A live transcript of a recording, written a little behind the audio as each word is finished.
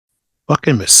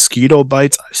Fucking mosquito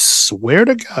bites. I swear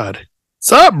to God.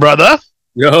 What's up, brother?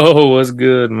 Yo, what's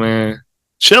good, man?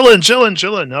 Chilling, chilling,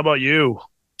 chilling. How about you?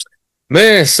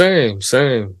 Man, same.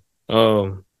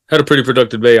 Had a pretty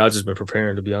productive day. I've just been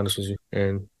preparing, to be honest with you,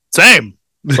 and Same.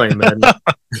 playing Madden.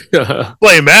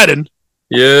 Playing Madden.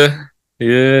 Yeah,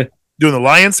 yeah. Doing the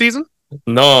Lion season?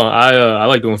 No, I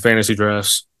like doing fantasy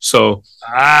drafts. So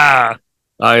Ah.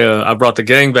 I brought the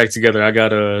gang back together. I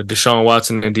got Deshaun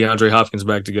Watson and DeAndre Hopkins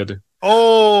back together.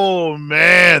 Oh,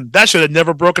 man. That should have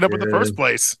never broken up in the Yeah, first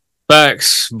place.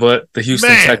 facts, but the Houston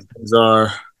Man, Texans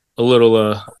are a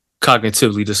little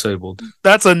cognitively disabled.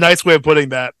 that's a nice way of putting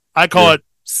that. I call Yeah. it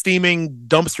steaming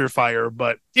dumpster fire,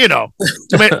 but,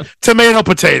 tomato,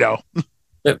 potato.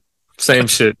 Yep. Same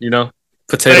shit, Potato, Same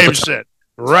potato. shit.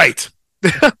 Right.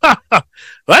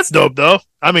 That's dope, though.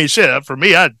 I mean, shit, for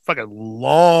me, I had fucking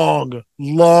long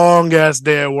ass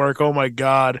day at work. Oh my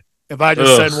God. If I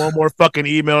just send one more fucking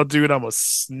email, dude, I'm a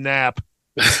snap.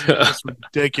 It's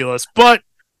ridiculous. But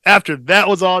after that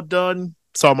was all done,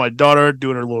 saw my daughter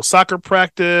doing her little soccer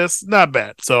practice. Not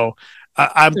bad. So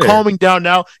I'm Yeah. calming down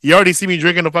now. You already see me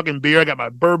drinking a fucking beer. I got my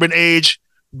bourbon age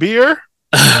beer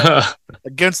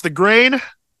against the grain.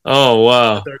 Oh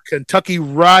wow. Their Kentucky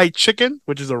Rye Chicken,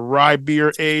 which is a rye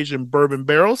beer aged in bourbon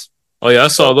barrels. Oh yeah, I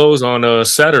saw So, those on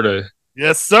Saturday.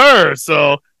 yes, sir.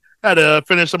 So I had to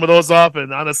finish some of those off,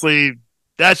 and honestly,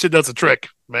 that shit does a trick,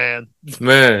 man.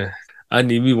 Man, I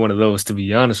need me one of those to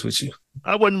be honest with you.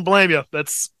 I wouldn't blame you.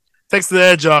 That's takes the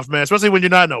edge off, man. Especially when you're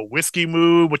not in a whiskey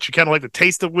mood, but you kind of like the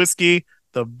taste of whiskey.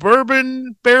 The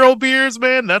bourbon barrel beers,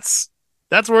 man. That's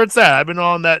where it's at. I've been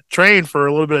on that train for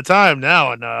a little bit of time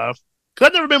now, and cause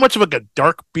I've never been much of like a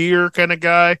dark beer kind of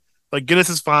guy. Like Guinness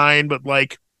is fine, but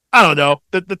like I don't know,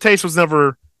 the taste was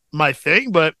never my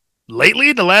thing. But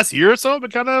lately, the last year or so, I've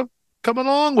been kind of coming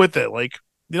along with it. Like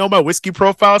my whiskey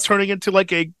profile is turning into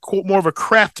like a more of a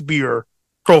craft beer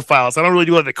profiles. I don't really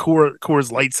do like the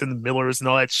Coors Lights and the Millers and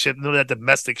all that shit, none of that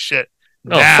domestic shit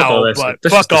Oh, fuck all now, that but shit.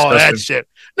 That's just fuck all that disgusting. shit.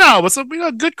 No, but some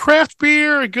good craft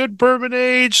beer, a good bourbon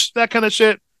age, that kind of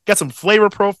shit. Got some flavor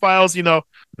profiles,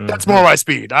 that's more Hmm. my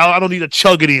speed. I don't need to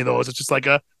chug any of those. It's just like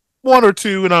a one or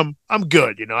two, and I'm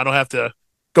good. I don't have to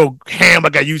go ham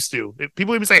like I used to. If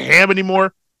people even say ham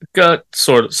anymore, Got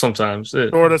sort of sometimes.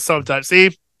 sort of sometimes.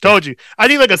 See, told you. I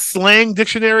need like a slang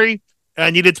dictionary, and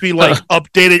I need it to be like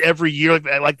updated every year,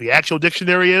 like the actual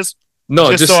dictionary is,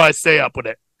 No, just so I stay up with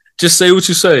it. just say what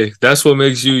you say. That's what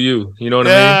makes you you. You know what I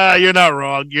mean? Yeah, you're not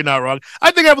wrong. You're not wrong. I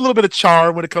think I have a little bit of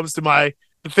charm when it comes to the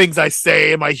things I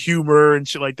say and my humor and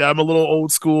shit like that. I'm a little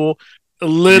old school, a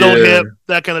little Yeah, hip,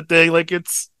 that kind of thing. I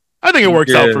think it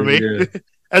works out yeah, for me. yeah.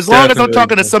 As long as I'm Definitely.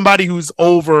 talking to somebody who's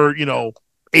over,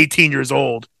 18 years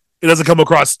old, it doesn't come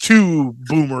across too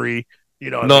boomery. You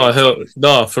know what I No, mean? hell,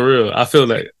 no, for real. I feel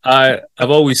like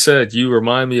I've always said you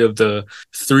remind me of the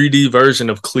 3D version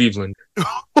of Cleveland.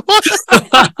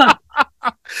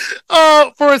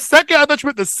 For a second, I thought you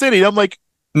meant the city. I'm like,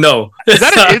 No, is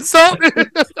that an insult?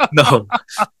 no,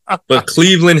 but Cleveland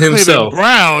Cleveland himself,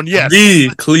 Brown, yes. the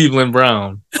Cleveland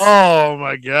Brown. Oh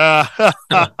my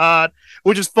god!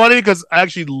 Which is funny because I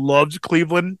actually loved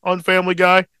Cleveland on Family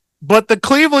Guy, but the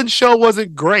Cleveland show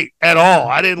wasn't great at all.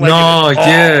 I didn't like it at No, all.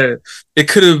 yeah, it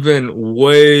could have been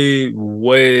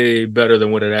way better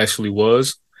than what it actually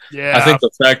was. I Yeah, think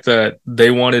the fact that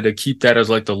they wanted to keep that as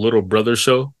like the little brother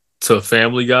show to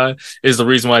Family Guy is the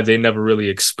reason why they never really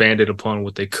expanded upon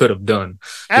what they could have done.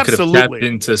 They could have tapped absolutely,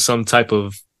 into some type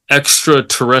of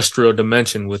extraterrestrial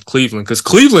dimension with Cleveland because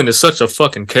Cleveland is such a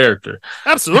fucking character.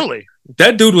 absolutely.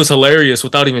 That dude was hilarious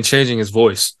without even changing his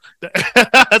voice.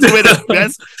 That's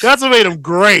what made him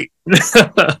great.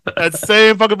 That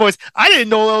same fucking voice. I didn't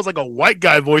know that was like a white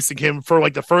guy voicing him for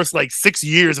like the first like 6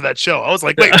 years of that show. I was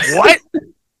like, wait, what?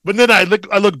 But then I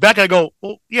look back and I go,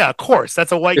 well, yeah, of course.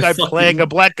 That's a white guy playing a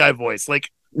black guy voice.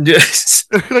 Like, Yes.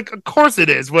 like of course it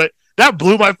is. But that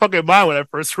blew my fucking mind when I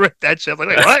first read that shit. I was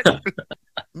like, wait, what?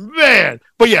 Man.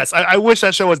 But yes, I wish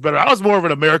that show was better. I was more of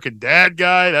an American Dad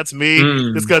guy. That's me.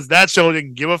 Just Mm. because that show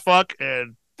didn't give a fuck.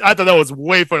 And I thought that was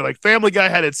way funny. Like Family Guy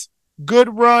had its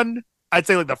good run. I'd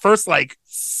say like the first like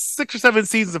 6 or 7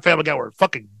 seasons of Family Guy were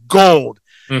fucking gold.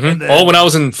 And All when then I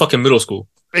was in fucking middle school.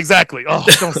 exactly. Oh,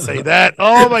 don't say that.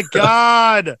 Oh my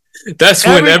God. That's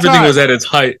when Every everything time. was at its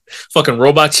height. Fucking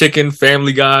Robot Chicken,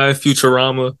 Family Guy,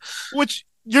 Futurama. Which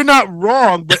you're not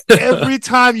wrong, but every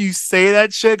time you say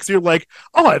that shit, because you're like,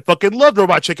 oh, I fucking love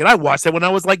Robot Chicken. I watched that when I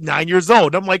was like 9 years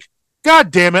old. I'm like,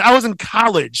 God damn it. I was in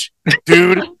college,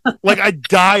 dude. Like, I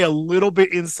die a little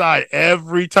bit inside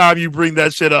every time you bring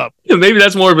that shit up. Maybe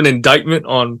that's more of an indictment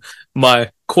on my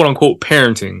quote unquote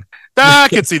parenting I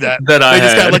can see that. that I They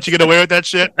just gotta had. let you get away with that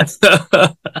shit.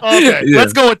 Okay, Yeah.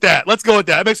 let's go with that. Let's go with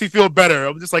that. It makes me feel better.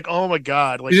 I'm just like, oh my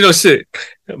god, like, Shit.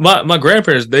 My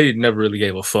grandparents, they never really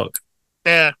gave a fuck.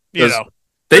 yeah, Because they're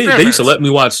they used to grandparents. let me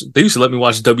watch. They used to let me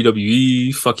watch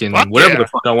WWE, fucking Fuck whatever the yeah,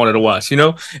 fuck I wanted to watch. And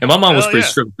my mom was hell pretty yeah.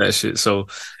 strict with that shit. So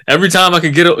every time I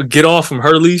could get off from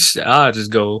her leash, I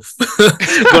just go go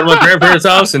to my grandparents'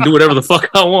 house and do whatever the fuck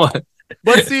I want.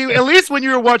 But see, at least when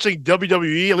you were watching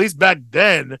WWE, at least back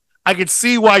then, I could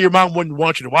see why your mom wouldn't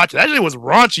want you to watch it. That shit was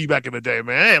raunchy back in the day,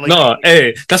 man. Hey, like No,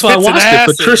 hey, that's why I tits and watched it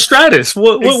for ass Trish and Stratus.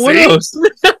 What see, else?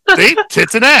 see,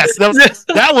 tits and ass.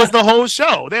 That was the whole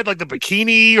show. They had like the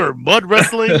bikini or mud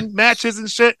wrestling matches and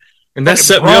shit. And that Fucking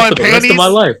set me up bra for and the rest of my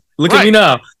panties. life. Look at me Right.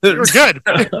 now. You're good.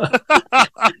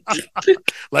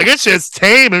 Like it's just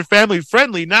tame and family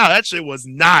friendly now. That shit was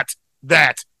not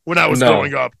that when I was No,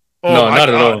 growing up. Oh no, my not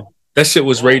at god. all. That shit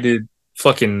was Oh, rated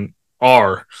fucking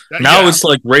R. Now yeah, it's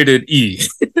like rated E.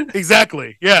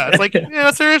 exactly. Yeah, it's like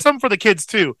yeah, so there's something for the kids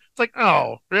too. It's like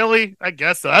oh, really? I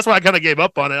guess so. That's why I kind of gave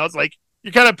up on it. I was like,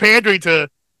 you're kind of pandering to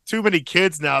too many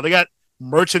kids now. They got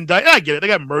merchandise. I get it. They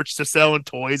got merch to sell and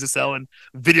toys to sell and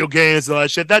video games and all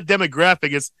that shit. That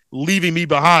demographic is leaving me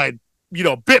behind,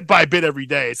 bit by bit every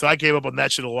day. So I gave up on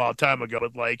that shit a long time ago.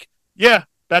 But like, yeah,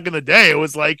 back in the day, it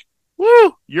was like,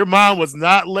 woo, your mom was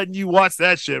not letting you watch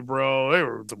that shit, bro.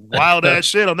 There was some wild ass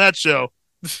shit on that show.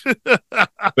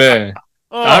 Man, I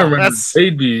Oh, remember that's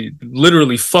they'd be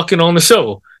literally fucking on the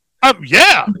show.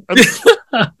 yeah. I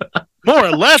mean, more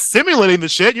or less simulating the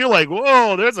shit. You're like,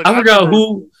 whoa, there's a. I I forgot remember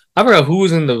who I forgot who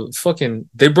was in the fucking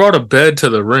they brought a bed to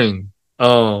the ring. I it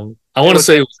want to was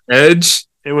say it was Edge.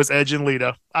 it was Edge and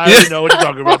Lita. I Yeah. already know what you're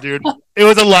talking about, dude. It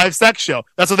was a live sex show.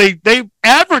 That's what they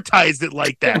advertised it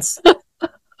like that.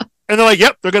 And they're like,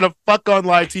 yep, they're gonna fuck on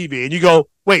live TV. And you go,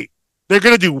 wait, they're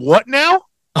gonna do what now?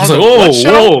 I was On like, the what whoa,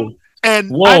 show? whoa, And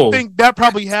I whoa. think that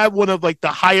probably had one of like the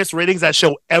highest ratings that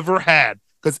show ever had.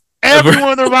 Because Ever.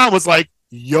 everyone in their mind was like,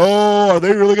 yo, are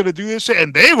they really gonna do this shit?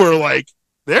 And they were like,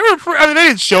 they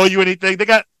didn't show you anything.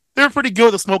 They were pretty good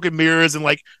with the smoke and mirrors and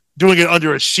like doing it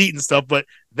under a sheet and stuff, but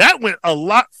that went a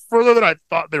lot further than I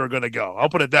thought they were gonna go. I'll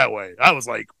put it that way. I was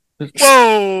like,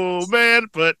 whoa, man,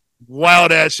 but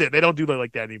wild ass shit. They don't do that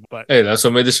like that anymore. But Hey, that's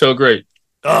what made the show great.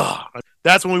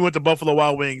 that's when we went to Buffalo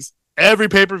Wild Wings. Every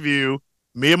pay-per-view,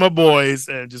 me and my boys,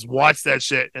 and just watched that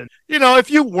shit. And if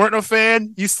you weren't a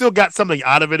fan, you still got something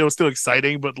out of it. It was still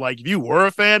exciting. But like, if you were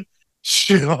a fan,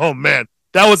 shit, oh man,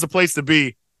 that was the place to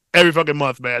be every fucking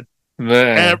month, man.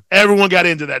 Man, Everyone got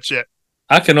into that shit.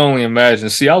 I can only imagine.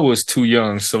 See, I was too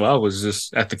young, so I was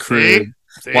just at the crib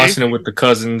See, watching it with the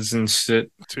cousins and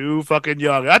shit. too fucking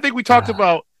young. I think we talked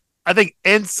about. I think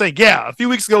NSYNC. Yeah, a few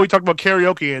weeks ago we talked about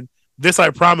karaoke and "This I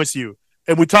Promise You,"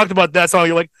 and we talked about that song.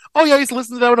 You're like, "Oh yeah, I used to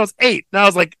listen to that when I was 8." And I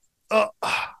was like, "Oh, No,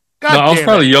 god I was damn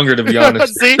probably it!" younger to be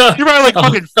honest. See, you're probably like I was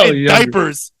fucking probably in younger.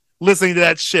 diapers listening to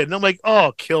that shit, and I'm like,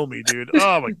 "Oh, kill me, dude!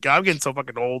 Oh my god, I'm getting so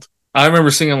fucking old." I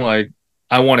remember singing like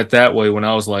 "I Want It That Way" when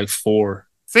I was like 4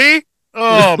 See?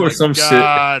 Oh or my some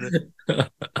god. shit.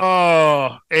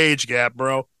 Oh, age gap,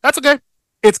 bro. That's okay.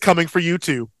 It's coming for you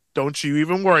too. Don't you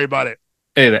even worry about it.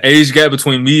 Hey, the age gap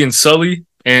between me and Sully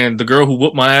and the girl who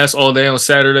whooped my ass all day on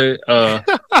Saturday. Uh,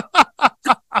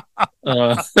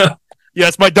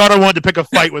 Yes, my daughter wanted to pick a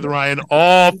fight with Ryan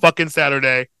all fucking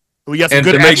Saturday. We got some and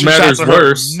good to make action shots matters of her.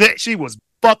 worse, She was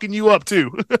fucking you up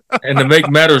too. and to make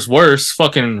matters worse,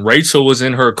 fucking Rachel was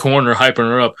in her corner hyping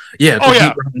her up. Yeah, Oh, go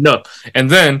yeah. beat Ryan up. And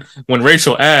then when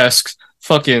Rachel asks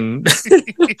fucking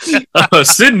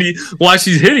Sydney why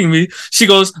she's hitting me, she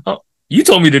goes, "Oh, you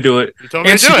told me to do it," You told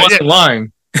me and to she do it. wasn't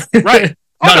lying. Yeah. Right.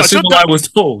 Oh, Not no, a single lie was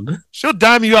told. she'll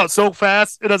dime you out so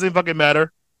fast, it doesn't fucking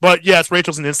matter. But yes,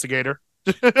 Rachel's an instigator.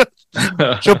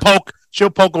 She'll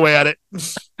poke away at it.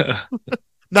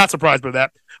 Not surprised by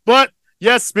that. But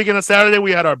yes, speaking of Saturday,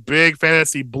 we had our big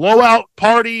fantasy blowout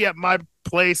party at my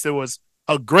place. It was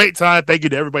a great time. Thank you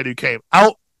to everybody who came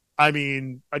out. I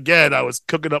mean, again, I was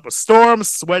cooking up a storm,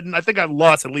 sweating. I think I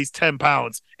lost at least 10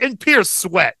 pounds in pure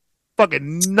sweat.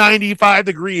 Fucking 95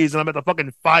 degrees, and I'm at the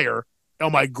fucking fire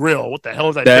on my grill. What the hell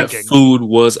was I That thinking? food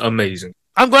was amazing.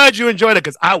 I'm glad you enjoyed it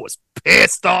because I was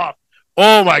pissed off.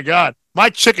 Oh my god, my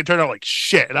chicken turned out like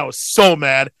shit, and I was so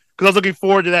mad because I was looking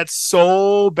forward to that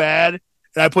so bad,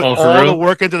 and I put Oh, for all real? the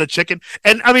work into the chicken.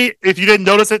 And I mean, if you didn't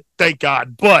notice it, thank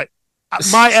God. But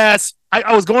my ass,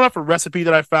 I was going off a recipe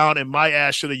that I found, and my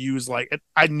ass should have used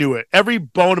I knew it. Every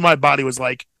bone in my body was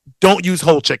like, don't use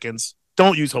whole chickens.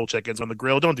 Don't use whole chickens on the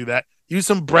grill. Don't do that. Use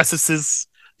some breasts,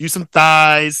 use some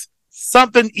thighs,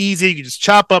 something easy. You can just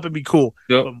chop up and be cool.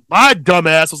 Yep. But my dumb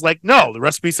ass was like, no, the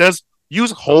recipe says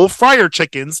use whole fryer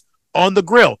chickens on the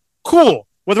grill. Cool.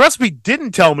 What the recipe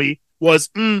didn't tell me was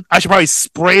I should probably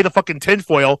spray the fucking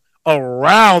tinfoil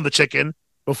around the chicken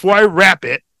before I wrap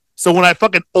it. So when I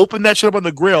fucking opened that shit up on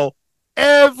the grill,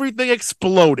 everything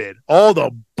exploded. All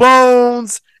the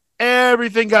bones,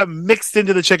 everything got mixed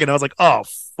into the chicken. I was like, oh,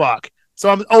 fuck. So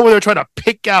I'm over there trying to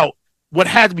pick out what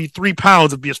had to be 3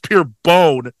 pounds of just pure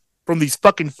bone from these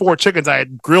fucking 4 chickens I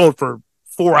had grilled for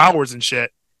 4 hours and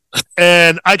shit.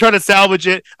 And I tried to salvage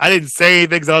it. I didn't say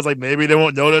anything because I was like, maybe they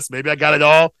won't notice. Maybe I got it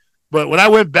all. But when I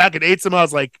went back and ate some, I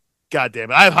was like, God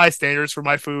damn it. I have high standards for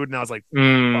my food. And I was like,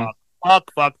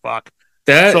 fuck.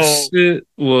 That shit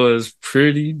was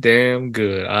pretty damn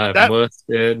good. I must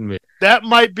admit. That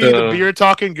might be the beer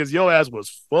talking because your ass was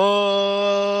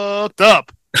fucked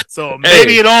up. So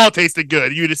maybe it all tasted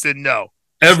good. You just didn't know.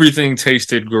 Everything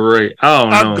tasted great.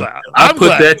 I don't know. I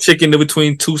put that chicken in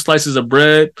between 2 slices of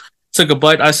bread. Took a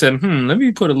bite. I said, let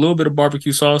me put a little bit of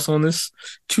barbecue sauce on this.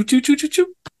 Choo, choo, choo, choo,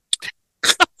 choo.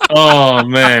 Oh,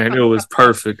 man. It was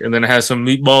perfect. And then I had some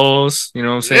meatballs. You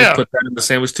know what I'm saying? Yeah. Put that in the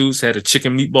sandwich, too. So I had a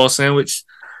chicken meatball sandwich.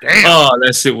 Damn. Oh,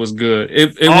 that shit was good.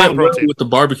 It went well with the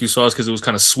barbecue sauce because it was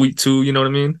kind of sweet, too. You know what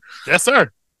I mean? Yes,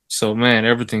 sir. So, man,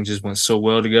 everything just went so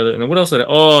well together. And then what else?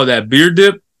 That beer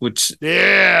dip, which...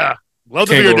 Yeah. Love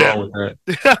the beer dip. Wrong with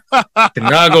that.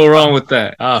 Cannot go wrong with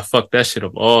that. Fuck that shit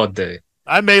up all day.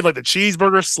 I made like the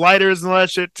cheeseburger sliders and all that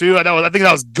shit too. I think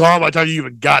that was gone by the time you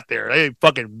even got there. They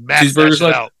fucking mashed that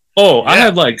shit out. Oh, yeah. I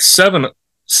had like seven of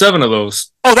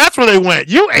those. Oh, that's where they went.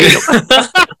 You ate them.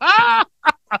 I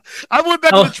went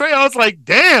back to the tray. I was like,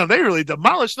 damn, they really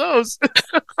demolished those.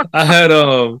 I had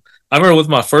I remember with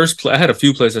my first plate, I had a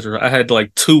few plates. I had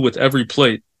like 2 with every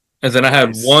plate, and then I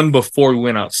had 1 before we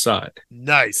went outside.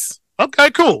 Nice. Okay,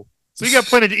 cool. So you got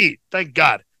plenty to eat. Thank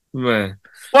God. Man.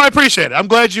 Well, I appreciate it. I'm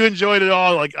glad you enjoyed it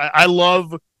all. Like, I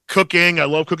love cooking. I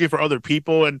love cooking for other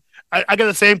people. And I get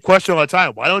the same question all the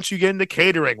time. Why don't you get into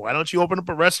catering? Why don't you open up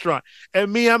a restaurant?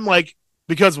 And me, I'm like,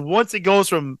 because once it goes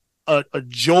from a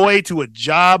joy to a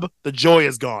job, the joy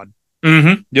is gone.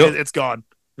 Mm-hmm. Yep. It's gone.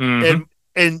 Mm-hmm.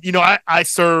 And you know, I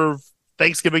serve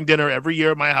Thanksgiving dinner every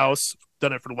year at my house.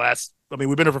 Done it for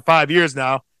we've been here for 5 years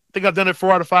now. I think I've done it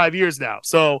 4 out of 5 years now.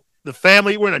 So the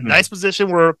family, we're in a nice position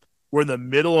where we're in the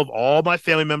middle of all my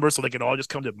family members, so they can all just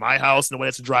come to my house. Nobody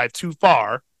has to drive too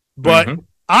far. But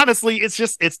honestly, it's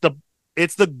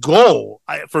the goal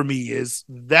for me is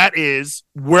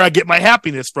where I get my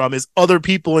happiness from is other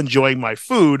people enjoying my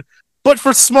food, but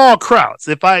for small crowds.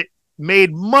 If I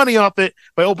made money off it,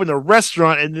 if I opened a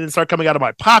restaurant and then start coming out of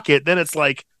my pocket, then it's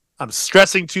like I'm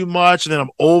stressing too much and then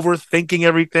I'm overthinking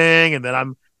everything and then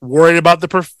I'm worried about the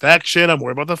perfection. I'm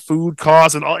worried about the food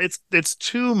costs and all. It's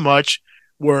too much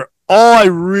where all I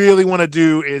really want to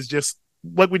do is just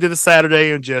like we did this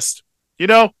Saturday and just,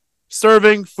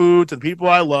 serving food to the people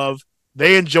I love.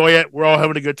 They enjoy it. We're all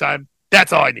having a good time.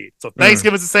 That's all I need. So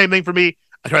Thanksgiving is the same thing for me.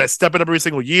 I try to step it up every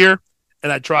single year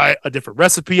and I try a different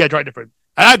recipe. And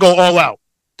I go all out.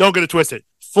 Don't get it twisted.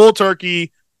 Full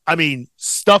turkey. I mean,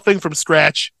 stuffing from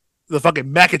scratch. The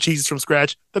fucking mac and cheese is from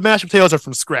scratch. The mashed potatoes are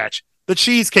from scratch. The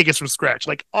cheesecake is from scratch.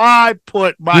 Like I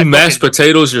put my mashed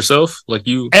potatoes yourself, like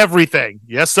you everything.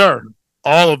 Yes, sir.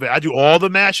 All of it. I do all the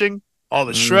mashing, all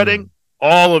the shredding,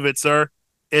 all of it, sir.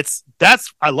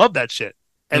 I love that shit.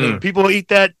 And then people eat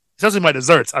that, especially my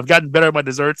desserts. I've gotten better at my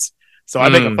desserts, so I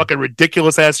make a fucking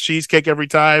ridiculous ass cheesecake every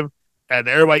time, and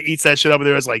everybody eats that shit over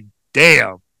there. It's like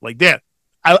damn.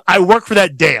 I work for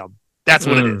that damn. That's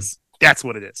what it is. That's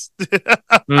what it is.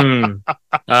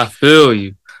 I feel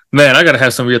you. Man, I gotta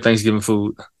have some of your Thanksgiving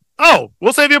food. Oh,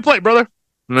 we'll save you a plate, brother.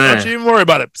 Man. Don't you even worry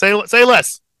about it. Say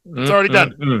less. It's already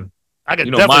done. I can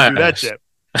definitely do that shit.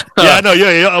 Yeah, I know.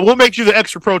 Yeah. We'll make you the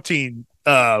extra protein.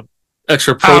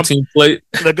 Extra protein plate.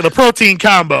 The protein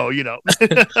combo,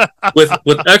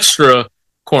 with extra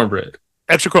cornbread.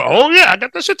 Oh yeah, I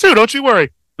got that shit too. Don't you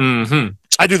worry. Mm-hmm.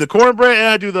 I do the cornbread and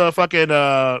I do the fucking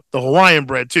the Hawaiian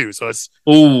bread too. So it's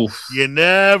you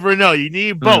never know. You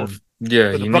need both.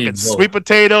 Yeah, you need both. Sweet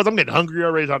potatoes. I'm getting hungry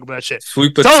already talking about that shit.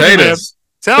 Sweet potatoes.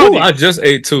 Tell me. I just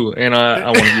ate 2, and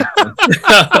I want to eat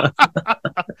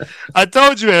them. I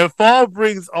told you, man. Fall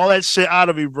brings all that shit out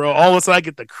of me, bro. All of a sudden, I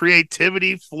get the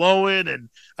creativity flowing, and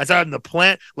I started to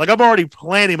plan. Like I'm already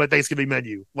planning my Thanksgiving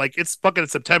menu. Like it's fucking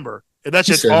September, and that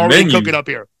shit's already cooking up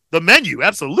here. The menu,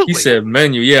 absolutely. He said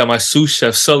menu. Yeah, my sous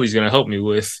chef Sully's gonna help me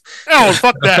with. Oh,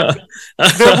 fuck that.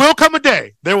 There will come a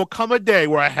day. There will come a day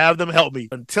where I have them help me.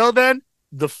 Until then,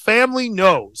 the family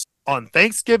knows. On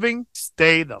Thanksgiving,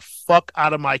 stay the fuck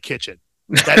out of my kitchen.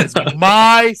 That is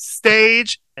my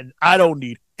stage, and I don't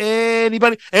need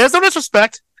anybody. And it's no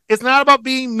disrespect. It's not about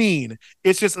being mean.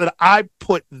 It's just that I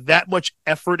put that much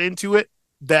effort into it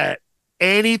that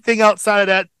anything outside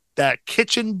of that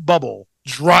kitchen bubble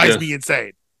drives me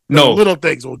insane. The No. little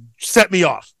things will set me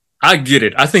off. I get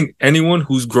it. I think anyone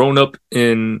who's grown up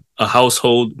in a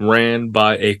household ran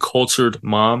by a cultured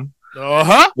mom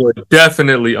would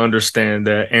definitely understand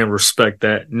that and respect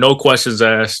that. No questions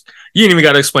asked. You ain't even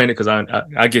got to explain it because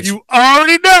I get you. You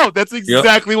already know. That's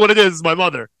exactly what it is. My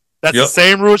mother. That's the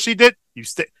same rule she did.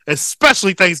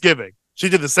 Especially Thanksgiving. She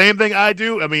did the same thing I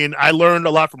do. I mean, I learned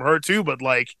a lot from her too. But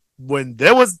like when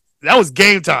that was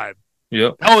game time.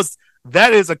 Yep.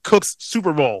 That is a cook's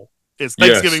Super Bowl. It's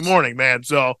Thanksgiving morning, man.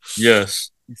 So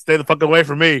yes, stay the fuck away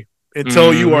from me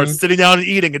until you are sitting down and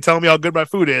eating and telling me how good my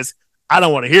food is. I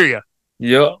don't want to hear you.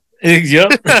 Yep.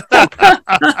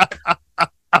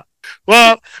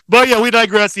 Well, but yeah, we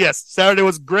digress. Yes, Saturday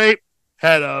was great.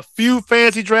 Had a few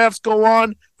fantasy drafts go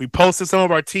on. We posted some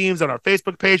of our teams on our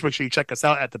Facebook page. Make sure you check us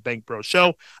out at the Bank Bro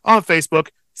Show on Facebook.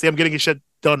 See, I'm getting your shit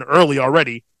done early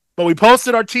already. But we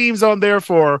posted our teams on there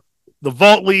for the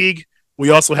Vault League. We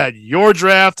also had your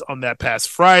draft on that past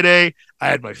Friday. I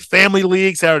had my family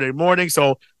league Saturday morning.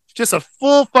 So just a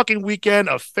full fucking weekend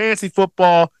of fantasy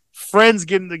football, friends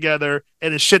getting together,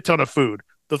 and a shit ton of food.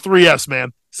 The 3Fs,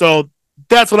 man. So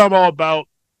that's what I'm all about.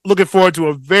 Looking forward to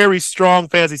a very strong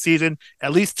fantasy season.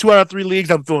 At least 2 out of 3 leagues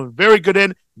I'm feeling very good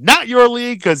in. Not your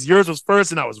league, because yours was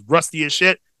first and I was rusty as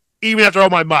shit, even after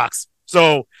all my mocks.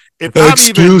 So if I'm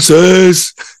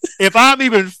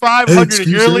even 500 in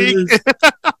your league,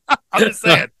 I'm just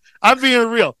saying, I'm being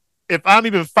real. If I'm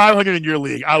even 500 in your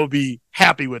league, I would be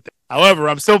happy with it. However,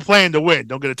 I'm still playing to win.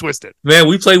 Don't get it twisted. Man,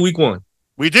 we play week 1.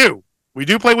 We do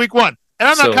play week 1. And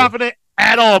I'm not confident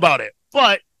at all about it.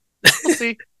 But we'll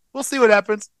see. We'll see what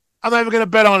happens. I'm not even going to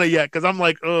bet on it yet because I'm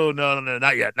like, oh, no,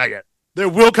 not yet. There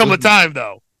will come a time,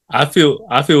 though. I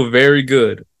feel very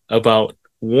good about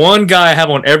one guy I have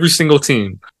on every single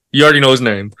team. You already know his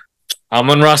name.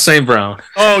 Amon-Ra St. Brown.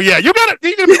 Oh, yeah. You got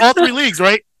it. All 3 leagues,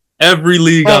 right? Every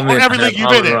league I'm in. Every league you've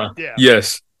been in. Yeah.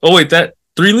 Yes. Oh, wait,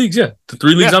 3 leagues, yeah. The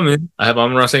 3 leagues I'm in, I have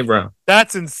Amon-Ra St. Brown.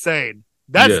 That's insane.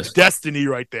 That's destiny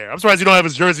right there. I'm surprised you don't have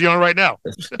his jersey on right now.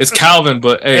 It's Calvin,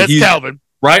 but hey, he's Calvin.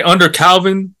 Right under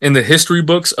Calvin in the history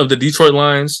books of the Detroit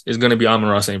Lions is going to be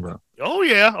Amon-Ra St. Brown. Oh,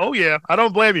 yeah. I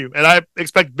don't blame you. And I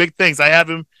expect big things. I have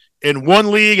him in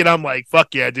one league, and I'm like,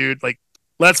 fuck yeah, dude. Like,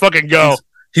 let's fucking go.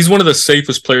 He's one of the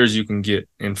safest players you can get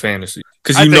in fantasy.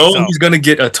 Because he's going to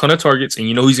get a ton of targets, and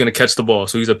you know he's going to catch the ball.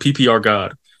 So he's a PPR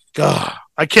god. God,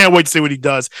 I can't wait to see what he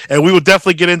does. And we will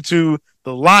definitely get into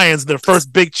the Lions, their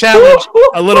first big challenge,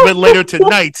 a little bit later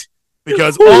tonight.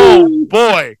 Because, oh,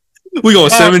 boy. We going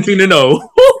 17-0.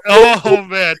 Oh,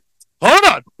 man. Hold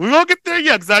on. We won't get there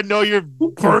yet because I know you're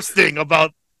bursting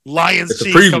about Lions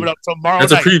Chiefs coming up tomorrow night.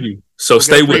 That's a preview. So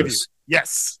stay with us.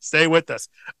 Yes, stay with us.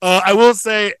 I will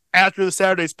say after the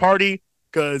Saturday's party,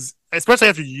 because especially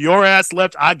after your ass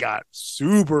left, I got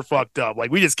super fucked up.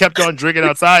 Like, we just kept on drinking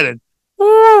outside and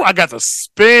I got the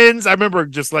spins. I remember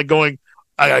just like going,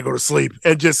 I got to go to sleep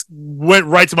and just went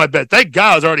right to my bed. Thank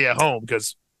God I was already at home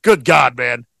because good God,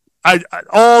 man. I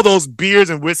all those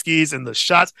beers and whiskeys and the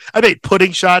shots. I made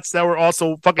pudding shots that were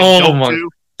also fucking dope too.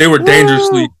 They were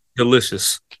dangerously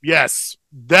delicious. Yes.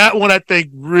 That one I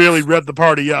think really revved the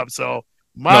party up. So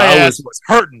my ass was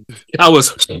hurting.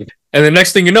 And the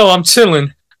next thing you know, I'm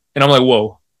chilling and I'm like,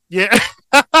 whoa. Yeah.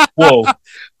 Whoa.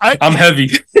 I'm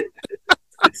heavy.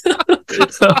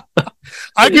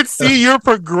 I could see your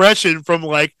progression from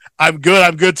like, I'm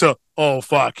good to, oh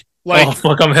fuck. Like, oh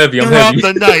fuck, I'm heavy. Throughout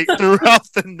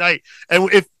the night.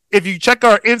 And if you check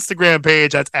our Instagram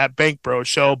page, that's at Bank Bro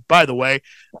Show. By the way,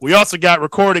 we also got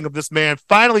recording of this man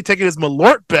finally taking his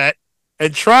Malort bet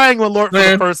and trying Malort for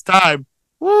the first time.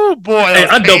 Woo, boy! Hey,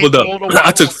 I doubled up.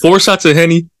 I took 4 shots of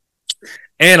Henny,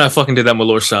 and I fucking did that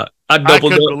Malort shot. I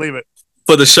doubled up. Believe it.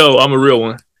 For the show, I'm a real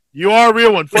one. You are a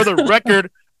real one. For the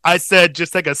record, I said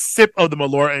just take a sip of the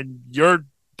Malort, and your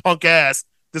punk ass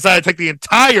decided to take the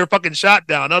entire fucking shot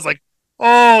down. I was like,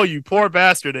 oh, you poor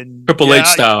bastard. And Triple H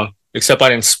style, except I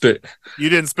didn't spit. You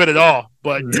didn't spit at all,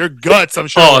 but your guts, I'm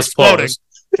sure, were exploding.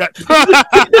 Because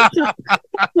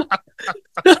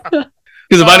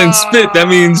if I didn't spit, that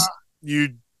means...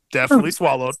 You definitely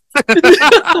swallowed.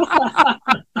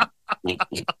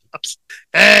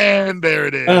 And there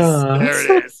it is.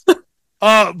 There it is.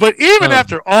 But even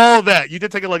after all that, you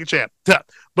did take it like a champ.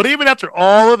 But even after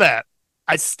all of that,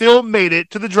 I still made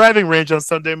it to the driving range on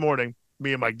Sunday morning.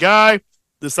 Me and my guy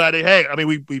decided, hey, I mean,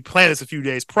 we planned this a few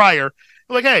days prior.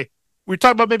 We're like, hey, we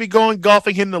talked about maybe going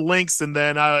golfing, hitting the links, and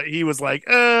then he was like,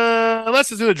 let's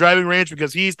just do the driving range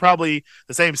because he's probably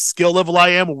the same skill level I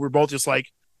am. We're both just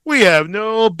like, we have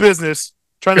no business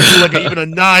trying to do like even a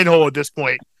 9-hole at this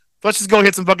point. Let's just go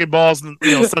hit some fucking balls,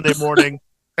 Sunday morning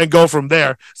and go from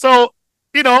there. So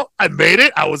I made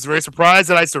it. I was very surprised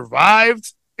that I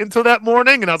survived until that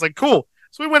morning, and I was like, cool.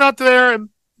 So we went out there and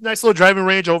nice little driving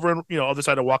range over in, other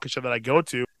side of Waukesha that I go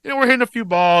to. We're hitting a few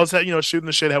balls, shooting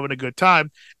the shit, having a good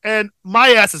time. And my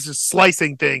ass is just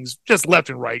slicing things just left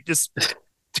and right, just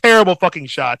terrible fucking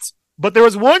shots. But there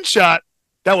was one shot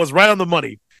that was right on the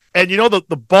money. And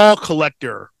the ball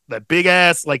collector, that big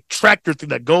ass like tractor thing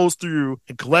that goes through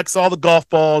and collects all the golf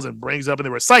balls and brings up and they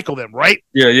recycle them, right?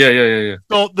 Yeah.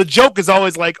 So the joke is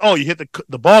always like, oh, you hit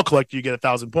the ball collector, you get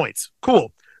 1,000 points.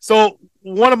 Cool. So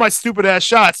one of my stupid ass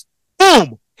shots,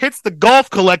 boom, hits the golf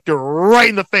collector right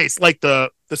in the face, like the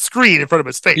screen in front of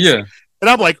his face. Yeah. And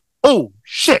I'm like, oh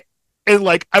shit. And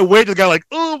like I waved to the guy like,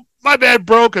 oh, my bad,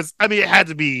 bro, because it had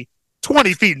to be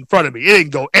 20 feet in front of me. It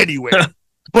didn't go anywhere.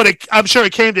 But I'm sure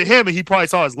it came to him, and he probably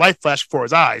saw his life flash before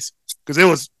his eyes because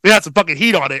it had some fucking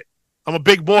heat on it. I'm a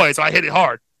big boy, so I hit it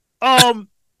hard.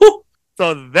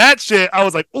 So that shit, I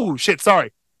was like, oh shit,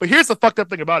 sorry. But here's the fucked up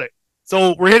thing about it.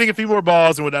 So we're hitting a few more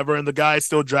balls and whatever, and the guy's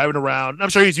still driving around. I'm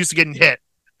sure he's used to getting hit,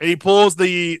 and he pulls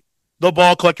the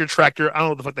ball collector tractor. I don't know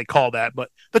what the fuck they call that, but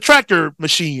the tractor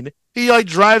machine. He like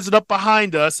drives it up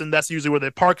behind us, and that's usually where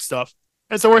they park stuff.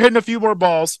 And so we're hitting a few more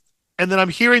balls. And then I'm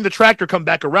hearing the tractor come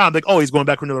back around. Like, oh, he's going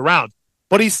back for another round.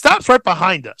 But he stops right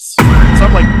behind us. So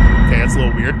I'm like, okay, that's a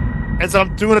little weird. And so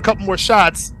I'm doing a couple more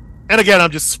shots. And again, I'm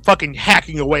just fucking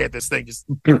hacking away at this thing.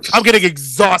 I'm getting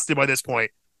exhausted by this point.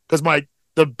 Because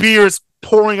the beer's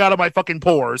pouring out of my fucking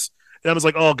pores. And I was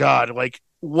like, oh God, like,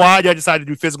 why did I decide to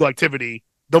do physical activity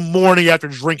the morning after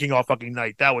drinking all fucking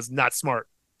night? That was not smart.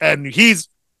 And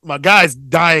my guy's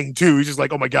dying too. He's just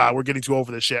like, oh my God, we're getting too old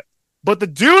for this shit. But the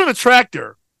dude in the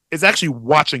tractor is actually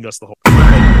watching us the whole time.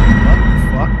 Like, what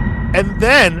the fuck? And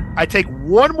then I take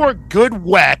one more good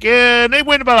whack, and they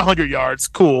went about 100 yards.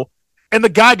 Cool. And the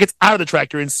guy gets out of the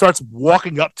tractor and starts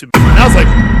walking up to me. And I was like,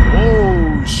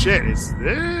 oh, shit.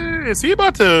 Is he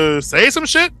about to say some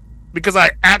shit? Because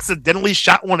I accidentally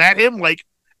shot one at him? Like,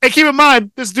 and keep in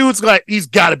mind, this dude's like, he's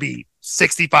got to be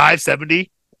 65, 70.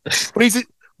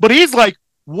 But he's like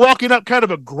walking up kind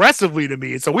of aggressively to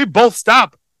me. And so we both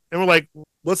stop, and we're like,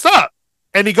 what's up?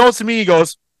 And he goes to me, he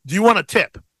goes, do you want a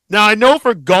tip? Now, I know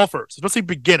for golfers, especially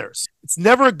beginners, it's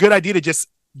never a good idea to just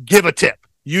give a tip.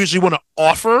 You usually want to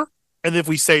offer, and if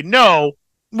we say no,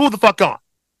 move the fuck on.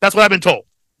 That's what I've been told.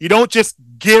 You don't just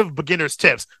give beginners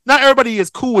tips. Not everybody is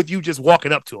cool with you just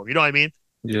walking up to them. You know what I mean?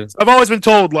 Yeah. I've always been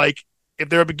told, like, if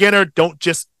they're a beginner, don't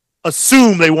just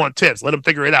assume they want tips. Let them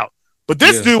figure it out. But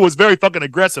this dude was very fucking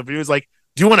aggressive. He was like,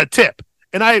 do you want a tip?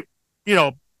 And I,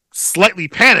 slightly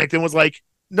panicked and was like,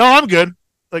 no, I'm good.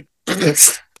 Like,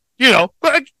 but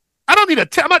I don't need a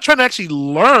tip. I'm not trying to actually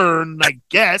learn, I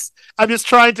guess. I'm just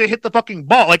trying to hit the fucking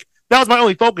ball. Like, that was my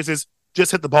only focus is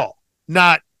just hit the ball,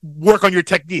 not work on your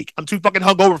technique. I'm too fucking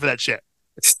hungover for that shit.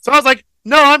 So I was like,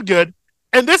 no, I'm good.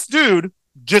 And this dude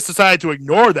just decided to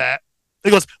ignore that. He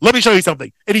goes, let me show you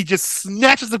something. And he just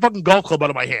snatches the fucking golf club out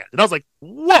of my hand. And I was like,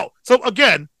 whoa. So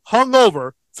again,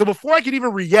 hungover. So before I could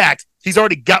even react, he's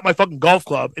already got my fucking golf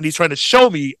club and he's trying to show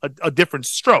me a different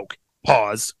stroke.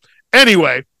 Pause.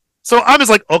 Anyway, so I'm just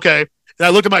like, okay. And I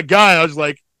looked at my guy and I was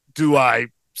like, do I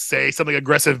say something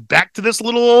aggressive back to this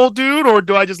little old dude or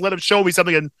do I just let him show me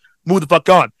something and move the fuck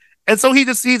on? And so he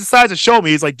decides to show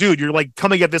me. He's like, dude, you're like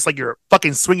coming at this like you're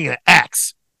fucking swinging an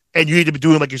axe and you need to be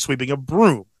doing like you're sweeping a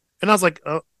broom. And I was like,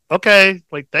 okay,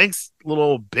 like, thanks, little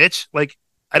old bitch. Like,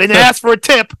 I didn't ask for a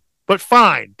tip, but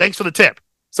fine. Thanks for the tip.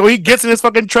 So he gets in his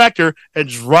fucking tractor and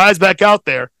drives back out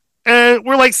there. And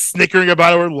we're like snickering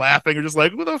about it. We're laughing. We're just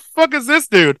like, who the fuck is this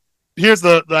dude? Here's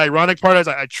the ironic part is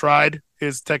I tried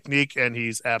his technique and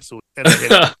he's absolutely, and I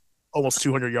hit almost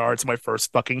 200 yards my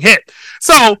first fucking hit.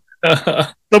 So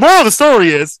the moral of the story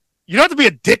is you don't have to be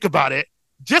a dick about it.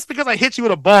 Just because I hit you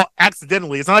with a ball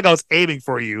accidentally, it's not like I was aiming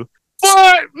for you.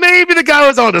 But maybe the guy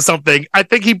was onto something. I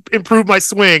think he improved my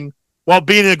swing while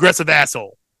being an aggressive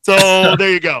asshole. So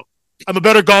there you go. I'm a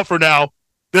better golfer now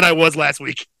than I was last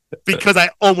week because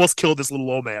I almost killed this little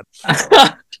old man.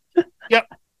 Yep.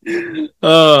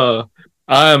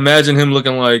 I imagine him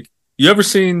looking like, you ever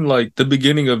seen like the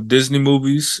beginning of Disney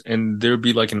movies and there'd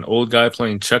be like an old guy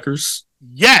playing checkers?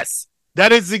 Yes,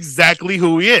 that is exactly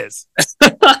who he is.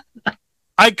 The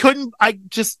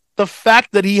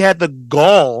fact that he had the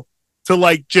gall to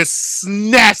like just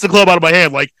snatch the club out of my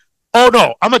hand, like, oh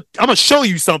no, I'm gonna show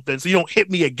you something so you don't hit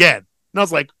me again. And I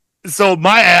was like, so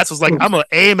my ass was like, I'm gonna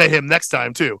aim at him next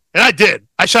time too. And I did.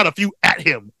 I shot a few at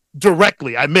him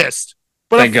directly. I missed.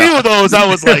 But Thank a few God. Of those I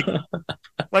was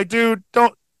like, dude,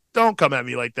 don't come at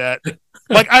me like that.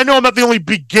 Like, I know I'm not the only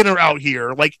beginner out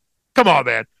here. Like, come on,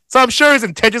 man. So I'm sure his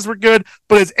intentions were good,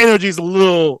 but his energy is a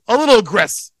little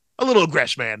aggressive. a little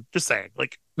aggression, man. Just saying.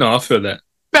 Like, no, I feel that.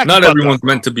 Not everyone's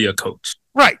meant to be a coach.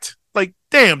 Right. Like,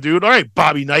 damn, dude. All right,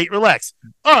 Bobby Knight, relax.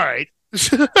 All right.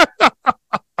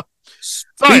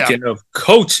 Speaking of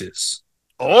coaches.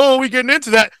 Oh, we getting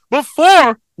into that.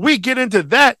 Before we get into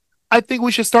that, I think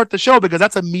we should start the show because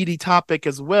that's a meaty topic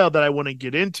as well that I want to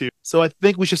get into. So I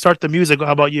think we should start the music.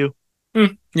 How about you?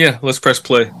 Yeah, let's press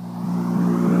play. 1,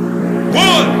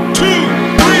 2,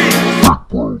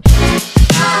 3.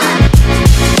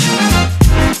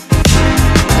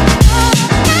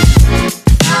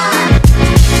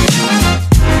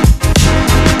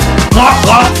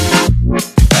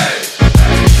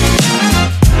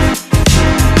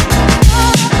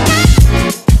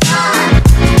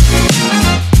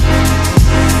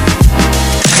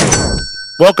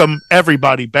 Welcome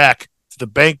everybody back to the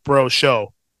Bank Bro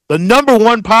Show, the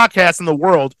 #1 podcast in the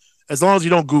world, as long as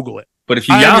you don't Google it. But if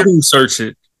you Yahoo search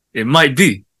it, it might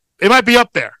be. It might be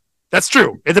up there. That's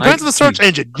true. It depends on the search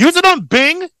engine. Use it on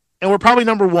Bing, and we're probably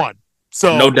 #1.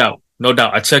 So no doubt.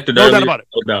 I checked it earlier. No doubt about it.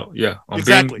 No doubt. Yeah.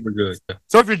 Exactly. Bing, we're good. Yeah.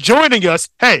 So if you're joining us,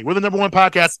 hey, we're the #1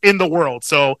 podcast in the world.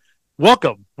 So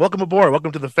welcome. Welcome aboard.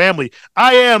 Welcome to the family.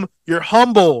 I am your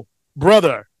humble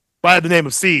brother by the name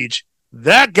of Siege.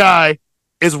 That guy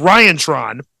is Ryan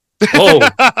Tron. Oh,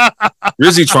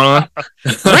 Rizzy-tron.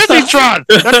 Rizzy-tron.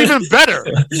 That's even better.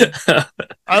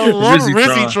 I love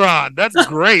Rizzy-tron. That's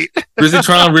great.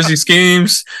 Rizzy-tron, Rizzy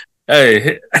schemes.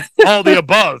 Hey. All the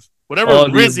above. Whatever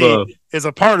Rizzy is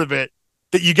a part of it,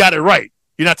 that you got it right.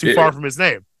 You're not too far from his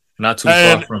name. Not too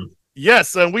far from it.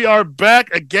 Yes, and we are back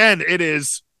again. It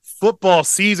is football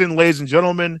season, ladies and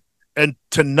gentlemen. And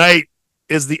tonight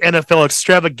is the NFL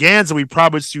extravaganza we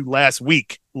promised you last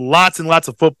week. Lots and lots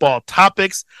of football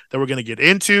topics that we're going to get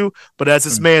into. But as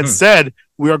this man said,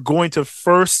 we are going to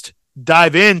first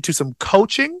dive into some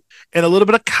coaching and a little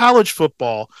bit of college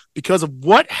football because of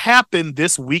what happened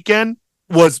this weekend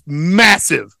was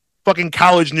massive fucking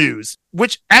college news,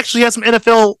 which actually has some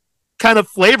NFL kind of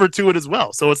flavor to it as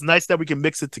well. So it's nice that we can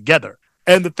mix it together.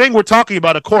 And the thing we're talking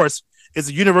about, of course, is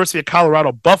the University of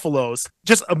Colorado Buffaloes.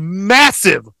 Just a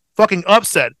massive fucking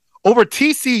upset over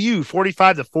TCU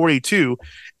 45-42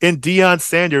 in Deion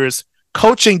Sanders'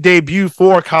 coaching debut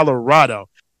for Colorado.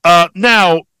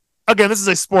 Now, again, this is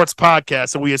a sports podcast,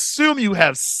 so we assume you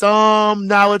have some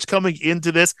knowledge coming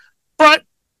into this, but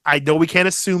I know we can't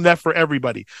assume that for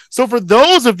everybody. So for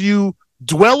those of you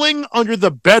dwelling under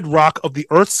the bedrock of the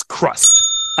Earth's crust.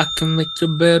 I can make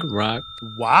your bed rock.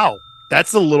 Wow.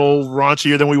 That's a little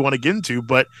raunchier than we want to get into,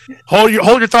 but hold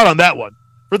your thought on that one.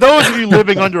 For those of you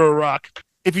living under a rock,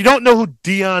 if you don't know who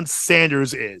Deion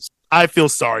Sanders is, I feel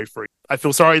sorry for you. I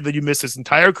feel sorry that you missed his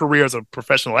entire career as a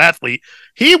professional athlete.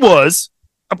 He was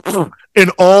an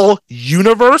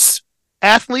all-universe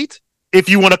athlete, if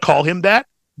you want to call him that.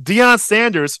 Deion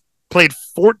Sanders played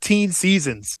 14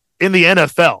 seasons in the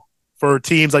NFL for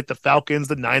teams like the Falcons,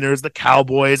 the Niners, the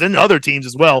Cowboys, and other teams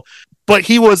as well. But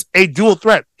he was a dual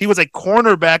threat. He was a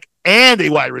cornerback and a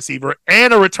wide receiver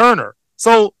and a returner.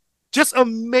 So just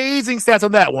amazing stats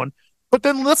on that one. But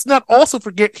then let's not also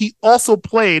forget he also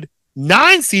played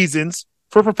 9 seasons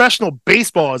for professional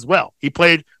baseball as well. He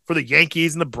played for the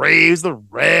Yankees and the Braves, the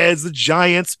Reds, the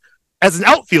Giants as an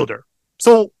outfielder.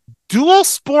 So dual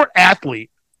sport athlete,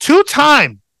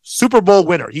 2-time Super Bowl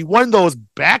winner. He won those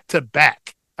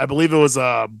back-to-back. I believe it was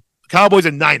Cowboys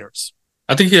and Niners.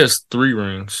 I think he has 3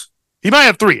 rings. He might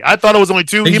have 3. I thought it was only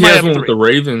 2. He might have one with the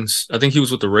Ravens. I think he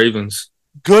was with the Ravens.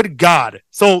 Good God.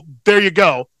 So there you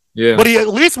go. Yeah. But he at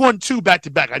least won 2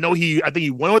 back-to-back. I think he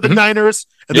won with the Niners,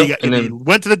 and, then he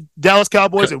went to the Dallas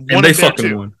Cowboys and won again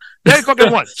too. They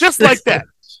fucking won. Just like that.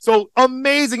 So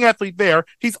amazing athlete there.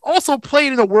 He's also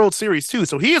played in a World Series too.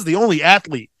 So he is the only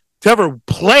athlete to ever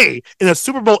play in a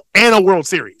Super Bowl and a World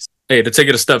Series. Hey, to take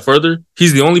it a step further,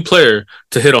 he's the only player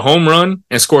to hit a home run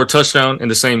and score a touchdown in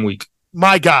the same week.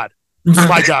 My God.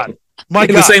 My God. My God.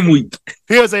 In the same week.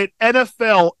 He is an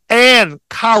NFL and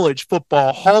college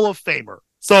football Hall of Famer.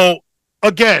 So,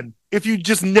 again, if you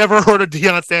just never heard of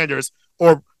Deion Sanders,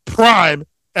 or Prime,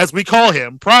 as we call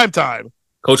him, Prime Time.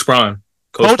 Coach Prime.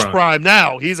 Coach Prime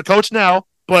now. He's a coach now,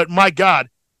 but my God,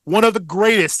 one of the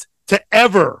greatest to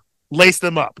ever lace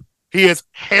them up. He is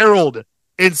heralded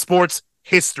in sports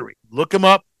history. Look him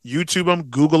up, YouTube him,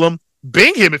 Google him,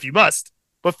 Bing him if you must,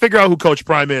 but figure out who Coach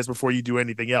Prime is before you do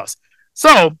anything else.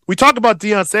 So we talk about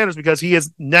Deion Sanders because he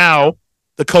is now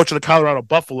the coach of the Colorado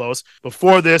Buffaloes.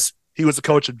 Before this, he was the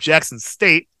coach of Jackson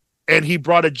State, and he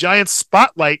brought a giant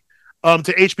spotlight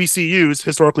to HBCUs,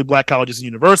 historically black colleges and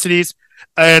universities.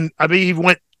 And I mean, he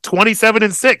went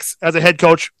 27-6 as a head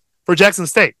coach for Jackson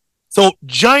State. So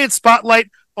giant spotlight,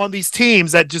 on these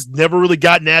teams that just never really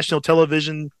got national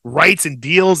television rights and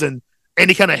deals and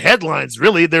any kind of headlines.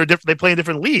 Really, they're different. They play in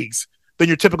different leagues than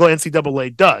your typical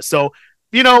NCAA does. So,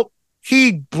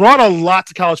 he brought a lot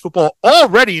to college football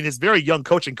already in his very young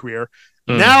coaching career.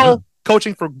 Mm-hmm. Now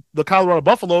coaching for the Colorado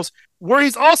Buffaloes, where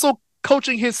he's also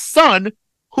coaching his son,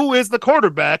 who is the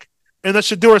quarterback, and that's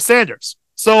Shedeur Sanders.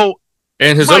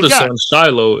 And his other son,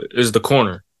 Shiloh, is the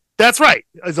corner. That's right.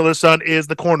 His other son is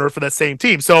the corner for that same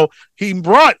team. So he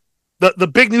brought the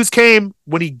big news came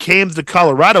when he came to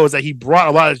Colorado is that he brought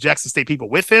a lot of Jackson State people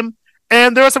with him.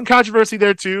 And there was some controversy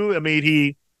there too. I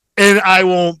mean, and I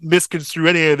won't misconstrue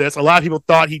any of this. A lot of people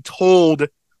thought he told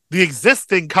the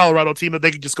existing Colorado team that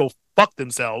they could just go fuck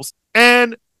themselves.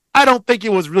 And I don't think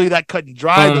it was really that cut and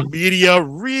dry. The media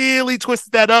really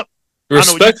twisted that up.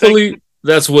 Respectfully,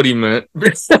 that's what he meant.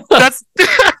 That's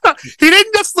he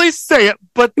didn't necessarily say it,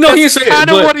 but no, that's kind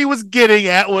of what he was getting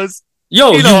at was, you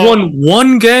won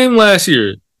one game last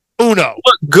year. Uno.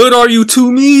 What good are you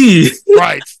to me?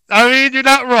 Right. I mean, you're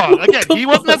not wrong. Again, he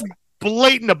wasn't as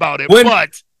blatant about it,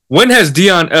 but when has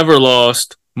Deion ever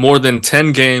lost more than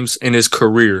 10 games in his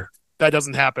career? That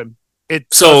doesn't happen. It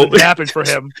doesn't happen for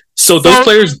him. So those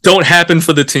players don't happen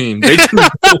for the team. They just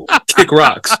kick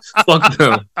rocks. Fuck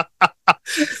them.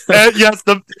 Yes,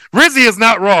 Rizzy is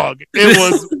not wrong. It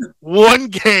was one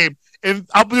game, and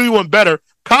I'll do you one better.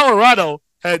 Colorado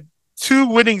had 2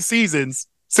 winning seasons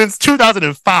since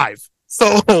 2005.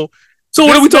 So what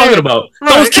are we talking about?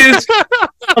 Right. Those kids.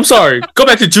 I'm sorry. Go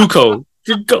back to JUCO.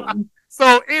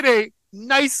 So in a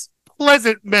nice,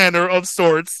 pleasant manner of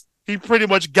sorts, he pretty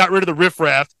much got rid of the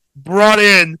riffraff, brought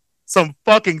in some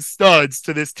fucking studs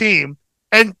to this team,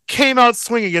 and came out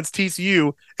swinging against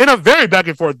TCU in a very back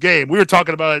and forth game. We were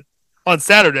talking about it on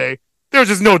Saturday. There was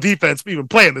just no defense even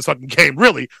playing this fucking game,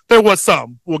 really. There was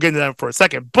some. We'll get into that for a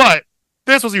second. But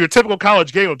this was your typical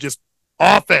college game of just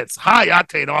offense,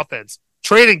 high-octane offense,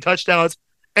 trading touchdowns.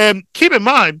 And keep in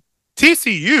mind,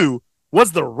 TCU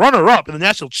was the runner-up in the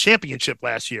national championship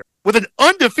last year with an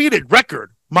undefeated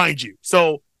record, mind you.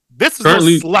 So this is no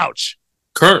slouch.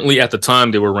 Currently, at the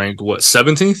time, they were ranked,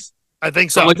 17th? I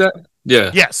think so. Something like that?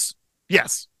 Yeah.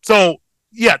 Yes. So,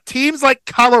 yeah, teams like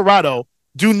Colorado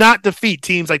do not defeat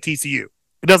teams like TCU.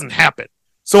 It doesn't happen.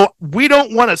 So we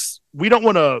don't want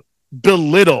to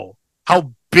belittle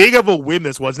how big of a win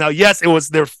this was. Now, yes, it was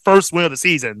their first win of the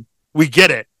season. We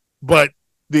get it. But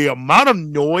the amount of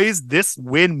noise this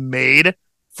win made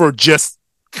for just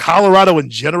Colorado in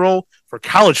general, for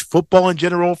college football in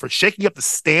general, for shaking up the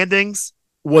standings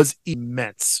was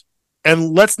immense.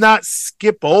 And let's not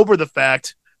skip over the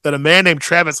fact that a man named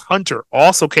Travis Hunter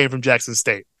also came from Jackson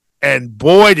State. And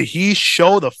boy, did he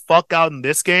show the fuck out in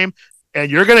this game. And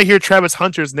you're going to hear Travis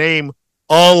Hunter's name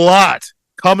a lot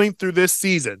coming through this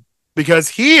season because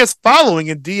he is following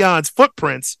in Deion's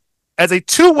footprints as a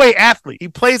two-way athlete. He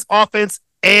plays offense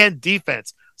and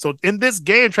defense. So in this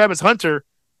game, Travis Hunter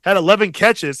had 11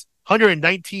 catches,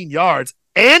 119 yards,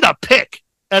 and a pick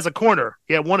as a corner.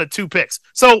 He had 1 or 2 picks.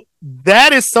 So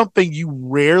that is something you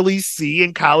rarely see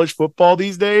in college football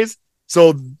these days.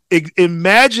 So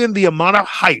imagine the amount of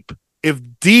hype if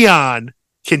Deion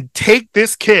can take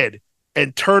this kid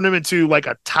and turn him into like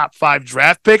a top 5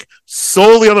 draft pick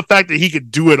solely on the fact that he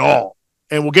could do it all.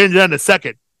 And we'll get into that in a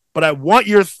second. But I want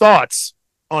your thoughts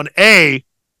on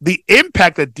the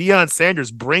impact that Deion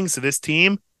Sanders brings to this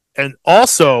team, and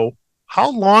also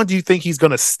how long do you think he's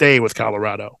going to stay with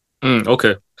Colorado?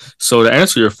 Okay. So to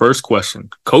answer your first question,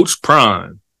 Coach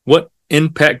Prime, what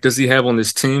impact does he have on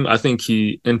this team? I think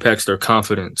he impacts their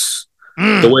confidence.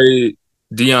 The way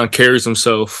Deion carries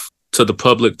himself to the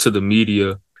public, to the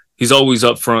media, he's always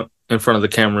up front in front of the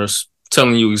cameras,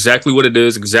 telling you exactly what it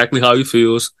is, exactly how he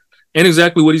feels, and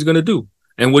exactly what he's going to do.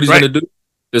 And what he's going to do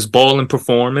is ball and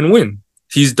perform and win.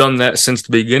 He's done that since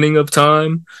the beginning of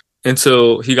time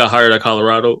until he got hired at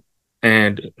Colorado,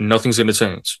 and nothing's going to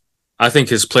change. I think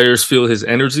his players feel his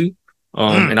energy,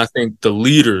 and I think the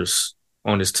leaders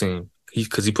on his team,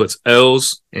 because he puts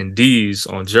L's and D's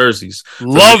on jerseys.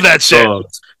 Love that shit.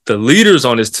 The leaders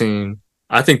on his team,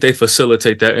 I think they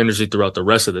facilitate that energy throughout the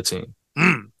rest of the team.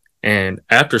 And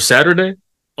after Saturday,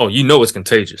 it's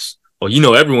contagious.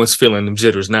 Everyone's feeling them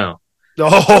jitters now.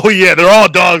 Oh yeah, they're all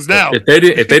dogs now. If they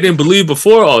didn't believe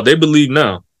before, they believe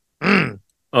now.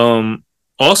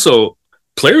 Also,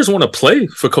 players want to play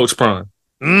for Coach Prime.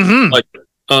 Like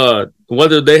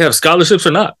whether they have scholarships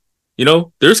or not.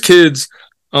 There's kids.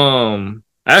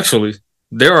 Actually,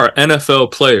 there are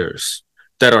NFL players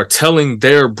that are telling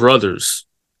their brothers,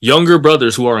 younger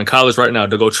brothers who are in college right now,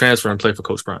 to go transfer and play for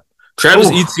Coach Prime. Travis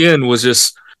Etienne was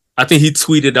just, I think he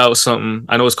tweeted out something.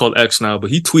 I know it's called X now, but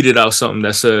he tweeted out something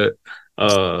that said,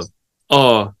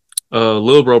 Lil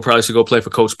bro probably should go play for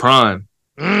Coach Prime.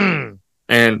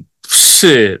 And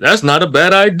shit, that's not a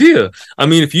bad idea. I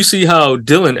mean, if you see how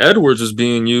Dylan Edwards is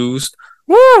being used,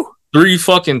 3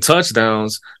 fucking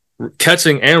touchdowns,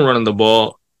 catching and running the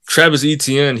ball. Travis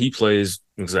Etienne, he plays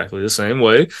exactly the same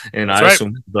way, and that's I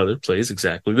assume his brother plays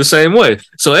exactly the same way.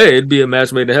 So hey, it'd be a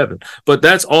match made in heaven. But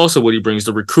that's also what he brings,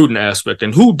 the recruiting aspect.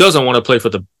 And who doesn't want to play for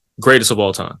the greatest of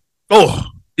all time? Oh,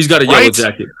 he's got a yellow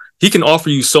jacket. He can offer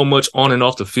you so much on and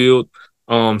off the field.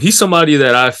 He's somebody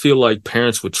that I feel like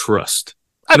parents would trust.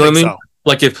 You know what I mean? So.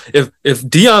 Like if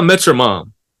Dion met your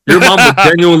mom would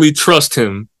genuinely trust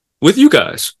him with you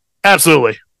guys.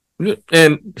 Absolutely.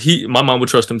 And my mom would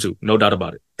trust him too, no doubt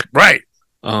about it. Right.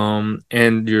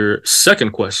 And your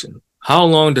second question, how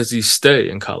long does he stay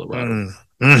in Colorado?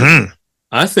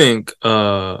 I think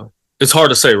it's hard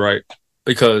to say, right?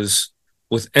 Because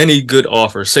with any good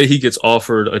offer, say he gets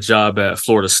offered a job at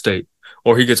Florida State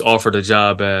or he gets offered a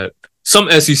job at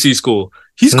some SEC school,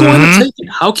 he's going to take it.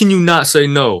 How can you not say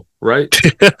no, right?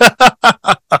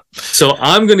 So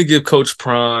I'm going to give Coach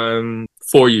Prime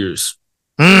 4 years.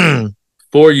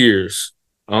 4 years,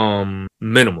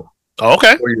 minimum.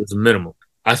 Okay. 4 years minimum.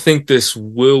 I think this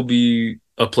will be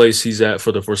a place he's at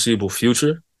for the foreseeable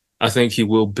future. I think he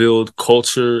will build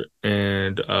culture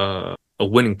and a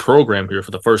winning program here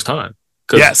for the first time.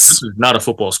 Yes. This is not a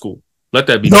football school. Let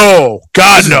that be. No.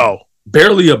 God, no.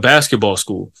 Barely a basketball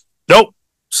school. Nope.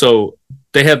 So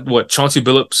they had Chauncey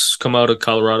Billups come out of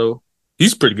Colorado.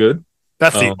 He's pretty good.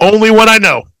 That's the only one I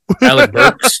know. Alec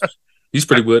Burks. He's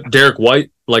pretty good. Derek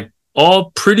White.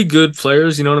 All pretty good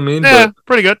players, you know what I mean? Yeah, but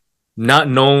pretty good. Not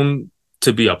known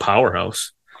to be a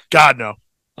powerhouse. God, no.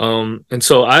 And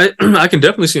so I can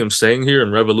definitely see him staying here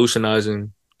and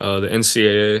revolutionizing the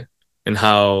NCAA and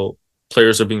how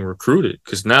players are being recruited.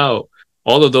 Because now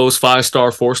all of those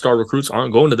 5-star, 4-star recruits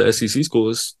aren't going to the SEC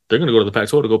schools. They're going to go to the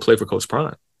Pac-12 to go play for Coach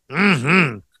Prime.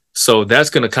 So that's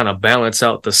going to kind of balance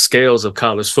out the scales of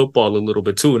college football a little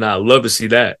bit too. And I'd love to see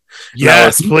that.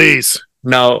 Yes, please.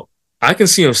 Now, I can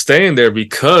see him staying there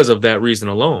because of that reason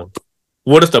alone.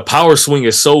 What if the power swing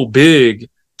is so big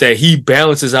that he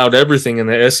balances out everything in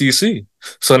the SEC?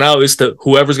 So now it's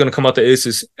whoever's going to come out the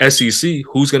SEC,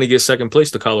 who's going to get second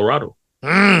place to Colorado.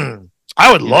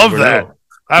 I would love that.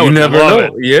 I would never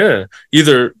know. Yeah.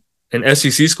 Either an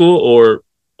SEC school or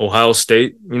Ohio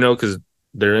State, because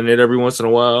they're in it every once in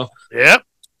a while. Yep.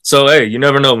 So, hey, you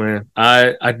never know, man.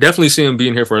 I definitely see him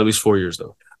being here for at least 4 years,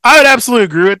 though. I would absolutely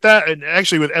agree with that. And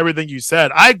actually, with everything you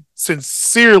said, I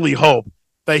sincerely hope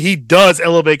that he does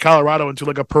elevate Colorado into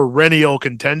a perennial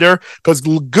contender. Because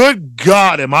good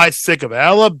God, am I sick of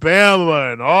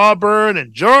Alabama and Auburn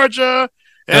and Georgia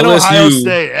and LSU. Ohio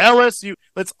State, LSU.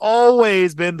 It's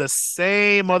always been the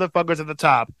same motherfuckers at the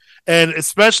top. And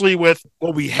especially with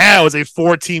what we have as a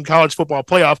 4-team college football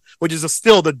playoff, which is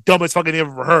still the dumbest fucking thing I've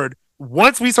ever heard.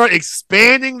 Once we start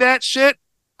expanding that shit,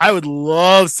 I would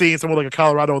love seeing someone like a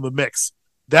Colorado in the mix.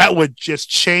 That would just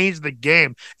change the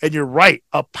game. And you're right.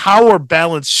 A power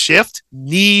balance shift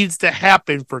needs to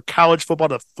happen for college football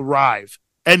to thrive.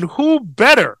 And who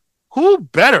better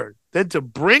than to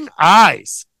bring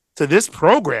eyes to this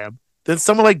program than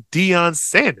someone like Deion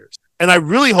Sanders? And I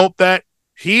really hope that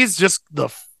he's just the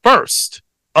first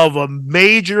of a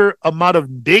major amount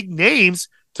of big names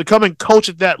to come and coach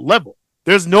at that level.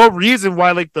 There's no reason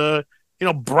why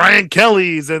Brian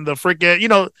Kelly's and the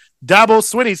freaking, Dabo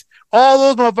Swinney's,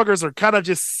 all those motherfuckers are kind of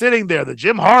just sitting there. The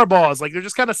Jim Harbaugh's, they're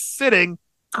just kind of sitting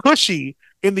cushy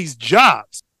in these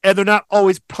jobs. And they're not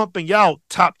always pumping out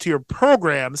top-tier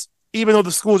programs, even though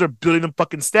the schools are building them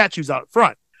fucking statues out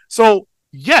front. So,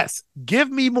 yes,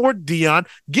 give me more Deion.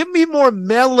 Give me more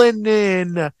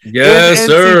melanin in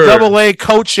NCAA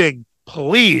coaching.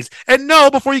 Please. And no,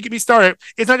 before you get me started,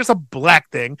 it's not just a black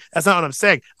thing. That's not what I'm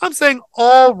saying. I'm saying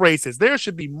all races. There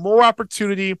should be more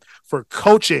opportunity for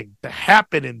coaching to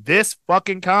happen in this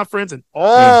fucking conference and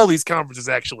all these conferences,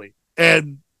 actually.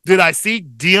 And did I see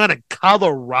Deion in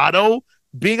Colorado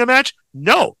being a match?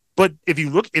 No. But if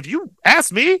you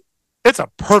ask me, it's a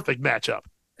perfect matchup.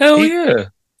 Hell yeah.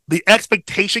 The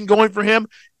expectation going for him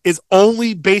is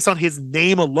only based on his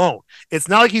name alone. It's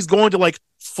not like he's going to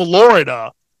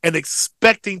Florida and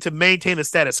expecting to maintain the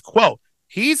status quo.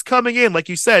 He's coming in, like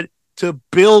you said, to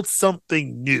build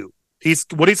something new. He's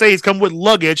come with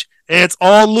luggage, and it's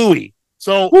all Louis.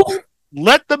 So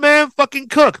let the man fucking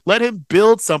cook. Let him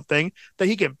build something that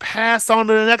he can pass on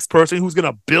to the next person who's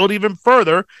going to build even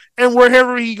further. And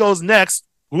wherever he goes next,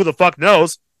 who the fuck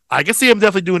knows? I can see him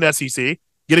definitely doing SEC,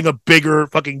 getting a bigger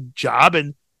fucking job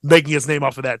and making his name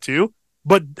off of that too.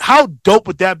 But how dope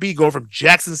would that be going from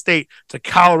Jackson State to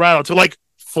Colorado to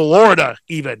Florida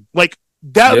even?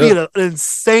 That would be an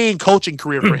insane coaching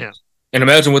career for him. And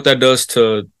imagine what that does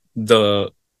to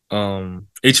the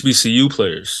HBCU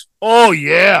players. Oh,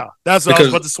 yeah. That's what I was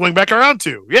about to swing back around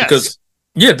to. Yes. Because,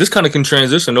 this kind of can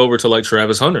transition over to like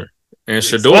Travis Hunter and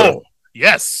Shedeur. Oh,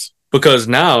 yes. Because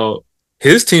now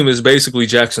his team is basically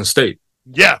Jackson State.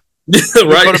 Yeah.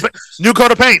 Right? New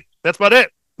coat of paint. That's about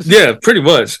it. Yeah, pretty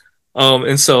much.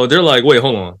 And so they're like, wait,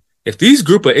 hold on. If these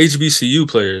group of HBCU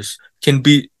players can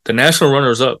beat the national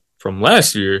runners-up from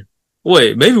last year,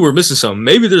 wait, maybe we're missing something.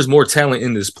 Maybe there's more talent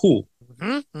in this pool.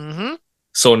 Mm-hmm.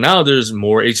 So now there's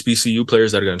more HBCU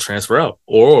players that are going to transfer out,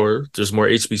 or there's more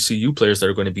HBCU players that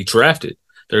are going to be drafted.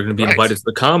 They're going to be invited to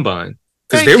the combine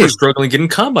because they were struggling getting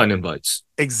combine invites.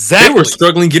 Exactly. They were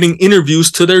struggling getting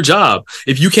interviews to their job.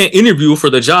 If you can't interview for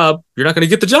the job, you're not going to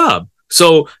get the job.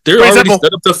 So they're already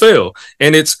set up to fail.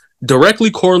 And it's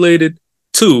directly correlated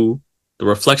to the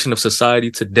reflection of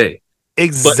society today.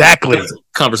 Exactly. But that's a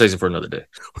conversation for another day.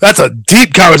 That's a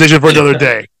deep conversation for another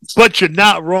day. But you're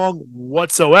not wrong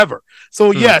whatsoever.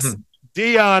 So, yes,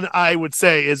 Deion, I would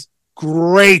say, is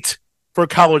great for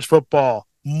college football.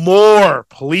 More,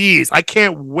 please. I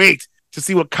can't wait to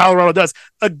see what Colorado does.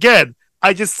 Again,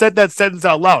 I just said that sentence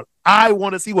out loud. I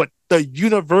want to see what the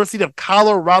University of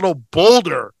Colorado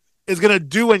Boulder is going to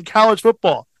do in college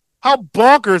football. How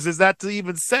bonkers is that to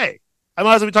even say? I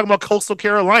might as well be talking about Coastal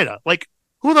Carolina. Like,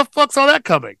 who the fuck saw that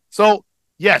coming? So,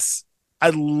 yes, I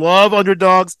love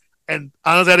underdogs. And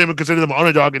honestly, I don't even consider them an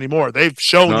underdog anymore. They've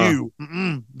shown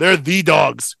they're the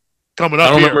dogs coming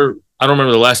up I don't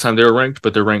remember the last time they were ranked,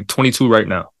 but they're ranked 22 right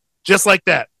now. Just like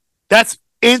that. That's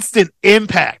instant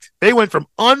impact. They went from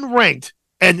unranked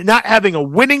and not having a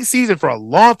winning season for a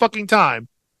long fucking time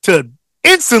to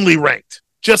instantly ranked.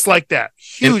 Just like that.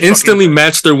 Huge and instantly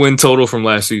matched their win total from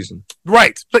last season.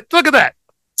 Right. But look at that.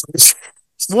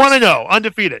 1-0,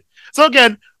 undefeated. So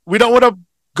again, we don't want to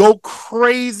go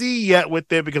crazy yet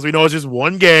with it because we know it's just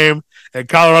one game and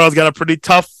Colorado's got a pretty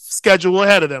tough schedule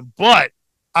ahead of them. But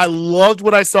I loved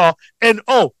what I saw. And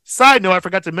side note, I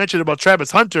forgot to mention about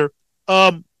Travis Hunter.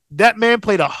 That man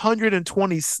played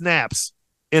 120 snaps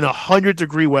in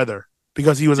 100-degree weather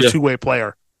because he was a two-way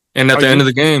player. And at the end of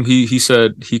the game, he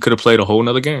said he could have played a whole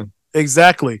nother game.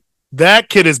 Exactly. That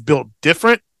kid is built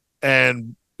different.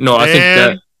 And I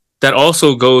think that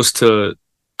also goes to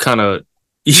kind of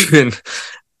even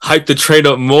hype the trade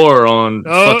up more on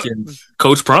fucking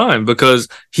Coach Prime because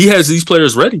he has these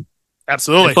players ready.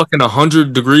 Absolutely. In fucking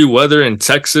 100-degree weather in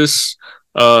Texas.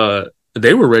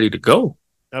 They were ready to go.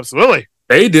 Absolutely.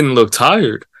 They didn't look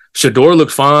tired. Shedeur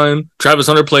looked fine. Travis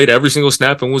Hunter played every single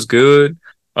snap and was good.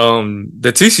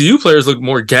 The TCU players looked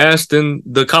more gassed than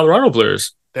the Colorado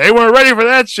players. They weren't ready for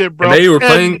that shit, bro. And they were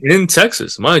playing in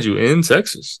Texas, mind you, in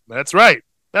Texas. That's right.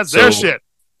 That's their shit,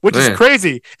 which is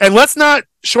crazy. And let's not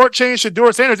shortchange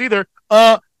Shedeur Sanders either.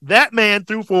 That man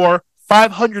threw for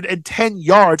 510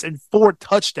 yards and 4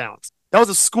 touchdowns. That was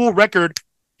a school record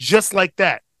just like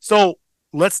that. So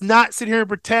let's not sit here and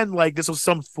pretend like this was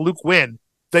some fluke win.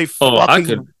 They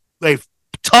toughed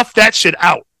that shit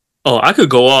out. I could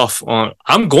go off on.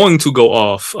 I'm going to go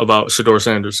off about Shedeur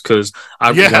Sanders because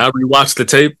when I rewatched the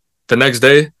tape the next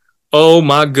day. Oh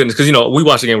my goodness! Because we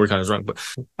watched the game, we're kind of drunk, but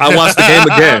I watched the game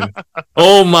again.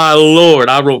 Oh my lord!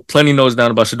 I wrote plenty notes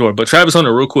down about Shedeur, but Travis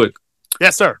Hunter, real quick.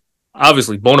 Yes, sir.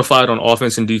 Obviously, bona fide on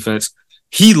offense and defense.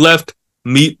 He left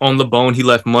meat on the bone. He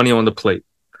left money on the plate.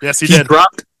 Yes, he did. He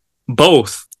dropped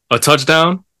both a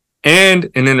touchdown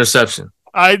and an interception.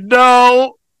 I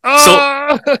know.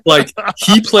 So,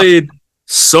 he played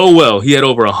so well. He had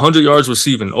over 100 yards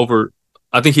receiving.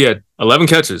 I think he had 11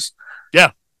 catches.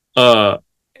 Yeah.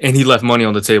 And he left money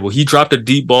on the table. He dropped a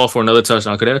deep ball for another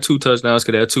touchdown. Could have 2 touchdowns.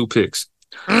 Could have 2 picks.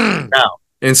 Now,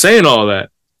 in saying all that,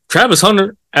 Travis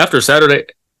Hunter, after Saturday,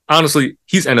 honestly,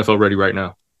 he's NFL ready right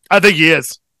now. I think he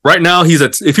is. Right now,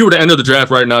 if he were to enter the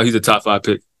draft right now, he's a top 5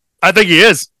 pick. I think he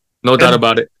is. No doubt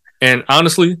about it. And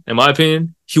honestly, in my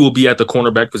opinion, he will be at the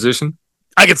cornerback position.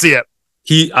 I can see it.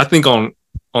 I think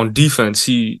on defense,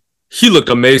 he looked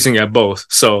amazing at both.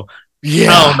 So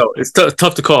yeah, I don't know. It's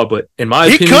tough to call, but in my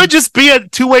opinion, he could just be a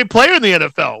two-way player in the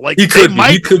NFL. Like he could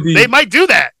be. They might do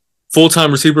that.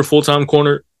 Full-time receiver, full-time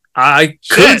corner. I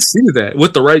could see that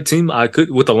with the right team. I could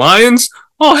with the Lions.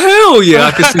 Oh hell yeah,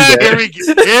 I could see that.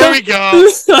 Here we go.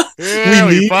 Here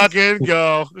we fucking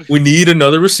go. We need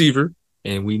another receiver.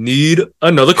 And we need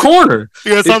another corner.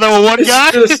 You gonna solve that with one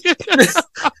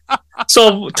guy?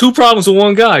 So 2 problems with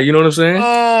one guy. You know what I'm saying?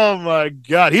 Oh my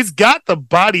god, he's got the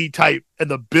body type and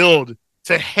the build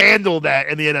to handle that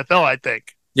in the NFL. I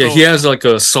think. Yeah, he has like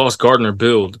a Sauce Gardner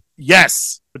build.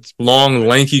 Yes, long,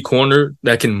 lanky corner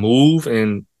that can move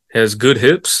and has good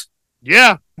hips.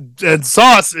 Yeah, And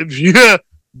Sauce, yeah,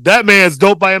 that man's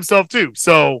dope by himself too.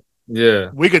 So yeah,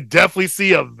 we could definitely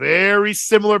see a very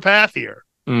similar path here.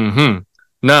 Mm-hmm.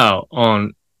 Now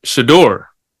on Shador,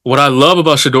 what I love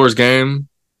about Shador's game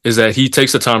is that he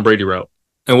takes the Tom Brady route.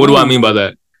 And what do I mean by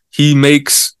that? He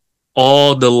makes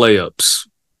all the layups.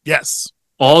 Yes.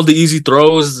 All the easy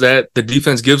throws that the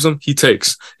defense gives him, he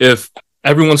takes. If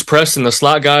everyone's pressed and the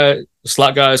slot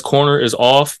guy's corner is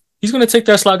off, he's going to take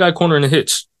that slot guy corner in a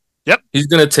hitch. Yep. He's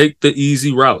going to take the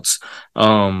easy routes.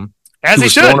 As he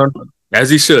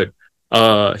should.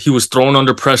 He was thrown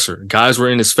under pressure. Guys were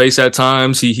in his face at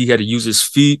times. He had to use his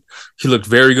feet. He looked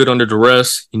very good under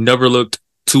duress. He never looked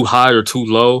too high or too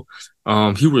low.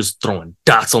 He was throwing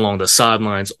dots along the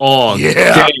sidelines all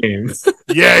game.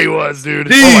 Yeah, he was, dude.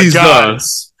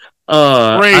 Jesus.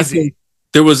 Oh my God. Crazy.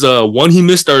 There was one he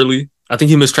missed early. I think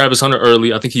he missed Travis Hunter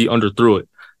early. I think he underthrew it.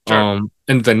 Sure.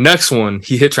 And the next one,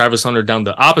 he hit Travis Hunter down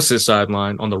the opposite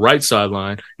sideline on the right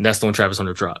sideline, and that's the one Travis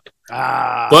Hunter dropped.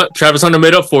 But Travis Hunter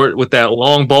made up for it with that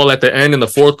long ball at the end in the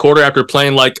fourth quarter after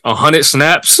playing like 100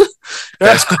 snaps.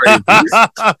 That's crazy.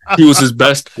 He was his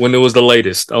best when it was the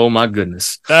latest. Oh my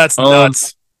goodness. That's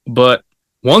nuts. But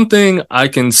one thing I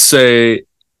can say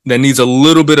that needs a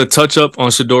little bit of touch up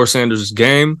on Shador Sanders'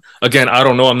 game. Again, I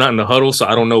don't know. I'm not in the huddle, so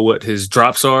I don't know what his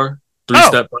drops are.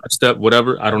 3-step, 5-step,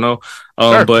 whatever. I don't know.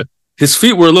 Sure. But his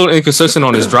feet were a little inconsistent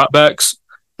on his dropbacks.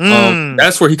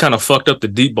 That's where he kind of fucked up the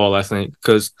deep ball, I think,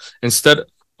 because instead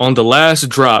on the last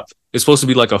drop, it's supposed to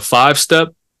be like a 5-step,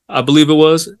 I believe it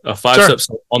was a 5-step. Sure.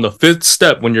 So on the 5th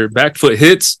step, when your back foot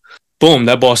hits, boom,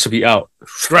 that ball should be out.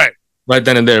 Right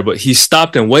then and there. But he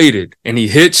stopped and waited, and he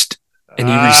hitched, and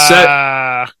he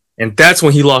reset, and that's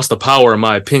when he lost the power, in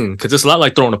my opinion, because it's a lot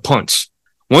like throwing a punch.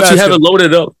 Once you have it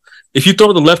loaded up, if you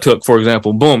throw the left hook, for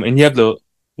example, boom, and you have the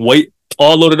weight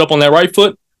all loaded up on that right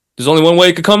foot, there's only one way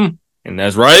it could come, and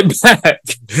that's right back.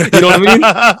 You know what I mean?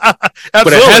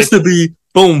 But it has to be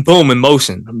boom, boom in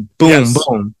motion. Boom,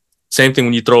 boom. Same thing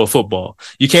when you throw a football.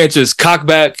 You can't just cock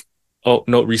back, oh,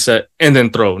 no, reset, and then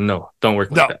throw. No, don't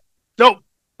work like that. Nope.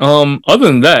 Other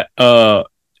than that,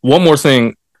 one more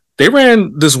thing. They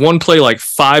ran this one play like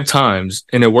 5 times,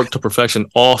 and it worked to perfection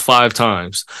all 5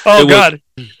 times. Oh, God.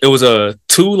 It was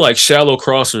 2 like shallow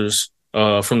crossers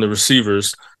from the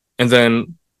receivers, and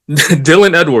then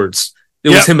Dylan Edwards. It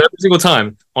was him every single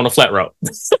time on a flat route.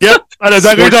 Yep, I know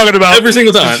exactly what you're talking about. Every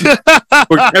single time.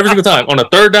 Every single time. On a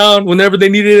 3rd down, whenever they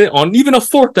needed it, on even a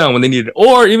 4th down when they needed it,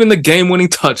 or even the game-winning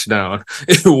touchdown.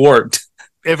 It worked.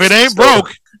 If it ain't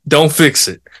broke, don't fix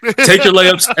it. Take your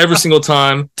layups every single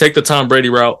time. Take the Tom Brady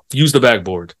route. Use the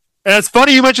backboard. And it's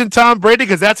funny you mentioned Tom Brady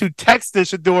because that's who texted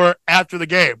Shador after the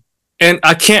game. And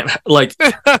I can't, like,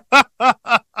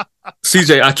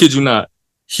 CJ, I kid you not.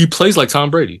 He plays like Tom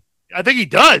Brady. I think he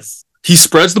does. He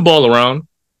spreads the ball around.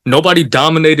 Nobody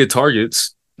dominated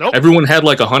targets. Nope. Everyone had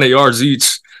like 100 yards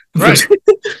each. Right.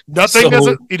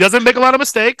 He doesn't make a lot of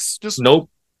mistakes. Nope.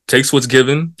 Takes what's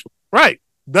given. Right.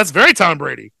 That's very Tom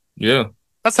Brady. Yeah.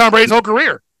 That's Tom Brady's whole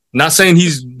career. Not saying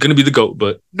he's going to be the GOAT,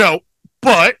 but. No.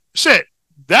 But, shit,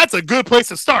 that's a good place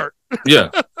to start. Yeah.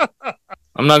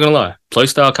 I'm not going to lie. Play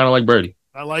style kind of like Brady.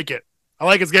 I like it. I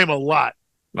like his game a lot.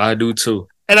 I do too.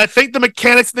 And I think the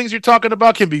mechanics things you're talking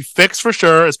about can be fixed for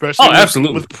sure, especially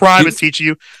with Prime is teaching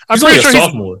you. I'm pretty sure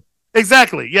sophomore.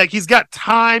 Exactly. Yeah, he's got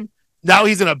time. Now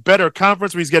he's in a better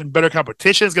conference where he's getting better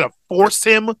competition. It's going to force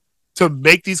him to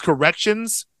make these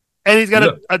corrections. And he's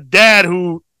got a dad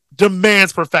who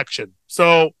demands perfection.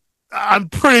 So I'm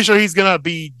pretty sure he's going to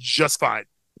be just fine.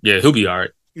 Yeah, he'll be all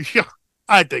right. Yeah,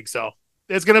 I think so.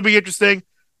 It's going to be interesting.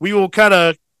 We will kind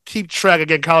of keep track.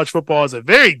 Again, college football is a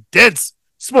very dense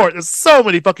sport. There's so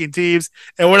many fucking teams,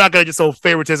 and we're not going to just show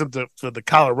favoritism to the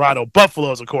Colorado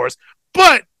Buffaloes, of course.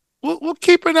 But we'll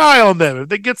keep an eye on them. If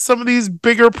they get some of these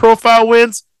bigger profile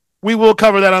wins, we will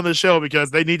cover that on the show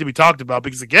because they need to be talked about.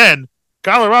 Because, again,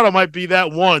 Colorado might be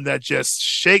that one that just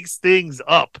shakes things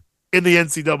up in the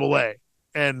NCAA.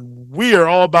 And we are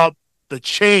all about the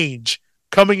change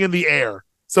coming in the air.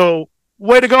 So,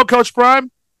 way to go, Coach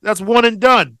Prime. That's one and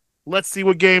done. Let's see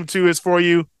what game 2 is for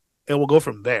you, and we'll go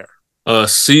from there.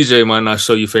 CJ might not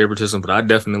show you favoritism, but I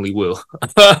definitely will.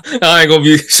 I ain't gonna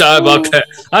be shy about that.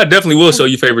 I definitely will show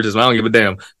you favoritism. I don't give a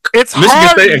damn. It's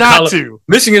Michigan hard to.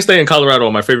 Michigan State and Colorado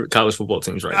are my favorite college football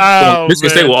teams right now.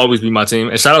 Michigan State will always be my team.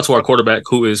 And shout out to our quarterback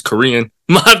who is Korean.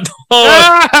 My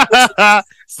dog.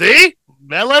 See?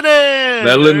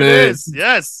 Melanin.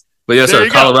 Yes. But yes, sir.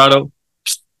 Colorado,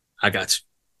 I got you.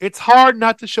 It's hard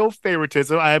not to show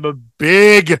favoritism. I am a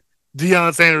big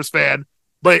Deion Sanders fan.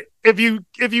 But if you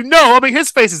know, I mean,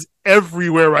 his face is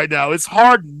everywhere right now. It's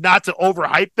hard not to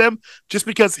overhype them just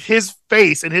because his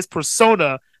face and his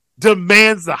persona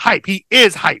demands the hype. He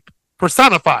is hype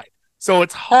personified. So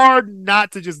it's hard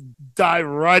not to just dive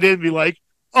right in and be like,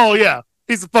 oh, yeah,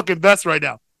 he's the fucking best right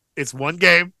now. It's one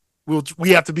game. We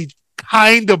have to be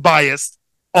kind of biased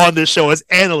on this show as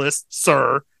analysts,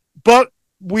 sir. But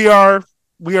we are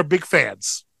big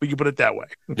fans. We can put it that way.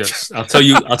 Yes. I'll tell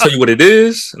you what it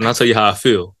is, and I'll tell you how I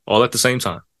feel all at the same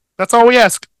time. That's all we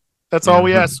ask. That's all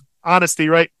we ask. Honesty,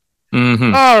 right?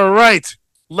 Mm-hmm. All right.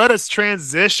 Let us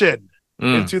transition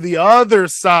into the other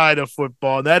side of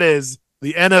football, and that is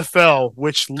the NFL,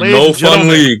 which, ladies and gentlemen,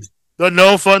 No Fun League. The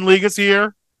No Fun League is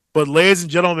here. But, ladies and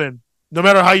gentlemen, no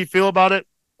matter how you feel about it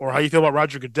or how you feel about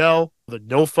Roger Goodell, the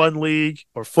No Fun League,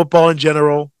 or football in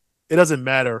general, it doesn't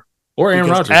matter. Or Aaron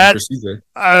Rodgers.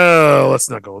 Let's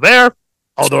not go there,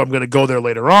 although I'm going to go there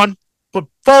later on. But,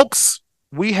 folks,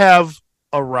 we have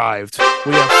arrived.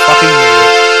 We have fucking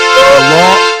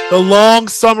made it. The long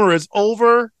summer is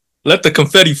over. Let the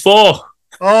confetti fall.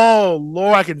 Oh,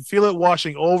 Lord, I can feel it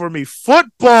washing over me.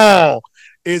 Football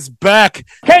is back.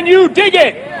 Can you dig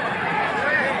it?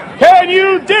 Can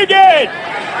you dig it?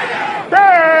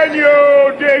 Can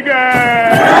you dig it?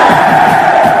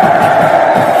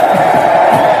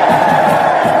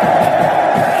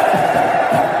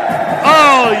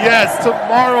 Oh, yes,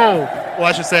 tomorrow. Well,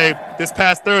 I should say this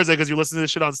past Thursday because you listen to this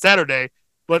shit on Saturday.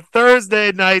 But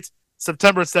Thursday night,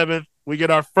 September 7th, we get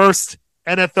our first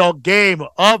NFL game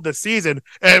of the season.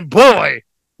 And boy,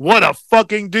 what a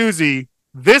fucking doozy.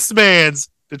 This man's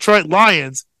Detroit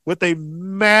Lions with a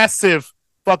massive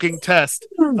fucking test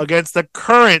against the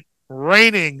current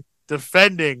reigning,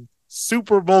 defending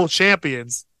Super Bowl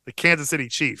champions, the Kansas City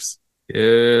Chiefs.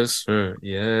 Yes, sir.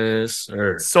 Yes,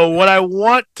 sir. So what I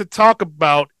want to talk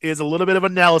about is a little bit of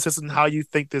analysis on how you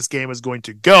think this game is going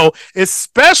to go,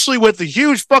 especially with the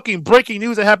huge fucking breaking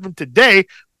news that happened today.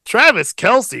 Travis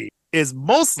Kelce is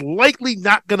most likely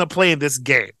not going to play in this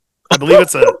game. I believe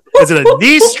is it a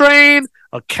knee strain,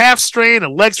 a calf strain, a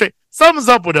leg strain? Something's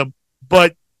up with him,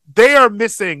 but they are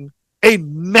missing a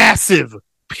massive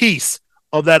piece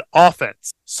of that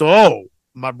offense. So,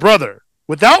 my brother,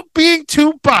 without being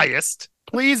too biased,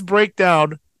 please break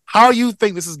down how you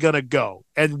think this is going to go.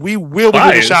 And we will be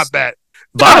doing a shot bet.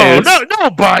 Bias? No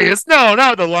bias. No,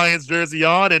 not the Lions jersey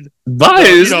on. And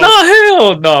bias? No,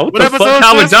 hell no. What the fuck?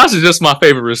 Calvin Johnson is just my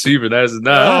favorite receiver. That is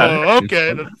not. Oh,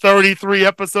 okay. The 33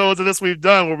 episodes of this we've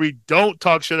done where we don't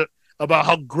talk shit about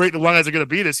how great the Lions are going to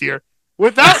be this year.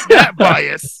 Without that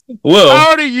bias,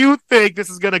 how do you think this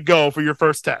is going to go for your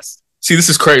first test? See, this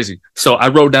is crazy. So I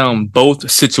wrote down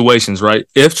both situations, right?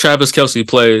 If Travis Kelce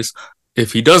plays,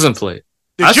 if he doesn't play.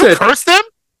 Did you curse them?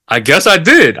 I guess I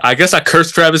did. I guess I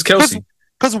cursed Travis Kelce.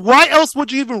 Because why else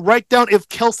would you even write down if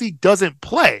Kelce doesn't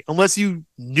play? Unless you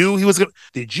knew he was going to.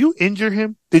 Did you injure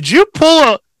him? Did you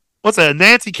pull a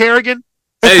Nancy Kerrigan?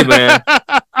 Hey, man.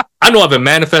 I know I've been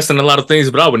manifesting a lot of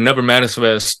things, but I would never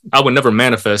manifest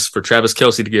for Travis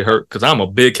Kelce to get hurt because I'm a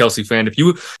big Kelce fan. If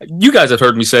you guys have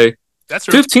heard me say, that's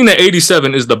true. 15 to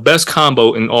 87 is the best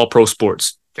combo in all pro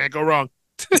sports. Can't go wrong.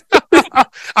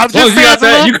 I'm just saying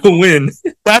that you can win.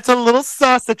 That's a little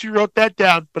sus that you wrote that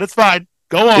down, but it's fine.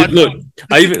 Go on. Look,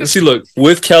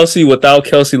 with Kelce, without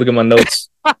Kelce, look at my notes.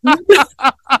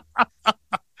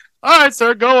 All right,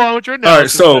 sir, go on with your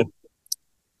analysis. All right, so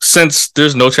since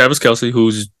there's no Travis Kelce,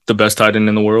 who's the best tight end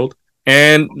in the world,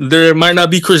 and there might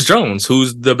not be Chris Jones,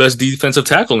 who's the best defensive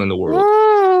tackle in the world.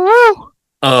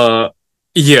 The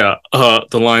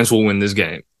Lions will win this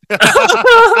game.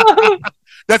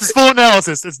 That's his full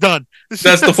analysis. It's done.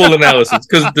 That's the full analysis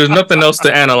because there's nothing else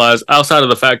to analyze outside of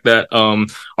the fact that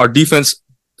our defense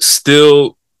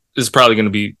still is probably going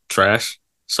to be trash.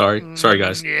 Sorry,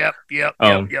 guys. Yep.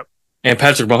 And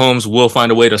Patrick Mahomes will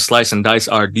find a way to slice and dice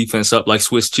our defense up like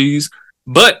Swiss cheese.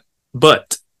 But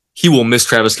he will miss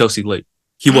Travis Kelce late.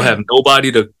 He will have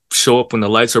nobody to show up when the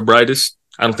lights are brightest.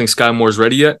 I don't think Sky Moore's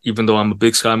ready yet, even though I'm a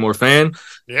big Sky Moore fan.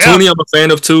 Yeah. Tony, I'm a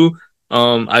fan of too.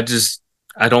 I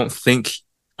don't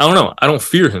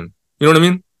fear him. You know what I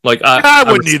mean? Like I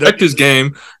respect his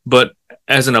game, but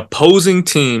as an opposing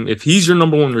team, if he's your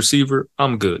number one receiver,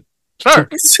 I'm good. Sure.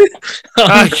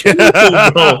 I'm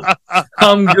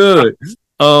good.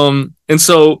 And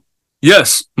so,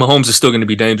 yes, Mahomes is still going to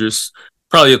be dangerous.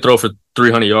 Probably a throw for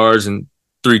 300 yards and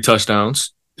 3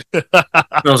 touchdowns. You know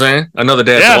what I'm saying? Another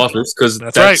day at the office because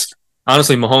that's right.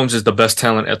 Honestly, Mahomes is the best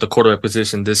talent at the quarterback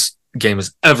position this game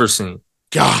has ever seen.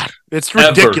 God, it's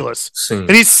ridiculous. And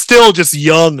he's still just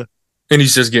young. And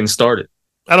he's just getting started.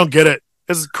 I don't get it.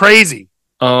 This is crazy.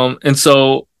 And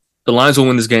so the Lions will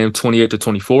win this game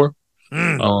 28-24.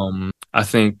 I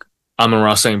think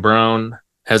Amon-Ra St. Brown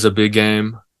has a big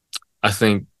game. I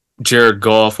think Jared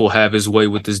Goff will have his way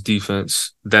with this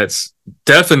defense. That's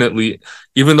definitely,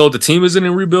 even though the team isn't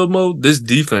in rebuild mode, this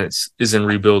defense is in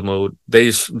rebuild mode.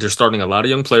 They're starting a lot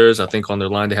of young players. I think on their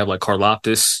line they have like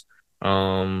Karlaftis.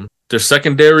 Their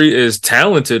secondary is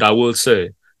talented, I would say.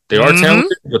 They are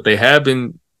talented, but they have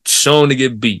been shown to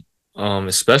get beat,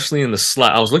 especially in the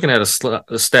slot. I was looking at a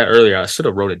stat earlier. I should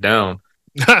have wrote it down,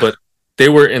 but they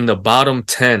were in the bottom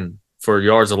 10 for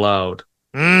yards allowed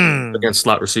against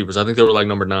slot receivers. I think they were like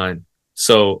number 9.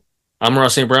 So Amon-Ra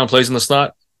St. Brown plays in the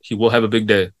slot. He will have a big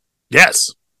day.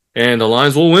 Yes. And the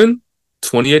Lions will win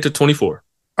 28-24.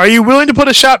 Are you willing to put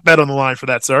a shot bet on the line for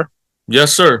that, sir?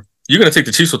 Yes, sir. You're going to take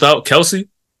the Chiefs without Kelsey?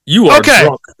 You are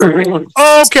drunk.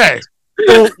 Okay.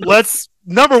 So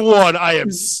number one, I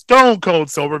am stone cold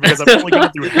sober because I'm only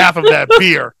going through half of that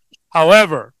beer.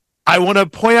 However, I want to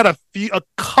point out a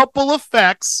couple of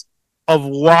facts of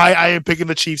why I am picking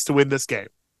the Chiefs to win this game.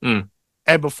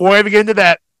 And before I even get into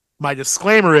that, my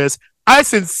disclaimer is I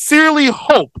sincerely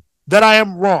hope that I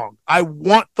am wrong. I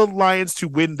want the Lions to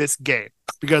win this game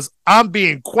because I'm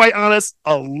being quite honest.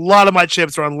 A lot of my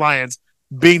chips are on Lions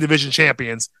being division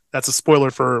champions. That's a spoiler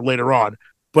for later on.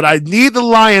 But I need the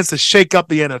Lions to shake up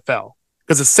the NFL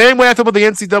because the same way I feel about the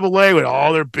NCAA with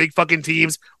all their big fucking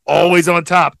teams always on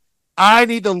top, I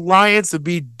need the Lions to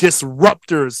be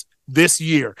disruptors this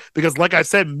year because like I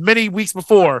said many weeks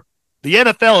before, the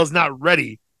NFL is not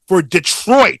ready for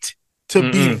Detroit to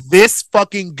be this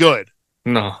fucking good.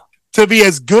 No. To be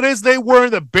as good as they were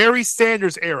in the Barry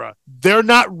Sanders era. They're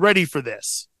not ready for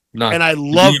this. No. And I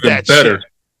love that better.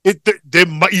 Shit.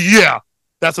 Yeah,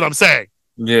 that's what I'm saying.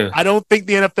 Yeah. I don't think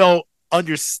the NFL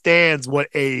understands what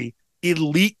a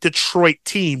elite Detroit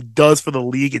team does for the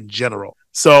league in general.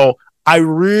 So I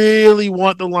really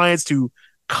want the Lions to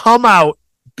come out,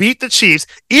 beat the Chiefs,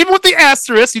 even with the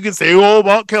asterisk. You can say,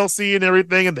 about Kelsey and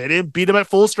everything, and they didn't beat him at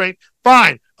full strength.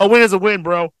 Fine. A win is a win,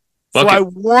 bro. So I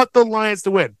want the Lions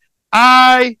to win.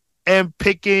 I am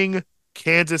picking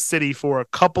Kansas City for a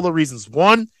couple of reasons.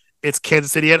 One, it's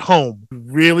Kansas City at home. You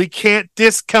really can't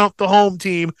discount the home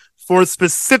team for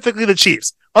specifically the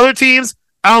Chiefs. Other teams,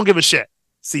 I don't give a shit.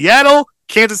 Seattle,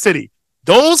 Kansas City.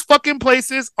 Those fucking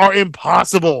places are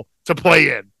impossible to play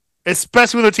in,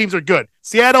 especially when their teams are good.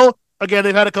 Seattle, again,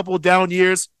 they've had a couple of down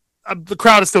years. The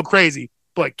crowd is still crazy.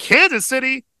 But Kansas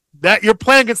City, that you're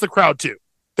playing against the crowd too.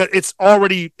 That it's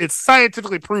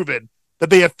scientifically proven that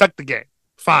they affect the game.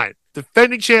 Fine.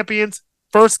 Defending champions,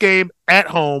 first game at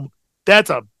home.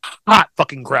 That's a hot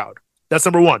fucking crowd. That's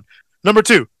number one. Number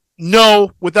two,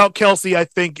 no, without Kelsey, I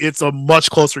think it's a much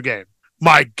closer game.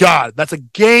 My God, that's a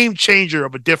game changer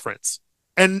of a difference.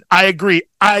 And I agree.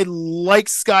 I like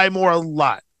Sky Moore a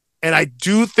lot. And I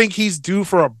do think he's due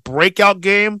for a breakout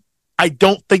game. I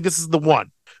don't think this is the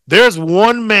one. There's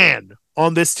one man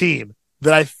on this team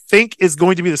that I think is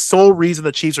going to be the sole reason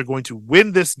the Chiefs are going to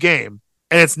win this game,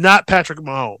 and it's not Patrick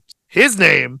Mahomes. His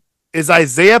name is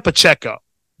Isaiah Pacheco.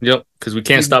 Yep, because we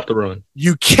can't stop the run.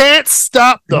 You can't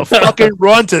stop the fucking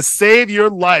run to save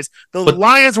your lives. The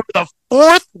Lions were the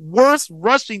 4th worst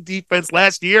rushing defense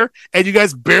last year, and you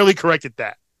guys barely corrected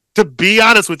that. To be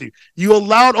honest with you, you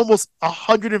allowed almost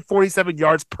 147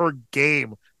 yards per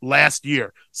game last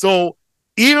year. So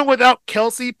even without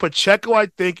Kelsey, Pacheco, I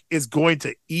think, is going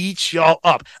to eat y'all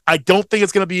up. I don't think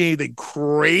it's going to be anything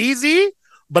crazy,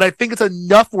 but I think it's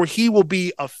enough where he will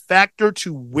be a factor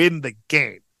to win the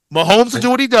game. Mahomes will do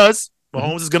what he does.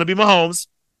 Mahomes is going to be Mahomes.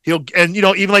 Even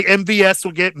like MVS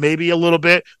will get maybe a little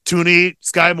bit. Tooney,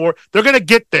 Sky Moore, they're going to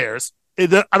get theirs. I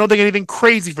don't think anything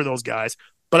crazy for those guys,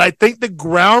 but I think the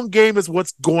ground game is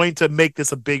what's going to make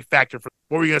this a big factor.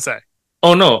 What were you going to say?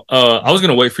 Oh, no. I was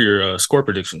going to wait for your score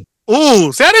prediction.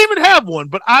 Ooh, see, I didn't even have one,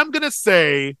 but I'm going to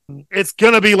say it's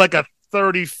going to be like a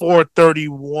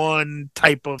 34-31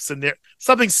 type of scenario.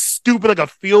 Something stupid like a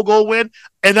field goal win.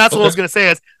 And that's what I was going to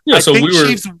say.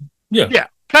 Chiefs,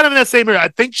 kind of in that same area. I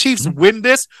think Chiefs win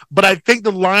this, but I think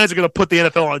the Lions are going to put the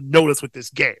NFL on notice with this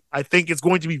game. I think it's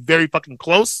going to be very fucking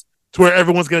close to where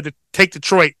everyone's going to take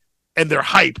Detroit and their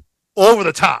hype over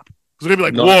the top. Because they're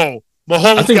going to be like, whoa,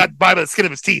 Mahomes got by the skin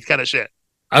of his teeth kind of shit.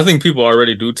 I think people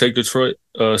already do take Detroit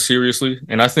seriously.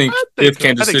 And I think if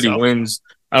Kansas City wins,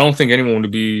 I don't think anyone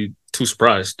would be too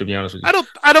surprised, to be honest with you.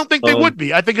 I don't think they would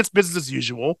be. I think it's business as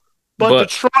usual. But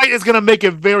Detroit is going to make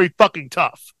it very fucking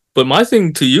tough. But my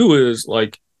thing to you is,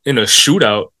 like, in a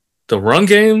shootout, the run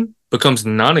game becomes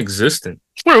non-existent.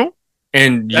 True.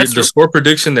 And the score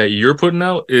prediction that you're putting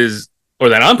out or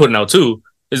that I'm putting out too,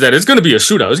 is that it's going to be a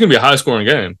shootout. It's going to be a high-scoring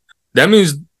game. That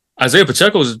means Isaiah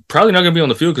Pacheco is probably not going to be on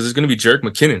the field because it's going to be Jerick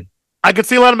McKinnon. I could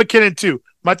see a lot of McKinnon too.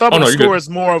 My thought on the score is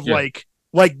more of like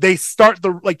they start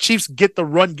Chiefs get the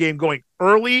run game going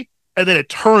early and then it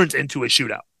turns into a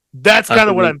shootout. That's kind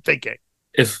of what I'm thinking.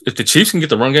 if the Chiefs can get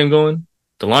the run game going,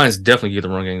 the Lions definitely get the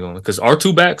run game going because our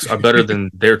two backs are better than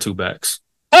their two backs.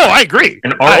 Oh, I agree.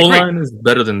 And our O-line is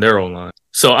better than their O-line.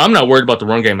 So I'm not worried about the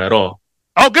run game at all.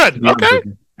 Oh, good. Okay.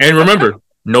 And remember,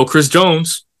 no Chris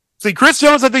Jones. See, Chris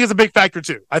Jones, I think, is a big factor,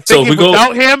 too. I think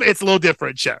without him, it's a little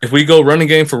different, Chef. If we go running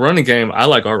game for running game, I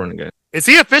like our running game. Is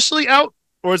he officially out,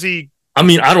 or is he... I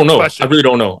mean, I don't know. I really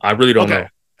don't know. know.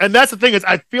 And that's the thing is,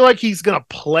 I feel like he's going to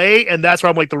play, and that's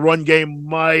where I'm like, the run game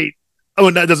might... Oh,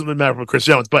 and that doesn't matter for Chris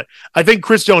Jones, but I think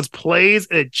Chris Jones plays,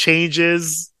 and it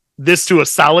changes this to a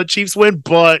solid Chiefs win,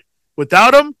 but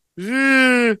without him,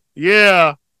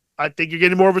 yeah, I think you're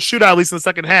getting more of a shootout, at least in the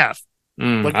second half.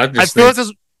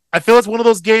 I feel it's one of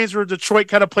those games where Detroit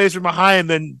kind of plays from behind, and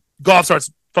then Goff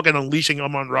starts fucking unleashing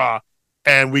Amon Ra,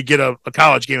 and we get a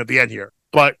college game at the end here.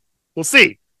 But we'll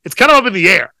see. It's kind of up in the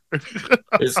air.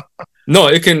 No,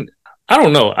 it can. I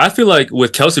don't know. I feel like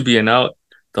with Kelsey being out,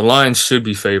 the Lions should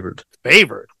be favored.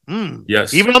 Favored?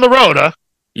 Yes. Even on the road, huh?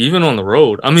 Even on the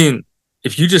road. I mean,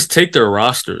 if you just take their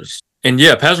rosters, and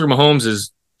yeah, Patrick Mahomes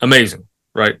is amazing,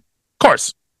 right? Of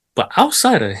course. But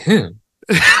outside of him...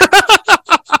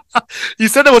 You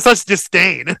said it with such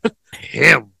disdain.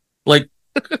 Him. Like,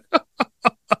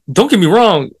 don't get me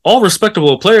wrong, all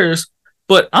respectable players,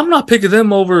 but I'm not picking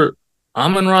them over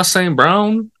Amon-Ra St.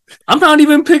 Brown. I'm not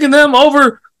even picking them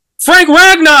over Frank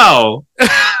Ragnow.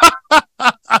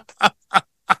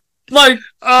 Like,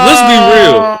 let's be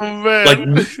real. Man.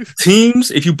 Like, teams,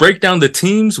 if you break down the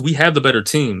teams, we have the better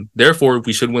team. Therefore,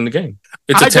 we should win the game.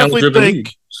 It's a talent-driven league.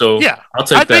 So, yeah, I'll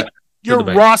take that. Your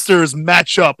rosters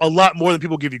match up a lot more than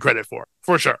people give you credit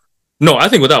for sure. No, I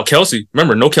think without Kelsey,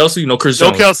 remember, no Kelsey, no Chris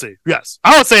Jones. No Kelsey, yes.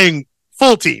 I was saying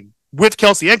full team with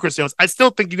Kelsey and Chris Jones. I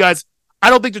still think you guys, I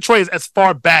don't think Detroit is as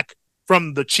far back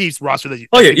from the Chiefs roster that you.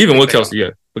 Oh, yeah, even with Kelsey, yeah.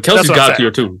 But Kelsey's God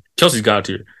tier, too. Kelsey's God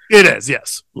tier. It is,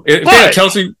 yes. If they had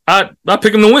Kelsey, I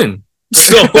pick him to win.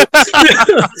 So,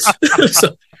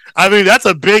 I mean, that's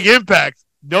a big impact.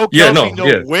 No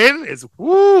Kelsey, win is,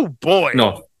 whoo, boy.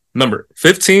 No. Remember,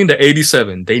 15 to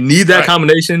 87. They need that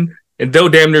combination, and they'll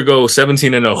damn near go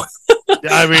 17-0.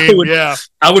 I mean,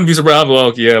 I wouldn't be surprised.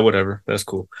 Well, yeah, whatever. That's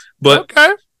cool. But,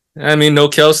 I mean, no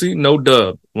Kelsey, no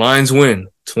dub. Lions win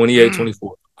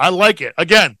 28-24. I like it.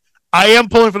 Again, I am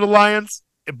pulling for the Lions,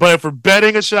 but if we're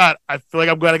betting a shot, I feel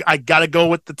like I gotta go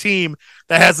with the team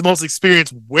that has the most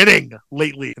experience winning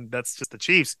lately, and that's just the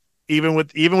Chiefs. Even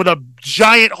with a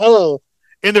giant hole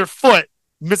in their foot,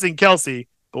 missing Kelsey.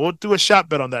 But we'll do a shot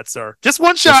bet on that, sir. Just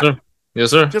one shot. Yes,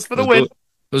 sir. Just for the win.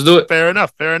 Let's do it. Fair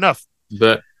enough.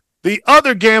 Bet. The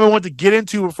other game I want to get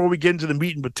into before we get into the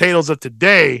meat and potatoes of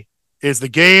today is the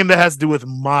game that has to do with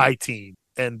my team.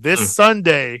 And this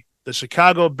Sunday, the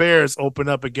Chicago Bears open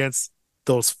up against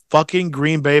those fucking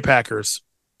Green Bay Packers.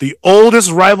 The oldest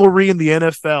rivalry in the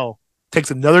NFL takes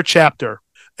another chapter,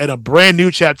 and a brand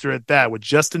new chapter at that, with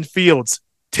Justin Fields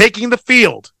taking the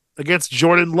field against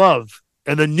Jordan Love.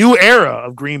 And the new era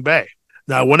of Green Bay.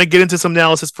 Now, I want to get into some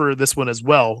analysis for this one as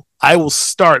well. I will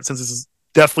start, since this is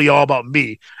definitely all about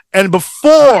me. And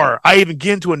before I even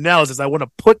get into analysis, I want to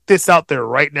put this out there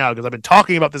right now, because I've been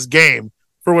talking about this game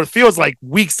for what feels like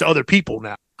weeks to other people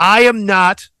now. I am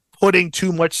not putting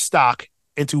too much stock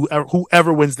into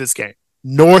whoever wins this game,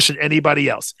 nor should anybody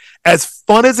else. As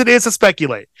fun as it is to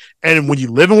speculate, and when you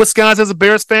live in Wisconsin as a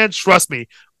Bears fan, trust me,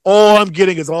 all I'm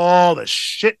getting is all the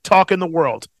shit talk in the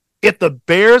world. If the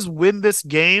Bears win this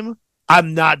game,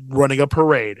 I'm not running a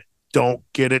parade. Don't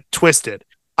get it twisted.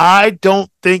 I don't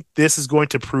think this is going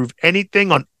to prove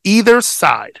anything on either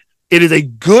side. It is a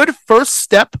good first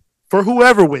step for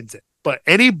whoever wins it. But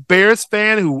any Bears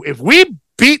fan who, if we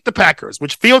beat the Packers,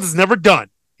 which Fields has never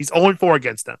done, he's 0-4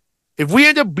 against them. If we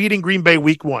end up beating Green Bay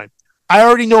week 1, I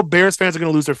already know Bears fans are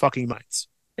going to lose their fucking minds.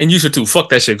 And you should too. Fuck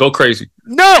that shit. Go crazy.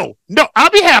 No. I'll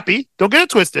be happy. Don't get it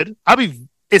twisted. I'll be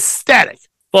ecstatic.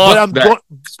 But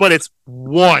it's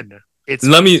one.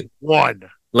 One.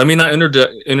 Let me not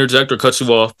interject or cut you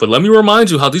off, but let me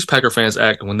remind you how these Packer fans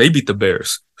act when they beat the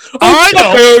Bears. I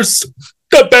know.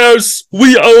 The Bears.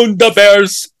 We own the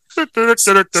Bears.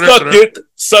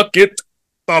 Suck it.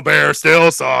 The Bears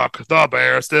still suck.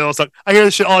 I hear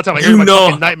this shit all the time. I hear my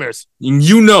fucking nightmares.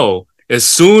 You know, as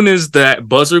soon as that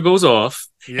buzzer goes off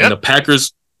and the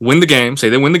Packers win the game, say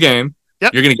they win the game,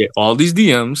 you're going to get all these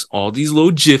DMs, all these little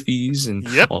jiffies, and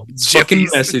all these fucking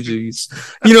messages.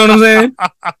 You know what I'm saying?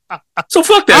 So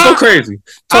fuck that. Go crazy.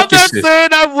 I'm not saying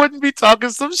I wouldn't be talking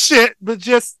some shit, but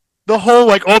just the whole,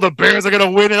 like, the Bears are going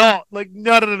to win it all. Like,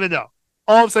 no.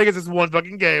 All I'm saying is it's one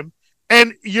fucking game.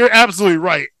 And you're absolutely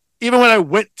right. Even when I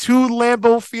went to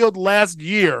Lambeau Field last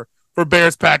year for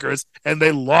Bears-Packers, and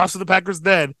they lost to the Packers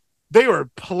then, They were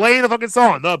playing the fucking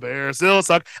song. The Bears still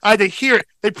suck. I had to hear it.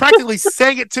 They practically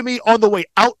sang it to me on the way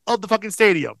out of the fucking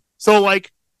stadium. So,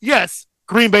 like, yes,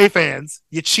 Green Bay fans,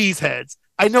 you cheeseheads,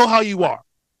 I know how you are.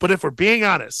 But if we're being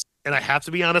honest, and I have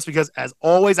to be honest because, as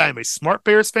always, I am a smart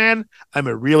Bears fan. I'm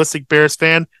a realistic Bears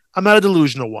fan. I'm not a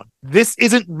delusional one. This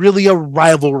isn't really a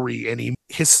rivalry anymore.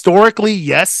 Historically,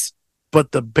 yes,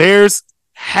 but the Bears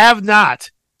have not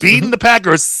beaten the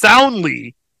Packers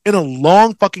soundly in a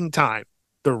long fucking time.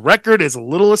 The record is a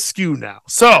little askew now.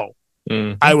 So,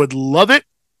 I would love it.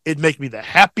 It'd make me the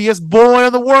happiest boy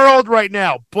in the world right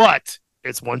now, but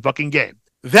it's one fucking game.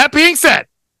 That being said,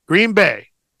 Green Bay,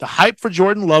 the hype for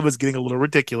Jordan Love is getting a little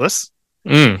ridiculous.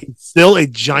 He's still a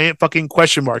giant fucking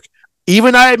question mark.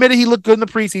 Even I admitted he looked good in the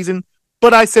preseason,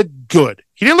 but I said good.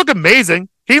 He didn't look amazing.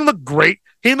 He didn't look great.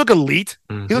 He didn't look elite.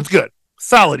 He looked good.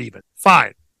 Solid even.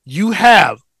 Fine. You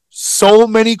have so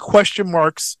many question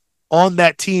marks on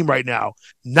that team right now,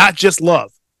 not just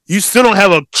Love. You still don't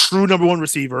have a true number one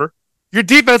receiver. Your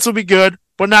defense will be good,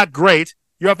 but not great.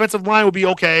 Your offensive line will be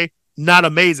okay, not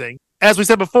amazing. As we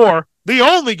said before, the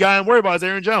only guy I'm worried about is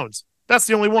Aaron Jones. That's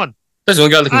the only one. That's the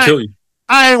only guy that can kill you.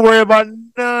 I ain't worried about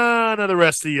none of the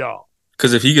rest of y'all.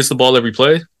 Because if he gets the ball every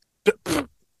play,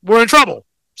 we're in trouble.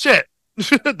 Shit.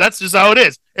 That's just how it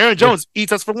is. Aaron Jones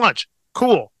eats us for lunch.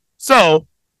 Cool. So,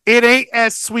 it ain't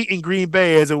as sweet in Green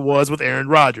Bay as it was with Aaron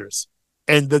Rodgers.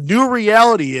 And the new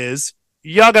reality is,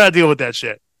 y'all got to deal with that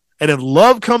shit. And if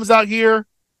Love comes out here,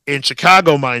 in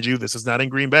Chicago, mind you, this is not in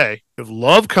Green Bay. If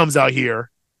Love comes out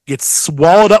here, gets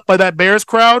swallowed up by that Bears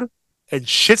crowd, and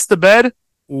shits the bed,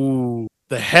 ooh,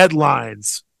 the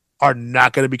headlines are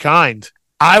not going to be kind.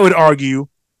 I would argue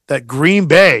that Green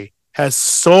Bay has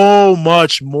so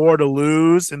much more to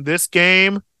lose in this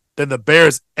game than the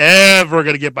Bears ever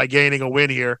going to get by gaining a win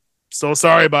here. So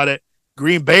sorry about it.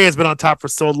 Green Bay has been on top for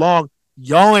so long.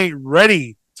 Y'all ain't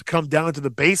ready to come down into the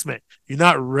basement. You're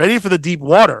not ready for the deep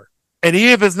water. And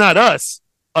even if it's not us,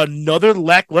 another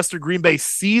lackluster Green Bay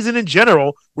season in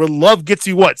general where Love gets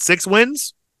you, 6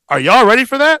 wins? Are y'all ready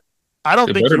for that? I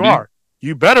don't think you are.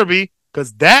 You better be,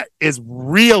 because that is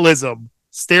realism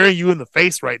staring you in the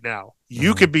face right now.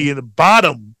 You could be in the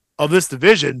bottom of this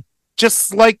division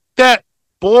just like that,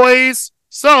 boys.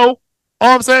 So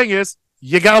all I'm saying is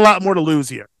you got a lot more to lose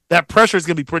here. That pressure is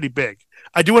going to be pretty big.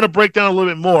 I do want to break down a little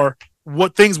bit more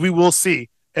what things we will see.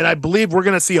 And I believe we're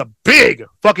going to see a big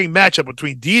fucking matchup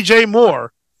between DJ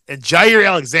Moore and Jair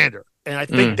Alexander. And I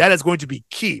think that is going to be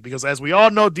key because, as we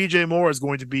all know, DJ Moore is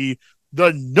going to be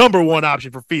the number one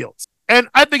option for Fields. And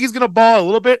I think he's going to ball a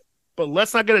little bit, but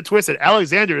let's not get it twisted.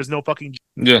 Alexander is no fucking...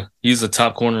 Yeah, he's a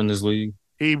top corner in this league.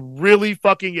 He really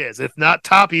fucking is. If not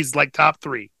top, he's like top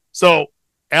 3. So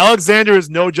Alexander is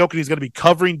no joke, and he's going to be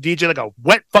covering DJ like a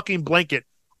wet fucking blanket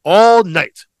all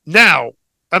night. Now,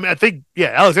 I mean, I think,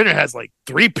 Alexander has like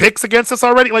 3 picks against us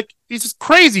already. Like, he's just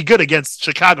crazy good against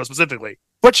Chicago specifically.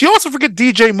 But you also forget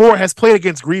DJ Moore has played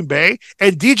against Green Bay,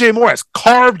 and DJ Moore has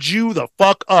carved you the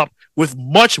fuck up with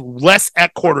much less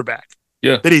at quarterback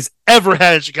than he's ever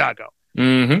had in Chicago.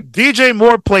 DJ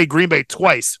Moore played Green Bay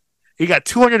twice. He got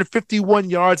 251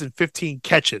 yards and 15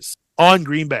 catches on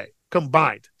Green Bay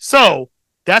combined. So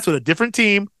that's with a different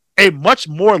team, a much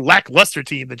more lackluster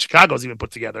team than Chicago's even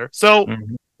put together. So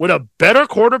with a better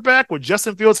quarterback, with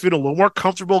Justin Fields feeling a little more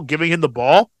comfortable giving him the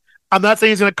ball, I'm not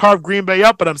saying he's going to carve Green Bay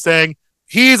up, but I'm saying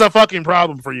he's a fucking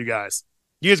problem for you guys.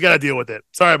 You just got to deal with it.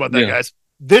 Sorry about that, guys.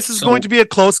 This is going to be a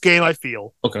close game, I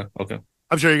feel. Okay.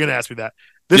 I'm sure you're going to ask me that.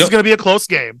 This is going to be a close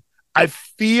game. I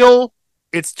feel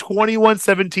it's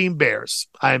 21-17 Bears.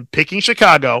 I'm picking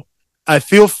Chicago. I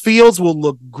feel Fields will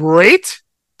look great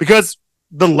because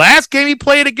the last game he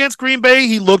played against Green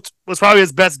Bay, was probably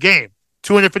his best game.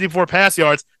 254 pass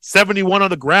yards, 71 on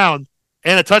the ground,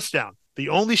 and a touchdown. The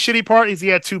only shitty part is he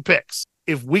had 2 picks.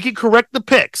 If we can correct the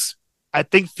picks, I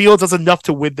think Fields has enough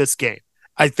to win this game.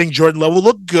 I think Jordan Love will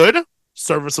look good,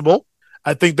 serviceable.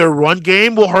 I think their run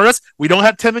game will hurt us. We don't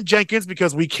have Tevin Jenkins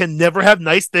because we can never have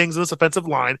nice things in this offensive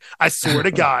line. I swear to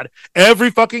God,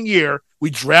 every fucking year we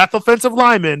draft offensive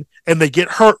linemen and they get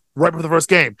hurt right before the first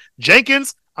game.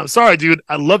 Jenkins, I'm sorry, dude.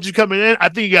 I loved you coming in. I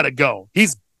think you got to go.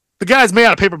 The guy's made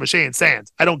out of paper mache and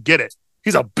sand. I don't get it.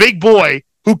 He's a big boy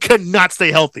who cannot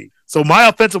stay healthy. So my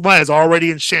offensive line is already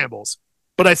in shambles.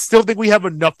 But I still think we have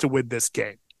enough to win this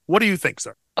game. What do you think,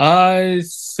 sir? I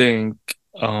think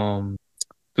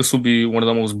this will be one of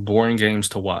the most boring games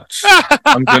to watch.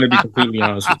 I'm going to be completely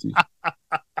honest with you.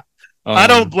 I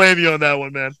don't blame you on that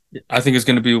one, man. I think it's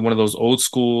going to be one of those old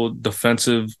school,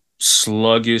 defensive,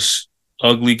 sluggish,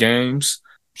 ugly games.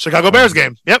 Chicago Bears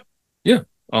game. Yep. Yeah.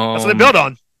 That's what they build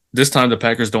on. This time the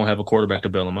Packers don't have a quarterback to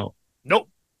bail them out. Nope.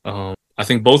 I I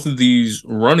think both of these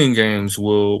running games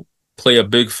will play a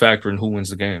big factor in who wins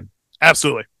the game.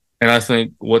 Absolutely. And I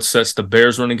think what sets the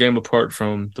Bears running game apart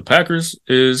from the Packers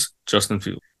is Justin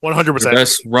Fields. 100%. Their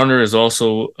best runner is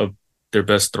also their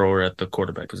best thrower at the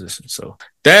quarterback position. So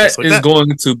that is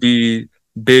going to be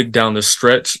big down the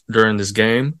stretch during this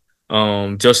game.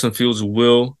 Justin Fields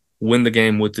will win the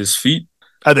game with his feet.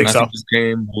 I think so. This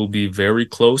game will be very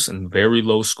close and very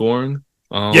low scoring.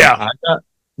 I got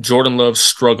Jordan Love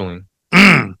struggling.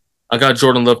 I got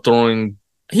Jordan Love throwing.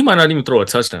 He might not even throw a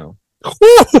touchdown.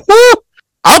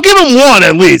 I'll give him one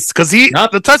at least because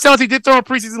the touchdowns he did throw in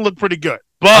preseason looked pretty good.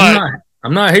 But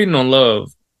I'm not hating on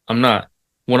Love. I'm not.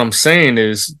 What I'm saying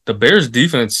is the Bears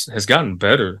defense has gotten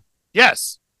better.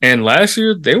 Yes. And last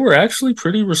year they were actually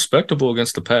pretty respectable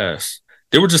against the pass.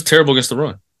 They were just terrible against the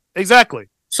run. Exactly.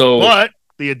 But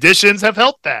the additions have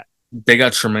helped that. They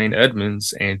got Tremaine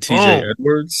Edmonds and TJ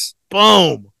Edwards.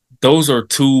 Boom. Those are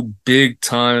two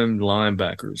big-time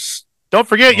linebackers. Don't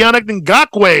forget, Yannick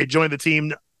Ngakoue joined the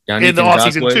team in the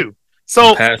offseason too.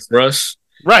 So pass rush.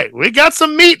 Right. We got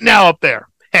some meat now up there.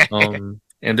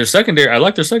 And their secondary, I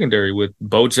like their secondary with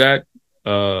Bojack.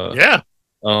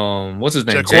 What's his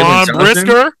name? Jaquan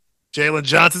Brisker. Jalen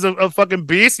Johnson's a fucking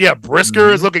beast. Yeah, Brisker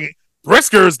is looking.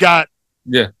 Brisker's got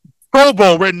Pro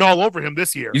Bowl written all over him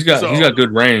this year. He's got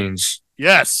good range.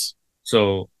 Yes.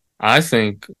 So I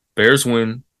think Bears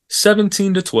win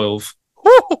 17-12.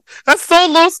 That's so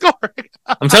low scoring.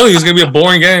 I'm telling you, it's gonna be a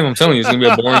boring game.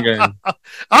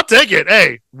 I'll take it.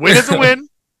 Hey, win is a win.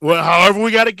 Well, however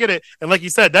we got to get it. And like you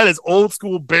said, that is old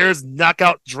school Bears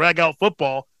knockout, drag out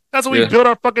football. That's what we built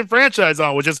our fucking franchise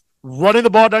on, which is running the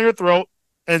ball down your throat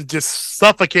and just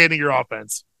suffocating your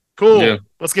offense. Cool. Yeah.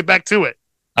 Let's get back to it.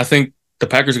 I think the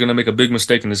Packers are going to make a big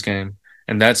mistake in this game,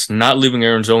 and that's not leaving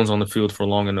Aaron Jones on the field for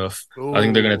long enough. Ooh. I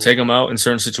think they're going to take him out in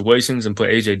certain situations and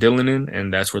put A.J. Dillon in,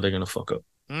 and that's where they're going to fuck up.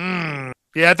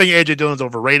 Yeah, I think A.J. Dillon's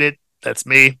overrated. That's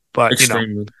me. But,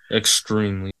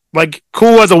 extremely. Like,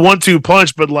 cool as a 1-2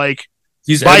 punch, but, like,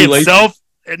 he's by himself,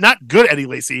 not good Eddie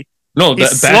Lacy. No,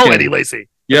 he's slow Eddie Lacy.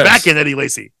 Yes. Back end Eddie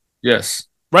Lacy. Yes.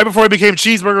 Right before he became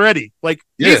Cheeseburger Eddie. Like,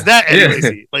 he's that Eddie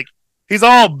Lacy. Like, he's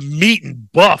all meat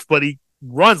and buff, but he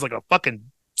runs like a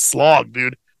fucking slog,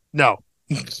 dude. No.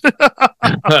 He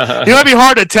might be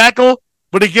hard to tackle,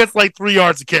 but he gets like 3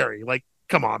 yards to carry. Like,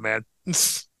 come on, man.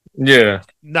 Yeah.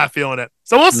 Not feeling it.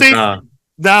 So we'll see.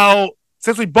 Now,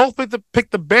 since we both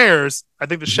pick the Bears, I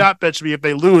think the shot bet should be if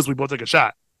they lose, we both take a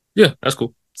shot. Yeah, that's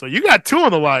cool. So you got 2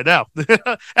 on the line now.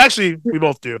 Actually, we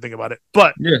both do. Think about it.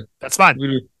 But that's fine.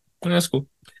 That's cool.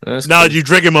 Now that you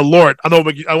drinking Malort, I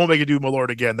won't make you do Malort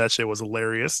again. That shit was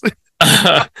hilarious. No,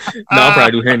 I'll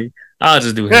probably do Henny. I'll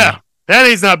just do Henny. Yeah,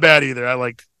 Henny's not bad either.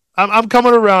 I'm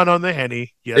coming around on the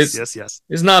Henny. Yes.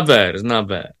 It's not bad.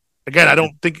 Again, I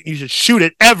don't think you should shoot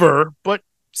it ever, but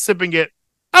sipping it,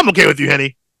 I'm okay with you,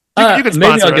 Henny. You can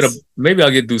sponsor us. Maybe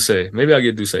I'll get Douce.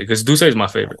 Because Douce is my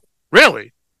favorite.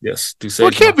 Really? Yes, Douce. Well,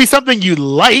 it can't be something you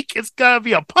like. It's gotta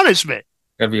be a punishment.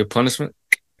 Gotta be a punishment?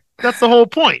 That's the whole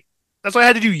point. That's why I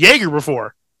had to do Jaeger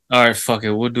before. All right, fuck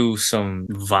it. We'll do some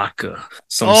vodka.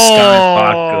 Sky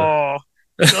vodka.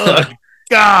 Good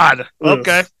God.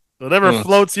 Okay. Whatever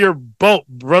floats your boat,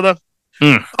 brother.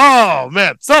 Oh,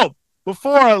 man. So,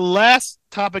 before our last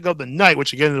topic of the night,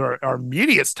 which again is our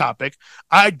immediate topic,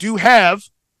 I do have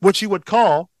what you would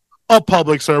call a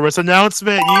public service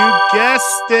announcement. You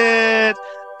guessed it.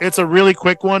 It's a really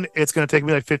quick one. It's going to take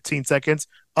me like 15 seconds.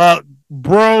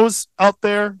 Bros out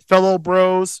there, fellow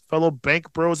bros, fellow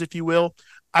bank bros, if you will,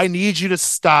 I need you to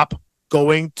stop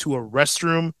going to a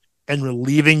restroom and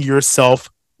relieving yourself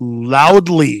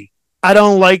loudly. I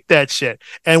don't like that shit.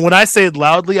 And when I say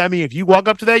loudly, I mean if you walk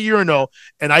up to that urinal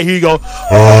and I hear you go,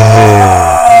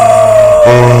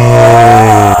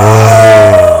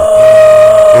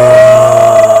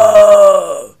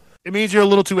 it means you're a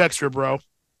little too extra, bro.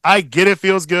 I get it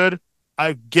feels good.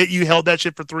 I get you held that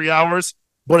shit for 3 hours,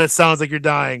 but it sounds like you're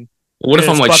dying. What if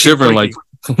I'm like shivering, like,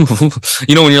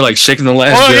 when you're like shaking the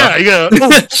last bit? Yeah. Oh,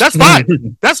 that's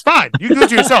fine. That's fine. You do it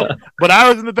to yourself. But I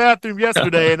was in the bathroom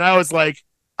yesterday and I was like,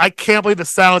 I can't believe the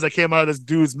sounds that came out of this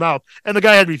dude's mouth. And the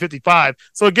guy had to be 55.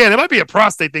 So again, it might be a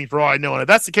prostate thing for all I know. And if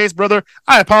that's the case, brother,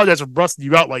 I apologize for busting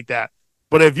you out like that.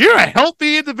 But if you're a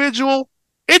healthy individual,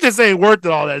 it just ain't worth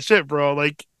it all that shit, bro.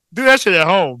 Like, do that shit at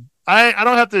home. I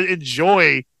don't have to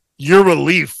enjoy your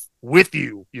relief with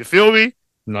you. You feel me?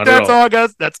 That's all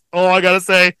I gotta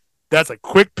say. That's a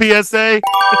quick PSA.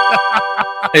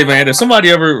 Hey man, if somebody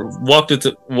ever walked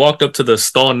up to the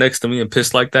stall next to me and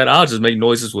pissed like that, I'll just make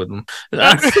noises with them. See,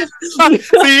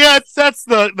 that's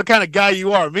the kind of guy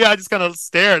you are. Me, I just kind of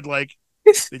stared like,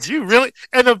 Did you really?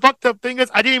 And the fucked up thing is,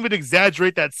 I didn't even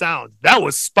exaggerate that sound. That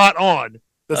was spot on.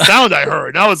 The sound I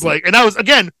heard. And I was like,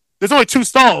 again, there's only 2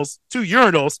 stalls, 2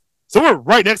 urinals. So we're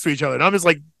right next to each other. And I'm just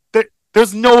like,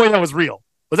 there's no way that was real.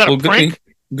 Was that a prank?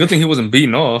 Good thing he wasn't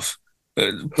beaten off.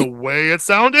 The way it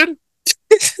sounded?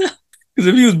 Because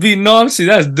if he was beaten off, see,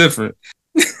 that's different.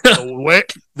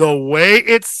 the way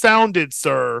it sounded,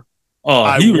 sir.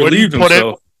 Oh, he relieved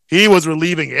himself. He was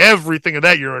relieving everything in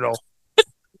that urinal.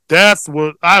 That's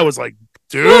what I was like,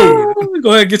 dude.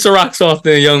 Go ahead, get your rocks off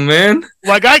there, young man.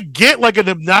 Like, I get like an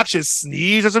obnoxious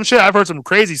sneeze or some shit. I've heard some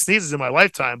crazy sneezes in my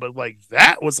lifetime, but like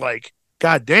that was like,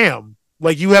 goddamn.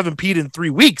 Like, you haven't peed in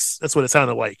 3 weeks. That's what it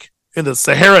sounded like in the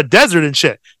Sahara Desert and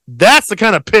shit. That's the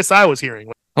kind of piss I was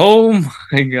hearing. Oh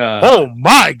my god. Oh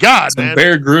my god, some man.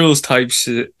 Bear Grylls type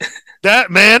shit.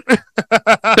 That, man.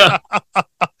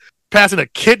 Passing a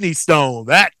kidney stone.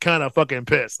 That kind of fucking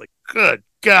piss. Like, good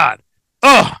god.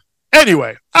 Oh,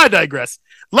 anyway, I digress.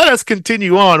 Let us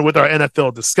continue on with our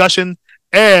NFL discussion.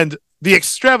 And the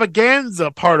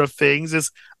extravaganza part of things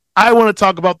is I want to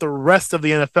talk about the rest of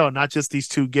the NFL, not just these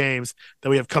 2 games that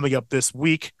we have coming up this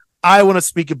week. I want to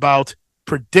speak about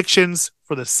predictions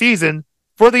for the season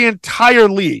for the entire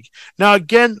league. Now,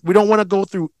 again, we don't want to go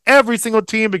through every single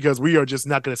team because we are just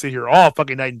not going to sit here all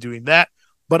fucking night and doing that.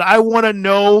 But I want to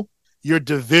know your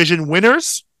division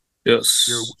winners, yes,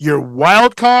 your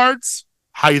wild cards,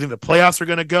 how you think the playoffs are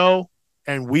going to go,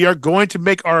 and we are going to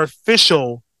make our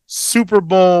official Super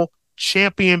Bowl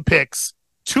champion picks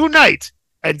tonight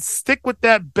and stick with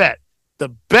that bet. The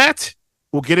bet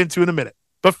we'll get into in a minute.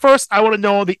 But first, I want to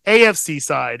know on the AFC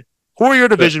side, who are your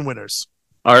division winners?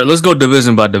 All right, let's go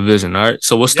division by division. All right,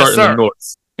 so we'll start in the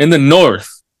North. In the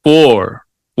North,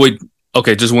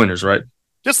 just winners, right?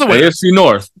 Just the winners. AFC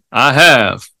North, I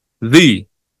have the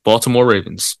Baltimore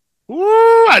Ravens.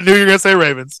 Ooh, I knew you were going to say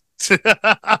Ravens.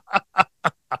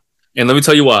 And let me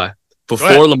tell you why.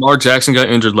 Before Lamar Jackson got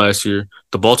injured last year,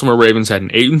 the Baltimore Ravens had an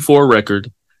 8-4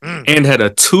 record and had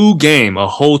a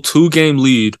whole 2-game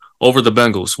lead over the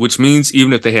Bengals, which means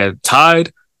even if they had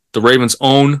tied, the Ravens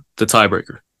own the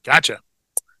tiebreaker. Gotcha.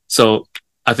 So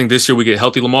I think this year we get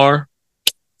healthy Lamar,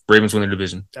 Ravens win the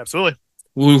division. Absolutely.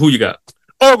 Who you got?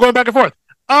 Oh, going back and forth.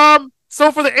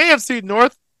 So for the AFC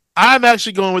North, I'm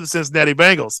actually going with the Cincinnati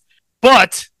Bengals.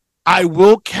 But I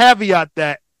will caveat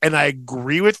that, and I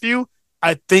agree with you,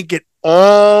 I think it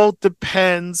all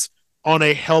depends on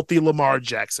a healthy Lamar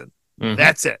Jackson. Mm-hmm.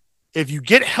 That's it. If you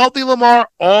get healthy Lamar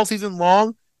all season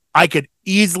long, I could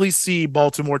easily see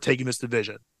Baltimore taking this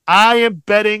division. I am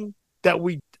betting that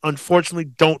we unfortunately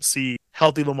don't see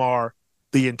healthy Lamar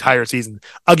the entire season.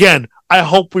 Again, I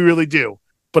hope we really do.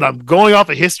 But I'm going off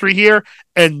of history here,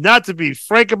 and not to be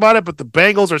frank about it, but the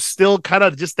Bengals are still kind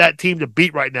of just that team to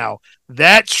beat right now.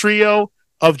 That trio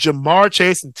of Jamar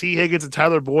Chase and T. Higgins and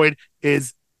Tyler Boyd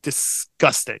is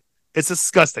disgusting. It's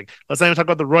disgusting. Let's not even talk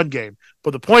about the run game.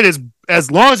 But the point is, as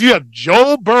long as you have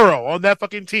Joe Burrow on that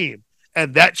fucking team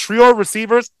and that trio of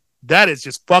receivers, that is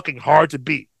just fucking hard to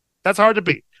beat. That's hard to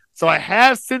beat. So I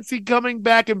have Cincy coming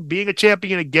back and being a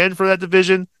champion again for that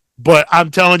division. But I'm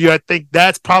telling you, I think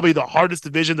that's probably the hardest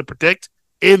division to predict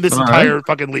in this entire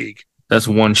fucking league. That's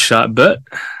one shot bet.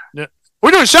 Yeah.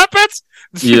 We're doing shot bets?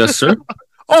 Yes, sir.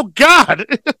 Oh, God.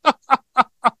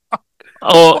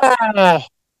 I'll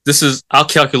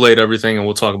calculate everything and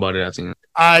we'll talk about it at the end.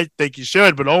 I think you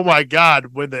should, but oh my God,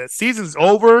 when the season's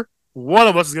over, one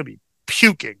of us is going to be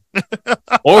puking.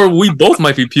 Or we both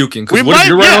might be puking because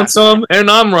you're right on some and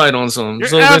I'm right on some.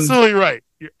 You're absolutely right.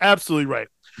 You're absolutely right.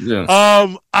 Yeah.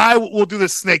 I will do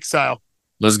this snake style.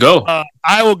 Let's go.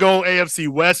 I will go AFC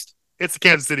West. It's the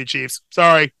Kansas City Chiefs.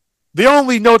 Sorry. The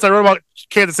only notes I wrote about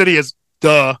Kansas City is,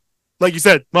 like you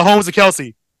said, Mahomes and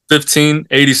Kelsey.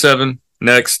 15-87.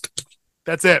 Next.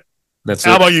 That's it.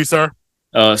 How about you, sir?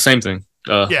 Same thing.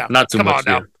 Yeah. Not too much.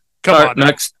 Come on now.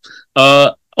 Next.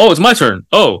 It's my turn.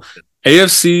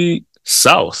 AFC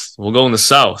South. We'll go in the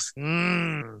South.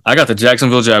 I got the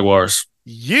Jacksonville Jaguars.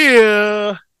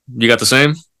 Yeah. You got the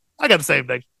same? I got the same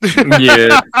thing.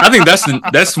 Yeah. I think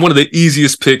that's one of the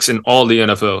easiest picks in all the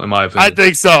NFL, in my opinion. I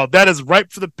think so. That is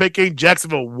ripe for the picking.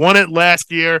 Jacksonville won it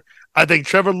last year. I think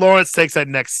Trevor Lawrence takes that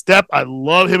next step. I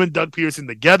love him and Doug Peterson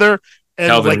together. And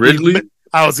Calvin Ridley.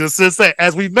 I was just going to say,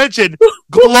 as we mentioned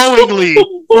glowingly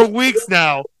for weeks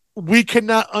now, we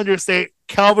cannot understate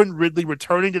Calvin Ridley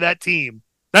returning to that team.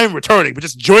 Not even returning, but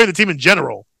just joining the team in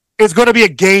general. It's going to be a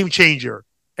game changer.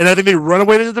 And I think they run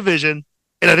away to the division.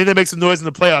 And I think that makes some noise in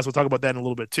the playoffs. We'll talk about that in a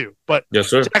little bit too. But yes,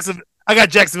 sir. I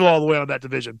got Jacksonville all the way on that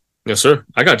division. Yes, sir.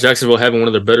 I got Jacksonville having one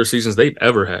of their better seasons they've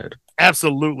ever had.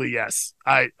 Absolutely, yes.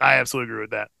 I absolutely agree with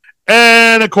that.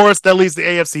 And, of course, that leaves the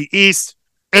AFC East.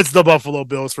 It's the Buffalo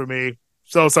Bills for me.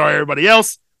 So sorry, everybody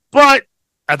else. But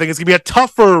I think it's going to be a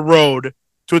tougher road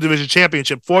to a division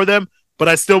championship for them. But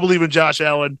I still believe in Josh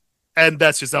Allen. And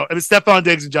that's just how. I mean, Stephon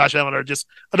Diggs and Josh Allen are just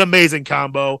an amazing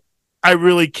combo. I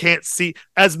really can't see,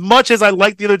 as much as I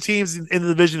like the other teams in the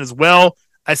division as well,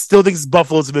 I still think it's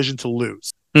Buffalo's division to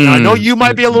lose. Now, I know you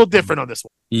might be a little different on this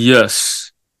one.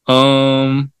 Yes.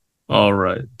 All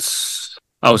right.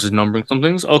 I was just numbering some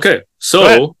things. Okay.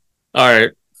 So, all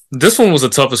right. This one was the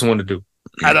toughest one to do.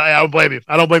 I don't blame you.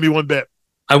 I don't blame you one bit.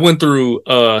 I went through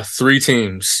 3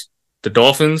 teams: the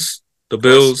Dolphins, the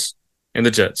Bills, and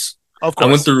the Jets. Of course. I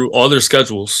went through all their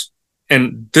schedules,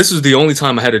 and this is the only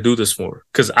time I had to do this for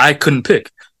because I couldn't pick.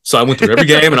 So I went through every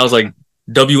game, and I was like,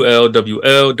 WL,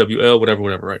 WL, WL,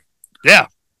 whatever, right? Yeah.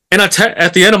 And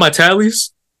at the end of my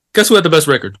tallies, guess who had the best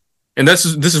record? And this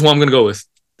is what I'm going to go with.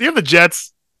 You have the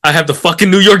Jets. I have the fucking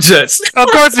New York Jets. Of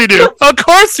course you do. Of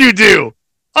course you do.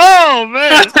 Oh,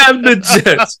 man. I have the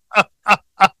Jets.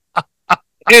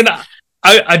 And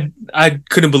I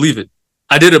couldn't believe it.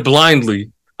 I did it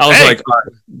blindly. I was like, all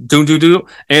right, do.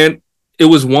 And it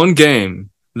was one game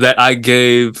that I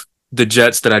gave the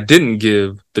Jets that I didn't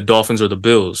give the Dolphins or the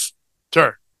Bills.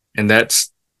 Sure. And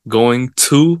that's going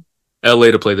to LA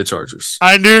to play the Chargers.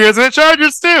 I knew you guys were the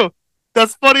Chargers too.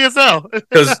 That's funny as hell.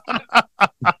 Because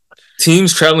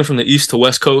teams traveling from the East to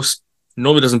West Coast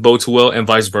normally doesn't bode too well, and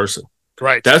vice versa.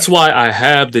 Right. That's why I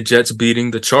have the Jets beating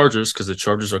the Chargers, because the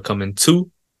Chargers are coming to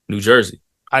New Jersey.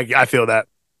 I feel that.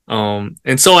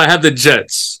 And so I have the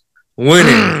Jets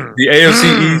winning the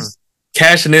AFC East,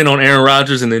 cashing in on Aaron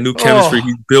Rodgers and the new chemistry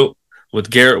he's built with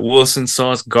Garrett Wilson,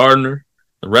 Sauce Gardner,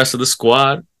 the rest of the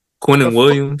squad, Quinnen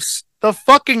Williams. The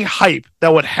fucking hype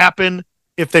that would happen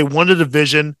if they won the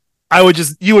division,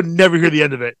 you would never hear the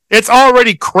end of it. It's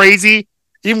already crazy,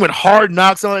 even with Hard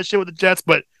Knocks and all that shit with the Jets,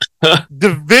 but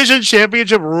division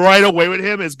championship right away with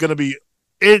him is going to be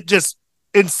just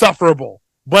insufferable.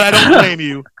 But I don't blame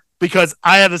you, because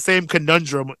I have the same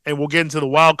conundrum, and we'll get into the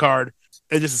wild card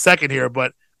in just a second here,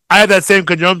 but I have that same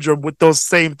conundrum with those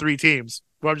same 3 teams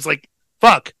where I'm just like,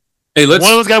 fuck. Hey, one of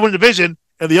those got to win the division,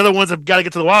 and the other ones have got to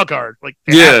get to the wild card. Like,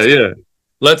 yeah.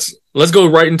 Let's go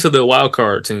right into the wild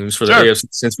card teams for the AFC,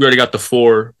 since we already got the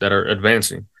 4 that are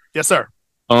advancing. Yes, sir.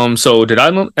 So did I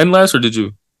end last or did you?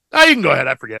 You can go ahead.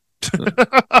 I forget.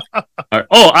 All right.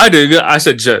 Oh, I did. I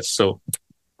said Jets. So.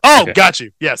 Okay. Got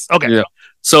you. Yes. Okay. Yeah.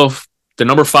 So the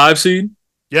number 5 seed.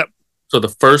 Yep. So the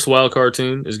first wild card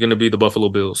team is going to be the Buffalo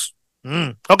Bills.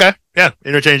 Okay. Yeah.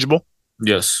 Interchangeable.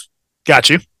 Yes. Got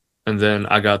you. And then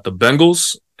I got the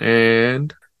Bengals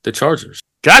and the Chargers.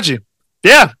 Got you.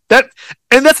 Yeah. That's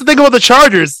the thing about the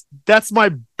Chargers. That's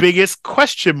my biggest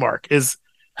question mark is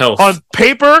health. On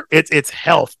paper, it's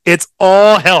health. It's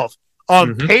all health.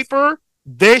 On paper,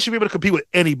 they should be able to compete with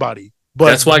anybody. But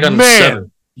that's why I got them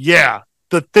 7. Yeah.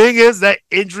 The thing is that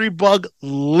injury bug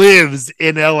lives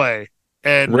in LA.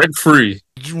 And rent free.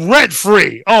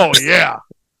 Oh, yeah.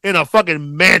 In a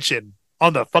fucking mansion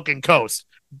on the fucking coast.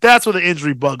 That's where the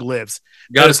injury bug lives.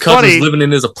 Got his cousins living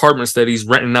in his apartments that he's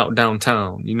renting out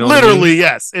downtown. You know, literally,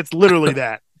 yes. It's literally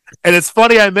that. And it's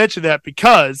funny I mentioned that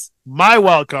because my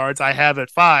wild cards I have at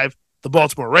 5 the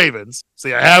Baltimore Ravens.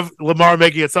 See, I have Lamar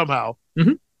making it somehow.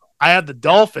 I have the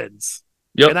Dolphins.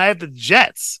 And I have the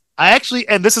Jets.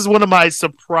 And this is one of my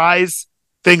surprise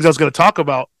things I was going to talk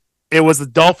about. It was the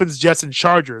Dolphins, Jets, and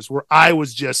Chargers, where I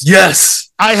was just...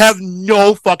 Yes! I have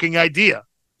no fucking idea.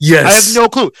 Yes. I have no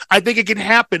clue. I think it can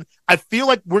happen. I feel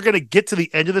like we're going to get to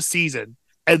the end of the season,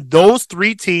 and those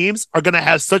 3 teams are going to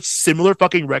have such similar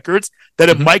fucking records that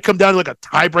it might come down to like a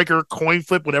tiebreaker, coin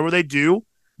flip, whatever they do.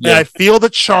 Yeah. And I feel the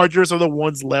Chargers are the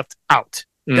ones left out.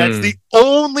 That's the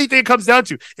only thing it comes down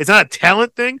to. It's not a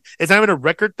talent thing. It's not even a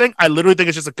record thing. I literally think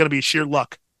it's just going to be sheer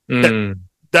luck.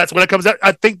 That's what it comes down.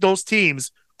 I think those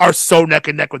teams are so neck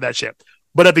and neck with that shit.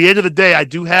 But at the end of the day, I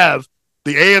do have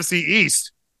the AFC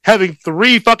East having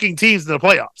 3 fucking teams in the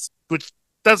playoffs, which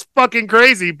that's fucking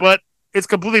crazy, but it's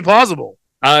completely plausible.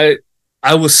 I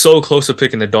was so close to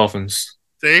picking the Dolphins.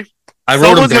 See? I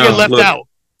wrote them down. Gonna get left out.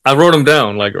 I wrote them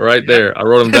down, like right there. I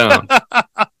wrote them down.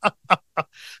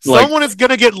 Someone is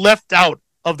going to get left out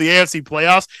of the AFC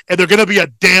playoffs, and they're going to be a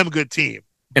damn good team.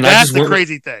 And that's the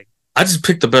crazy thing. I just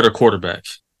picked the better quarterback.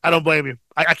 I don't blame you.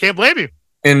 I can't blame you.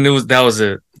 And that was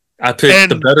it. I picked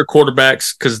the better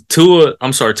quarterbacks because Tua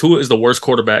is the worst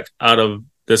quarterback out of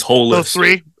this whole list.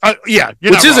 Those 3? Yeah.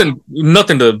 Which isn't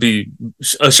nothing to be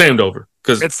ashamed over,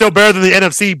 because it's still better than the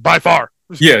NFC by far.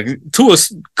 Yeah, Tua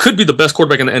could be the best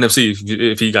quarterback in the NFC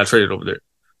if he got traded over there.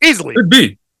 Easily. Could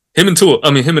be. Him and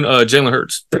Jalen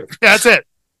Hurts. Yeah, that's it.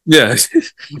 Yeah.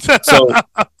 So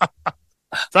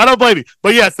So I don't blame you.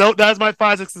 But yes, that's my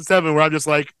 5, 6, and 7 where I'm just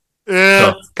like,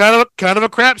 kind of a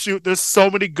crapshoot. There's so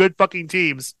many good fucking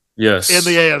teams in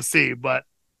the AFC, but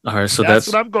all right, so that's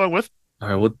what I'm going with. All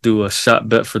right, we'll do a shot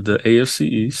bet for the AFC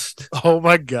East. Oh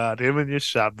my God, him and your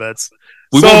shot bets.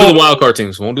 We won't do the wild card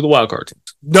teams.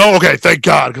 No, okay, thank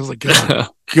God, because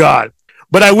God.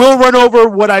 But I will run over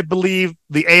what I believe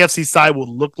the AFC side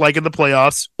will look like in the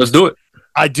playoffs. Let's do it.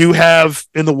 I do have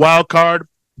in the wild card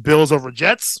Bills over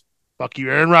Jets. Fuck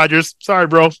you, Aaron Rodgers. Sorry,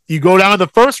 bro. You go down in the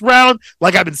first round,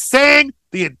 like I've been saying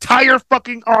the entire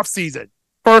fucking offseason.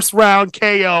 First round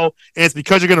KO, and it's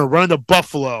because you're going to run into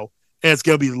Buffalo, and it's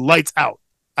going to be lights out.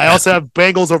 I also have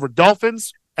Bengals over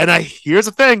Dolphins, and here's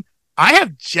the thing. I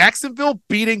have Jacksonville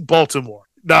beating Baltimore.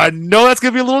 Now, I know that's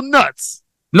going to be a little nuts.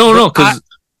 No, because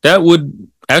that would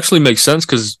actually make sense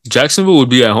because Jacksonville would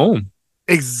be at home.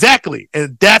 Exactly,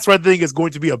 and that's what I think is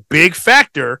going to be a big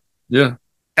factor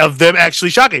of them actually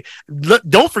shocking.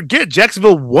 Don't forget,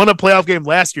 Jacksonville won a playoff game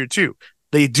last year, too.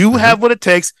 They do have what it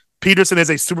takes. Peterson is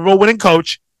a Super Bowl winning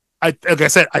coach. Like I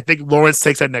said, I think Lawrence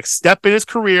takes that next step in his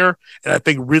career, and I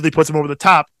think really puts him over the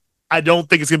top. I don't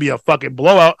think it's going to be a fucking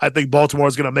blowout. I think Baltimore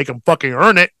is going to make him fucking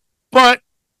earn it, but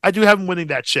I do have him winning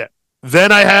that shit.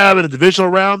 Then I have in the divisional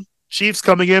round, Chiefs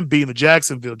coming in, beating the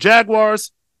Jacksonville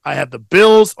Jaguars. I have the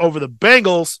Bills over the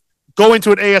Bengals going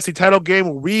to an AFC title game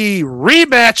where we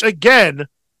rematch again,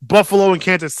 Buffalo and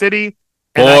Kansas City.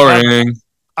 Boring.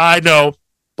 I know.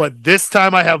 But this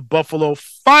time I have Buffalo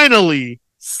finally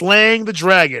slaying the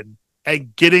dragon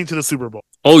and getting to the Super Bowl.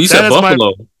 Oh, you said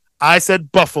Buffalo. I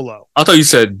said Buffalo. I thought you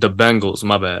said the Bengals.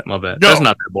 My bad. No. That's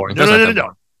not that boring.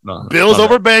 No. Bills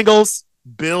over Bengals.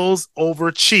 Bills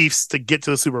over Chiefs to get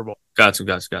to the Super Bowl. Got you.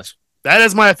 That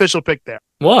is my official pick there.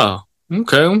 Wow.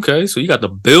 Okay. So you got the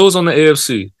Bills on the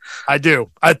AFC. I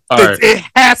do. It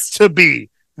has to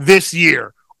be this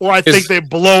year. Or I think they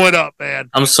blow it up, man.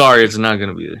 I'm sorry, it's not going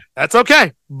to be there. That's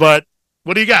okay. But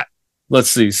what do you got? Let's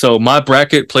see. So my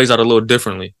bracket plays out a little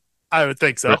differently. I would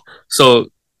think so. So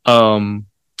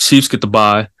Chiefs get the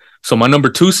bye. So my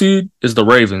number 2 seed is the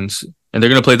Ravens, and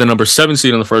they're going to play the number 7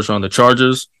 seed in the first round, the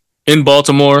Chargers. In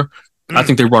Baltimore, I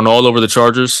think they run all over the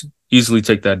Chargers. Easily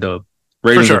take that dub.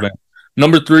 Ravens for sure.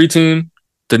 Number 3 team,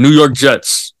 the New York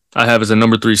Jets, I have as a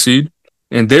number 3 seed.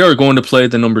 And they are going to play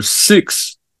the number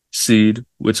 6 seed,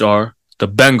 which are the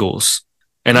Bengals.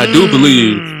 And I do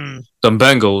believe the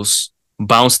Bengals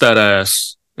bounce that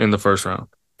ass in the first round.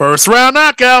 First round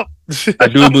knockout. I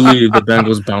do believe the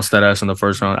Bengals bounce that ass in the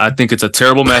first round. I think it's a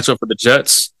terrible matchup for the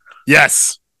Jets.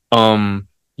 Yes.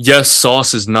 Yes,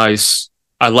 Sauce is nice.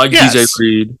 I like DJ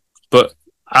Reed, but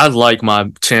I like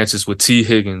my chances with T.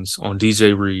 Higgins on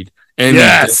DJ Reed. And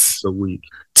the week.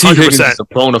 T. 100%. Higgins is a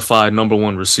bona fide number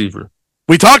 1 receiver.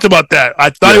 We talked about that.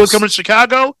 I thought he was coming to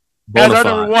Chicago as our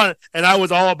number 1, and I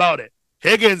was all about it.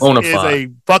 Higgins is a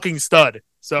fucking stud.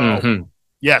 So,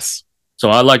 yes. So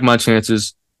I like my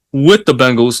chances with the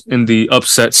Bengals in the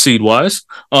upset seed-wise.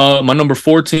 My number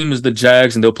 4 team is the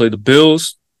Jags, and they'll play the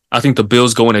Bills. I think the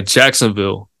Bills go into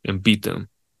Jacksonville and beat them.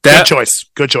 Good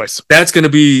choice. That's going to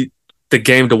be the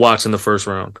game to watch in the first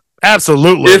round.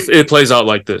 Absolutely. If it plays out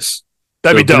like this.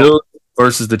 That'd be dope. Bills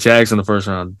versus the Jags in the first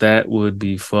round. That would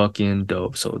be fucking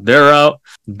dope. So they're out.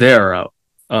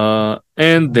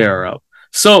 And they're out.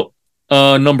 So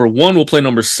number 1 will play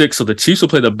number 6. So the Chiefs will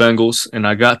play the Bengals, and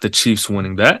I got the Chiefs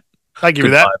winning that. I give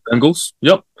you that. Bengals.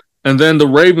 Yep. And then the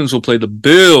Ravens will play the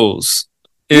Bills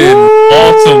in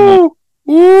Baltimore.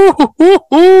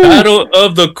 Battle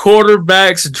of the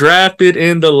quarterbacks drafted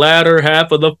in the latter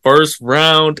half of the first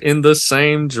round in the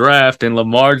same draft in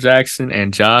Lamar Jackson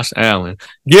and Josh Allen.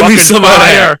 Give me some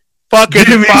fire. Give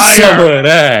me some of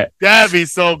that. That'd be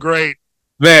so great.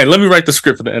 Man, let me write the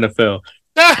script for the NFL.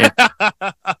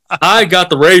 I got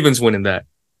the Ravens winning that.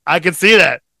 I can see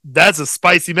that. That's a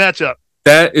spicy matchup.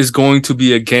 That is going to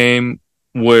be a game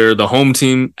where the home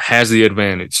team has the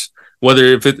advantage. Whether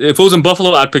if it was in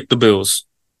Buffalo, I'd pick the Bills.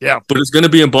 Yeah. But it's going to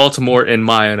be in Baltimore in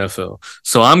my NFL.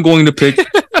 So I'm going to pick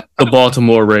the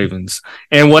Baltimore Ravens.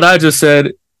 And what I just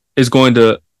said is going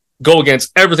to go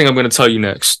against everything I'm going to tell you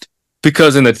next.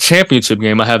 Because in the championship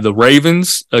game, I have the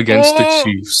Ravens against the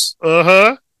Chiefs.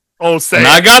 Oh, say and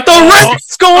I got the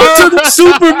Ravens going to the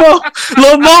Super Bowl.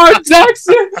 Lamar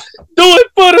Jackson, do it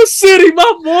for the city,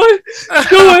 my boy.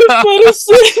 Do it for the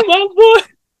city, my boy.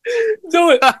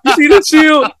 Do it. You see the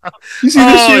shield?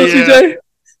 CJ?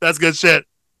 That's good shit.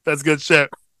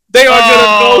 They are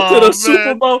gonna go to the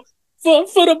Super Bowl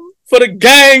for the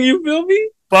gang. You feel me?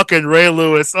 Fucking Ray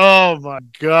Lewis. Oh my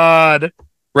God.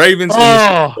 Ravens in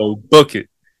the Super Bowl. Book it.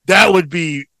 That would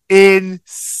be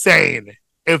insane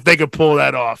if they could pull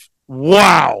that off.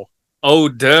 Wow.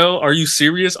 Odell, are you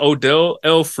serious? Odell,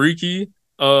 El Freaky,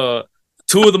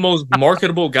 two of the most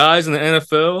marketable guys in the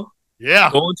NFL.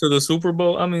 Yeah, going to the Super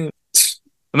Bowl. I mean,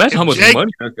 imagine how much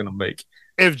money that's gonna make.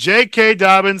 If J.K.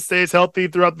 Dobbins stays healthy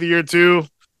throughout the year too,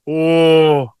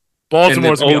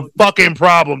 Baltimore's gonna be a fucking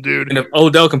problem, dude. And if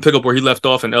Odell can pick up where he left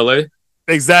off in L.A.,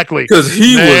 exactly, because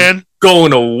he was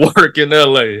going to work in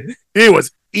L.A. He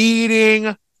was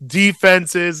eating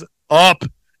defenses up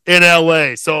in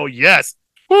L.A. So yes,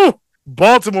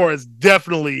 Baltimore is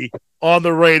definitely on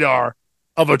the radar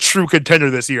of a true contender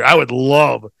this year. I would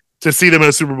love to see them in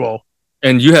a Super Bowl.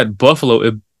 And you had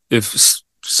Buffalo. If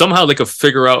somehow they could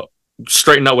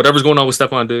straighten out whatever's going on with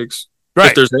Stephon Diggs,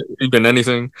 right? If there's been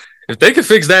anything, if they could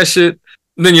fix that shit,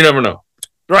 then you never know,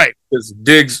 right? Because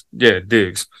Diggs.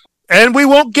 And we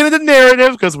won't get into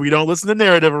narrative because we don't listen to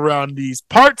narrative around these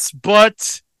parts,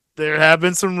 but there have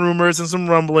been some rumors and some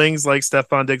rumblings like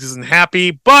Stephon Diggs isn't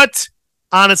happy. But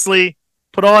honestly,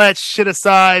 put all that shit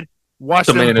aside, watch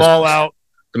them ball out.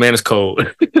 The man is cold.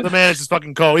 The man is just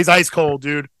fucking cold. He's ice cold,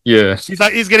 dude. Yeah.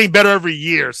 He's getting better every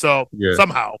year. So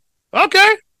somehow.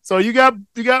 Okay. So you got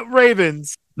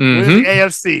Ravens with the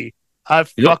AFC. I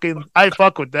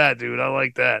fuck with that, dude. I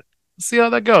like that. Let's see how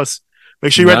that goes.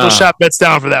 Make sure you write those shot bets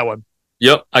down for that one.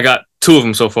 Yep. I got 2 of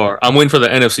them so far. I'm waiting for the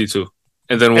NFC too.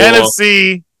 And then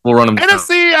we'll run them down.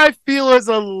 NFC I feel is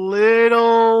a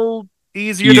little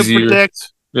easier to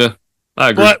predict. Yeah. I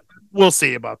agree. But we'll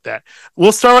see about that.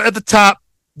 We'll start at the top.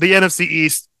 The NFC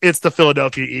East, it's the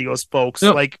Philadelphia Eagles, folks.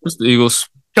 Yep, it's the Eagles.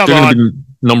 Come They're on. gonna be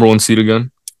number 1 seed again.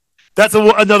 That's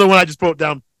another one I just wrote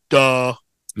down. Duh.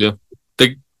 Yeah.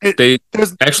 They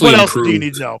actually what else improved. do you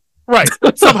need to know? Right.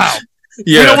 Somehow.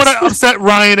 Yeah. We don't want to upset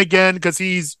Ryan again because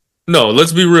he's... No,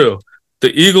 let's be real. The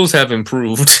Eagles have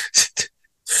improved.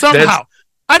 Somehow.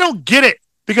 I don't get it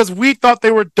because we thought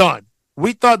they were done.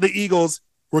 We thought the Eagles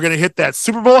were going to hit that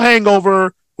Super Bowl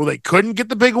hangover where they couldn't get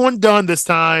the big one done this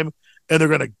time. And they're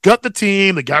going to gut the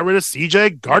team. They got rid of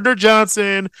C.J.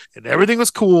 Gardner-Johnson, and everything was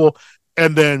cool.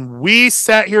 And then we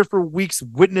sat here for weeks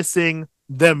witnessing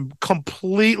them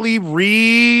completely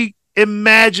reimagine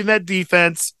that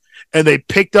defense, and they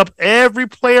picked up every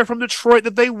player from Detroit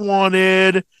that they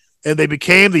wanted, and they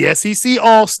became the SEC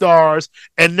All-Stars,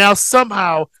 and now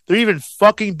somehow they're even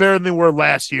fucking better than they were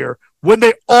last year when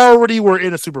they already were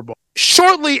in a Super Bowl.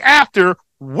 Shortly after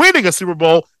winning a Super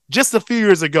Bowl just a few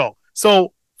years ago.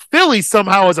 So Philly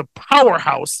somehow is a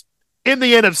powerhouse in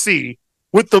the NFC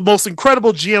with the most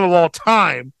incredible GM of all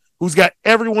time who's got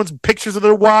everyone's pictures of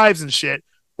their wives and shit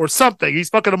or something. He's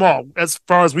fucking them all as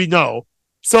far as we know.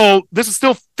 So this is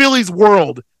still Philly's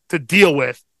world to deal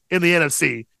with in the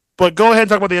NFC. But go ahead and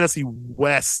talk about the NFC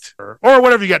West or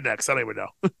whatever you got next. I don't even know.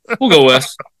 We'll go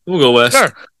West.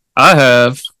 Sure. I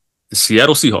have the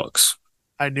Seattle Seahawks.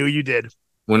 I knew you did.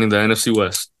 Winning the NFC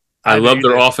West. I love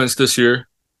their offense this year.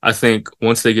 I think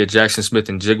once they get Jackson Smith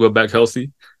and Jigba back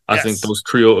healthy, I think those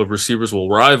trio of receivers will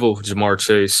rival Jamar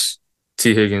Chase,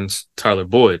 T. Higgins, Tyler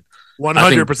Boyd.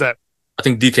 100%. I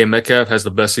think DK Metcalf has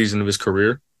the best season of his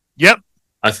career. Yep.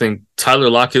 I think Tyler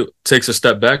Lockett takes a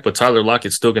step back, but Tyler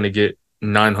Lockett's still going to get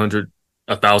 900,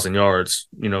 1,000 yards.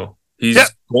 You know, he's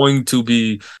going to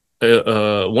be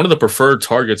one of the preferred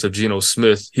targets of Geno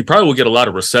Smith. He probably will get a lot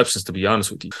of receptions, to be honest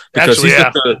with you, because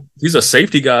he's a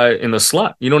safety guy in the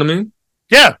slot. You know what I mean?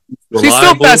 Yeah. Reliable, he's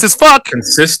still fast as fuck.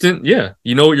 Consistent. Yeah.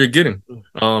 You know what you're getting.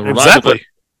 Exactly.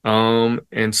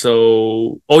 And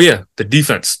so, the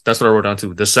defense. That's what I wrote down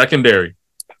too. The secondary.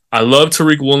 I love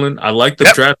Tariq Woolen. I like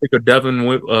the draft pick of Devin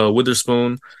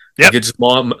Witherspoon. Get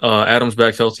Jamal Adams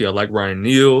back healthy. I like Ryan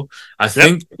Neal. I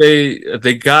think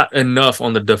they got enough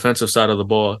on the defensive side of the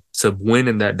ball to win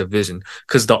in that division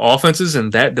because the offenses in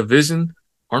that division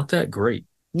aren't that great.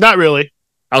 Not really.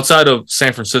 Outside of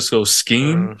San Francisco's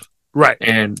scheme. Right.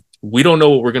 And we don't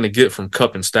know what we're going to get from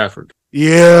Kupp and Stafford.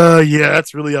 Yeah,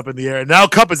 that's really up in the air. Now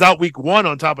Kupp is out week 1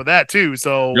 on top of that, too.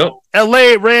 So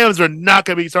LA Rams are not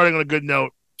going to be starting on a good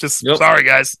note. Just sorry,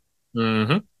 guys.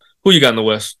 Mm-hmm. Who you got in the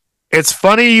West? It's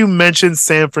funny you mentioned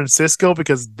San Francisco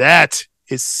because that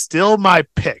is still my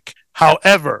pick.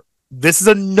 However, this is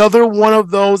another one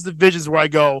of those divisions where I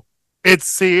go, it's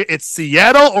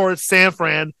Seattle or it's San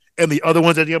Fran, and the other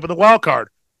one's ending up in the wild card.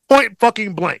 Point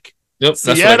fucking blank. Yep,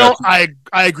 Seattle, I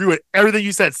agree with everything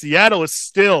you said. Seattle is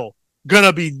still going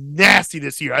to be nasty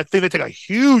this year. I think they take a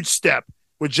huge step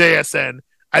with JSN.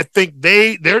 I think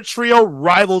their trio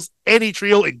rivals any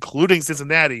trio, including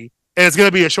Cincinnati, and it's going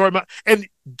to be a short amount. And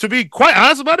to be quite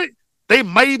honest about it, they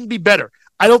might even be better.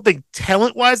 I don't think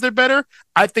talent-wise they're better.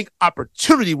 I think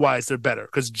opportunity-wise they're better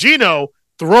because Geno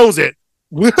throws it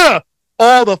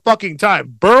all the fucking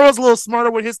time. Burrow's a little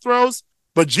smarter with his throws,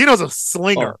 but Geno's a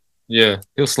slinger. Yeah,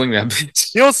 he'll sling that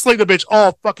bitch. He'll sling the bitch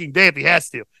all fucking day if he has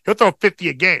to. He'll throw 50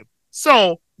 a game.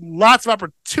 So lots of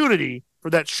opportunity for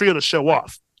that trio to show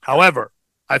off. However,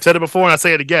 I've said it before and I'll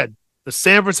say it again. The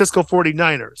San Francisco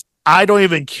 49ers, I don't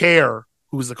even care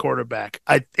who's the quarterback.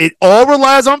 It all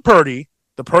relies on Purdy.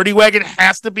 The Purdy wagon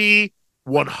has to be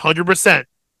 100%.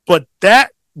 But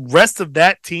that rest of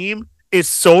that team is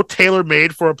so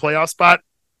tailor-made for a playoff spot,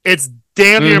 it's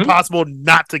damn near impossible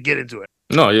not to get into it.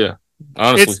 No, yeah.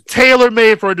 Honestly. It's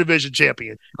tailor-made for a division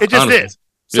champion. It just is.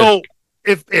 So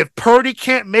if Purdy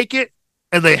can't make it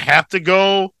and they have to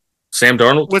go Sam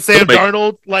Darnold with Sam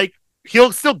Darnold, like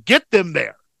he'll still get them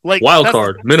there. Like wild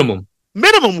card, minimum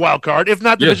wild card, if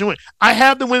not division win. I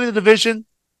have them winning the division,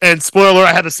 and spoiler alert,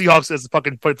 I have the Seahawks as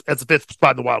the fifth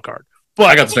spot in the wild card. But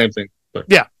I got the same thing. But.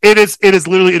 Yeah, it is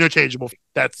literally interchangeable.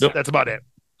 That's about it.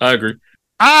 I agree.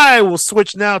 I will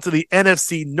switch now to the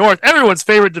NFC North, everyone's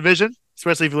favorite division,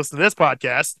 especially if you listen to this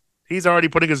podcast. He's already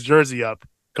putting his jersey up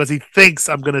because he thinks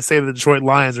I'm going to say the Detroit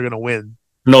Lions are going to win.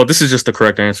 No, this is just the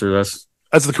correct answer.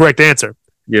 That's the correct answer.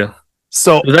 Yeah.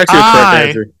 So it's actually a correct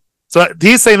answer. So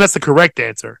he's saying that's the correct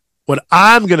answer. What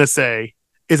I'm going to say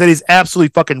is that he's absolutely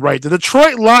fucking right. The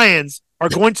Detroit Lions are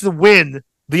going to win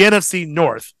the NFC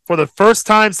North for the first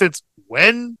time since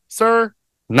when, sir?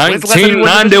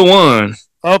 1991.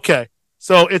 Okay.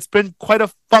 So it's been quite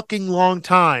a fucking long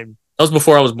time. That was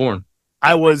before I was born.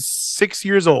 I was 6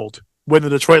 years old when the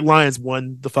Detroit Lions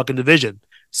won the fucking division.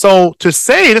 So to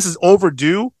say this is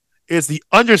overdue is the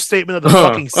understatement of the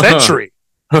fucking century.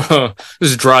 This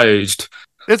is dry aged.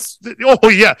 This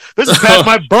is past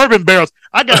my bourbon barrels.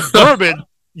 I got bourbon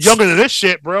younger than this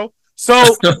shit, bro.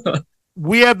 So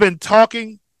we have been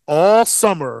talking all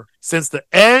summer since the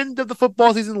end of the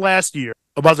football season last year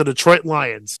about the Detroit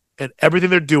Lions and everything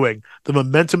they're doing, the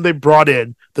momentum they brought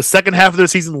in, the second half of their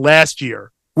season last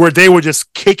year, where they were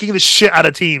just kicking the shit out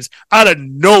of teams out of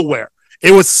nowhere.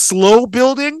 It was slow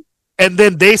building, and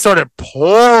then they started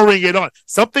pouring it on.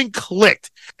 Something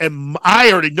clicked, and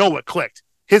I already know what clicked.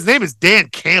 His name is Dan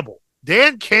Campbell.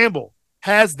 Dan Campbell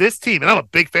has this team, and I'm a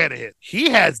big fan of his. He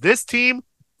has this team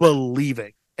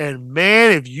believing. And,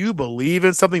 man, if you believe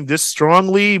in something this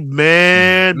strongly,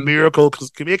 man, miracle.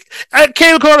 I can't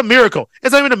even call it a miracle.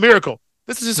 It's not even a miracle.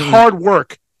 This is just hard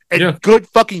work and good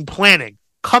fucking planning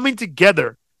coming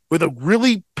together with a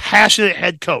really passionate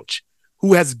head coach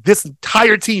who has this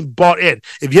entire team bought in.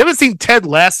 If you haven't seen Ted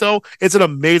Lasso, it's an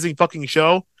amazing fucking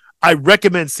show. I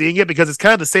recommend seeing it because it's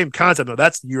kind of the same concept. Now,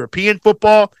 that's European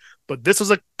football, but this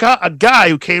was a guy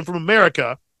who came from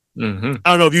America. I don't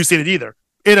know if you've seen it either.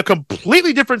 In a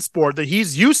completely different sport that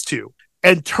he's used to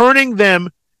and turning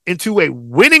them into a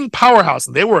winning powerhouse.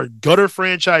 And they were a gutter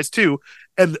franchise too.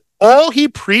 And all he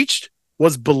preached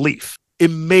was belief.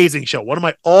 Amazing show. One of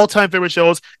my all-time favorite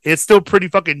shows. It's still pretty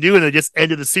fucking new and they just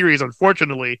ended the series,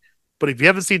 unfortunately. But if you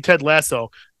haven't seen Ted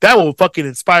Lasso, that will fucking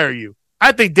inspire you.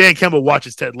 I think Dan Campbell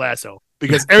watches Ted Lasso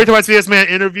because every time I see this man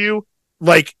interview,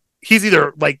 like he's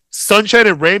either like sunshine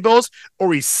and rainbows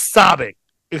or he's sobbing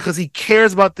because he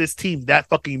cares about this team that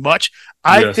fucking much.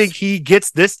 I think he gets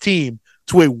this team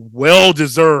to a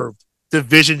well-deserved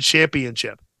division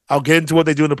championship. I'll get into what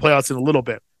they do in the playoffs in a little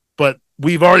bit, but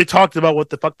we've already talked about what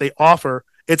the fuck they offer.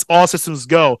 It's all systems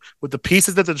go with the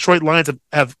pieces that the Detroit Lions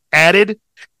have added.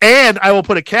 And I will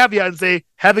put a caveat and say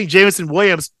having Jameson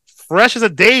Williams fresh as a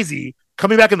daisy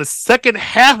coming back in the second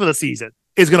half of the season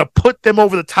is going to put them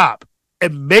over the top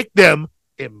and make them,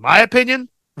 in my opinion,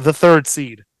 the third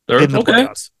seed in the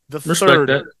playoffs. The third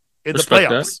in the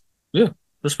playoffs. Yeah,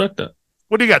 respect that.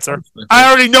 What do you got, sir? I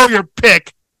already know your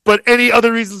pick, but any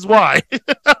other reasons why?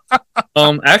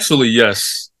 Actually,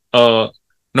 yes.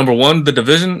 Number one, the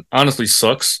division honestly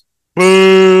sucks.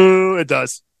 Boo! It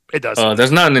does. It does.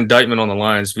 There's not an indictment on the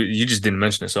Lions. You just didn't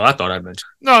mention it, so I thought I'd mention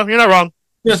it. No, you're not wrong.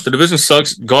 Yes, the division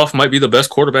sucks. Goff might be the best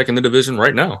quarterback in the division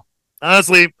right now.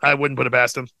 Honestly, I wouldn't put it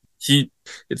past him.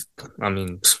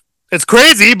 It's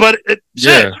crazy, but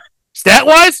stat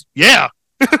wise,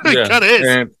 it kind of is.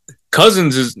 And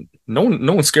Cousins is no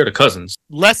one's scared of Cousins.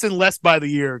 Less and less by the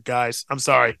year, guys. I'm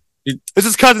sorry. This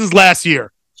is Cousins' last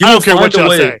year. I don't care what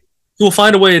y'all say. He will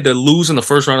find a way to lose in the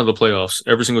first round of the playoffs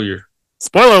every single year.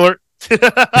 Spoiler alert.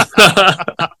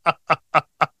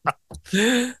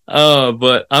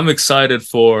 But I'm excited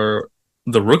for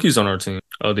the rookies on our team,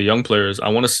 the young players. I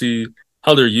want to see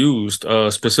how they're used,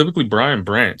 specifically Brian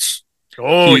Branch.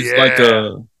 Oh, he's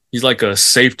like a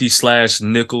safety /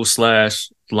 nickel /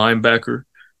 linebacker.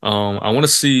 I want to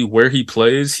see where he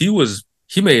plays.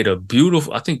 He made a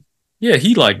beautiful, I think,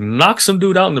 he like knocked some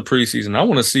dude out in the preseason. I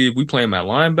want to see if we play him at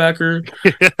linebacker.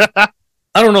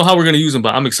 I don't know how we're going to use him,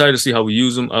 but I'm excited to see how we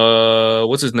use him.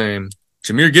 What's his name?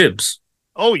 Jahmyr Gibbs.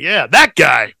 Oh yeah, that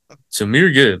guy.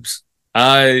 Jahmyr Gibbs.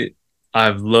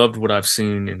 I've loved what I've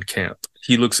seen in camp.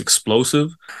 He looks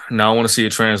explosive. Now I want to see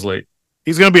it translate.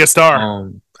 He's gonna be a star.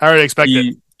 I already expect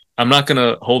it. I'm not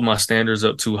gonna hold my standards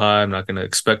up too high. I'm not gonna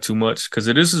expect too much because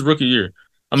it is his rookie year.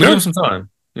 I'm gonna give him some time.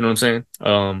 You know what I'm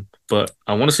saying? But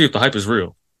I want to see if the hype is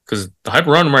real because the hype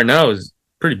around him right now is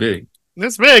pretty big.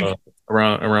 It's big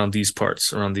around these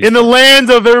parts. In the land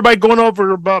of everybody going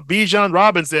over about Bijan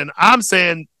Robinson, I'm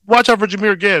saying watch out for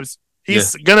Jahmyr Gibbs.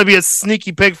 He's gonna be a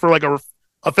sneaky pick for like a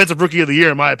offensive rookie of the year,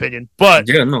 in my opinion. But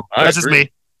that's just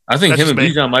me. I think him and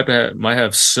Bijan might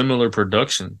have similar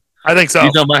production. I think so.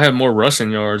 Bijan might have more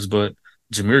rushing yards, but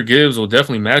Jahmyr Gibbs will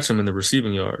definitely match him in the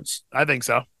receiving yards. I think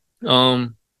so.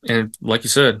 And like you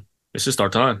said, it's just our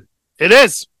time. It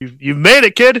is. You've made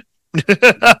it, kid.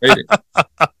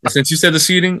 Since you said the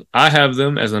seeding, I have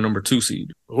them as a number 2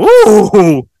 seed.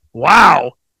 Ooh,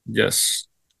 wow. Yes.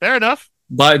 Fair enough.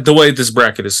 By the way this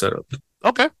bracket is set up.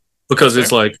 Okay. Because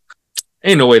it's like,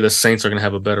 ain't no way the Saints are going to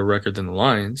have a better record than the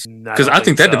Lions. Because I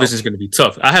think that division is going to be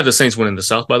tough. I have the Saints winning the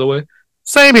South, by the way.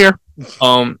 Same here.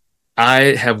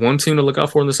 I have one team to look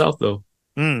out for in the South, though.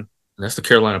 And that's the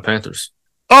Carolina Panthers.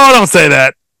 Oh, don't say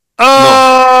that.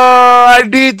 I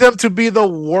need them to be the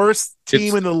worst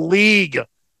team in the league.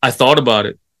 I thought about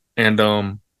it. And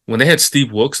when they had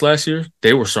Steve Wilkes last year,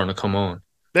 they were starting to come on.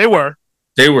 They were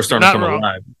starting to come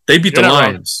alive. They beat the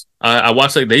Lions. I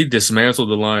watched they dismantled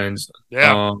the Lions.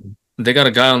 Yeah. They got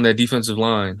a guy on that defensive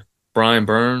line, Brian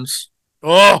Burns.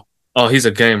 Oh, he's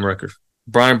a game wrecker.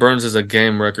 Brian Burns is a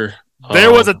game wrecker.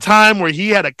 There was a time where he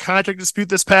had a contract dispute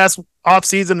this past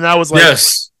offseason, and I was like,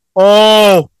 yes.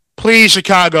 Oh, please,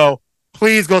 Chicago.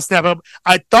 Please go snap him up.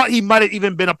 I thought he might have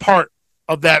even been a part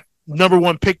of that number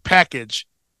 1 pick package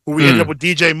where we ended up with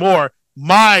DJ Moore.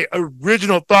 My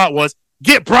original thought was,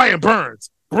 get Brian Burns.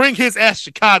 Bring his ass to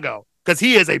Chicago because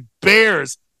he is a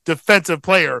Bears defensive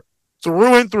player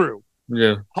through and through.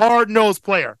 Yeah. Hard-nosed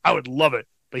player. I would love it,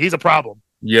 but he's a problem.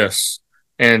 Yes.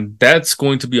 And that's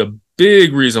going to be a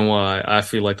big reason why I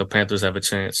feel like the Panthers have a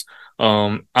chance.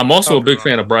 I'm also a big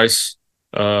fan of Bryce.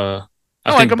 I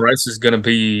think Bryce is going to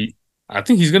be – I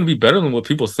think he's going to be better than what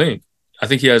people think. I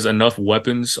think he has enough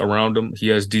weapons around him. He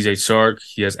has DJ Chark.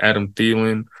 He has Adam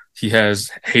Thielen. He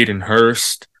has Hayden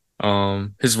Hurst.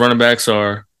 His running backs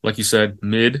are, like you said,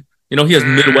 mid. You know, he has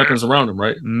mid weapons around him,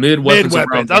 right? Mid weapons. I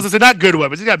was going to say, not good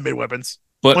weapons. He's got mid weapons.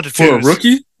 But for a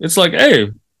rookie, it's like,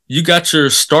 hey, you got your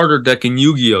starter deck in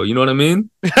Yu-Gi-Oh! You know what I mean?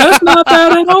 That's not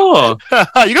bad at all. You're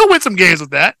going to win some games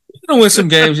with that. You're going to win some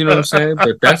games, you know what I'm saying?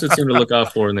 But that's the team to look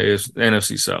out for in the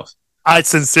NFC South. I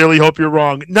sincerely hope you're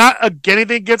wrong. Not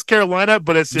anything against Carolina,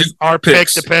 but it's just our pick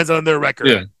depends on their record.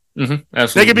 Yeah,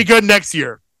 absolutely. They can be good next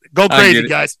year. Go crazy,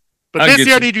 guys. But this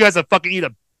year, I need you guys to fucking eat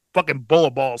a fucking bowl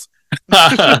of balls.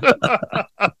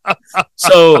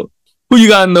 So, who you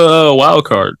got in the wild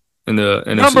card in the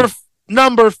NFC?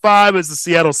 Number 5 is the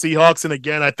Seattle Seahawks, and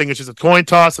again, I think it's just a coin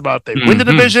toss about if they win the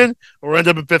division or end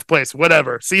up in 5th place.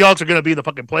 Whatever. Seahawks are going to be in the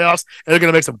fucking playoffs, and they're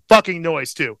going to make some fucking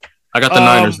noise too. I got the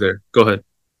Niners there. Go ahead.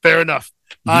 Fair enough.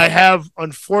 I have,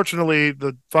 unfortunately,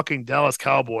 the fucking Dallas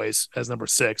Cowboys as number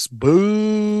 6.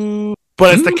 Boo!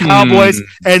 But it's the Cowboys,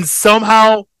 and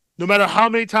somehow, no matter how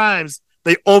many times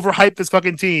they overhype this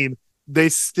fucking team, they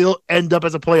still end up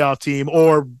as a playoff team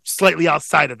or slightly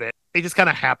outside of it. It just kind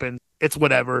of happens. It's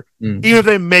whatever. Even if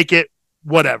they make it,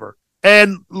 whatever.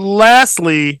 And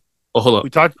lastly, hold up.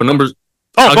 We talked for numbers.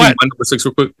 I'll give you my number 6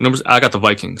 real quick. Numbers. I got the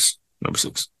Vikings. Number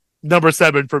 6. Number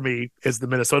 7 for me is the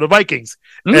Minnesota Vikings.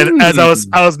 And as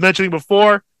I was mentioning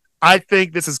before, I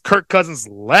think this is Kirk Cousins'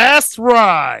 last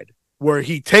ride where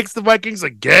he takes the Vikings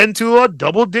again to a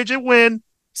double-digit win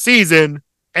season,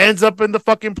 ends up in the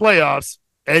fucking playoffs,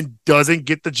 and doesn't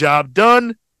get the job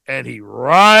done, and he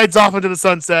rides off into the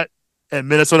sunset, and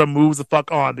Minnesota moves the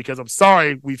fuck on. Because I'm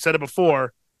sorry, we've said it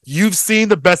before, you've seen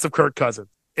the best of Kirk Cousins.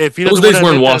 If he doesn't Those days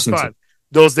were in Washington.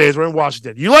 Those days were in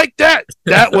Washington. You like that?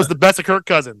 That was the best of Kirk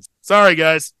Cousins. Sorry,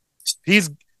 guys. He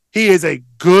is a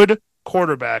good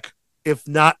quarterback, if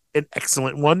not an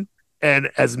excellent one.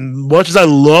 And as much as I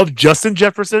love Justin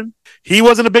Jefferson, he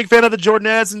wasn't a big fan of the Jordan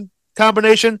Addison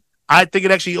combination. I think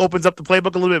it actually opens up the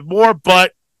playbook a little bit more,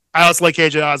 but I also like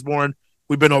KJ Osborne.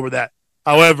 We've been over that.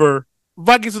 However,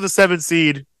 Vikings with a 7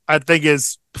 seed, I think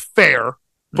is fair,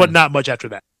 but not much after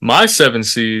that. My 7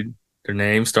 seed, their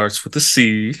name starts with a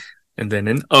C and then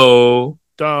an O.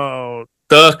 Don't.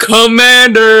 The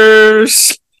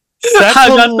Commanders. That's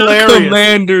hilarious. The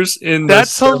Commanders in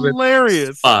That's the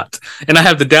hilarious spot. And I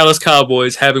have the Dallas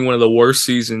Cowboys having one of the worst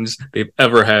seasons they've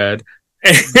ever had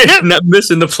and not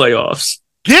missing the playoffs.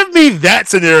 Give me that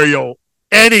scenario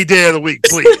any day of the week,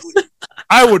 please.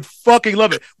 I would fucking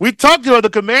love it. We talked about the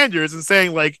Commanders and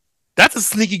saying, like, that's a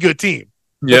sneaky good team.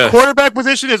 Yeah. The quarterback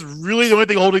position is really the only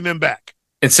thing holding them back.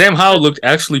 And Sam Howell looked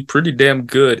actually pretty damn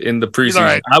good in the preseason.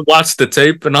 Right. I watched the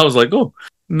tape and I was like, oh,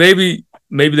 maybe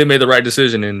they made the right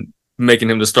decision in making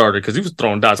him the starter because he was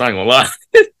throwing dots. I ain't gonna lie.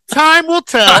 Time will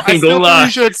tell.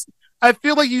 I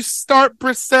feel like you start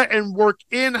Brissett and work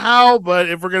in Howell, but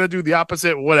if we're gonna do the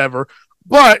opposite, whatever.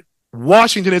 But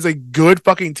Washington is a good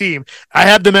fucking team. I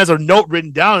have them as a note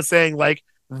written down saying like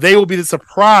they will be the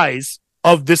surprise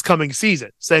of this coming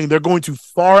season, saying they're going to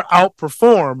far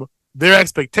outperform their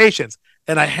expectations.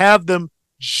 And I have them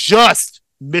just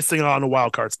missing on a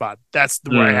wild card spot. That's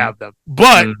where I have them.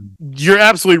 But you're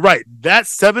absolutely right. That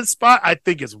 7th spot, I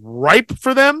think, is ripe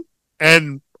for them.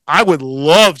 And I would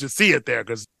love to see it there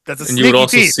because that's a sneaky team. And you would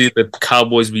also see the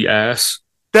Cowboys be ass.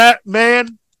 That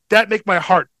make my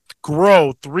heart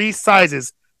grow 3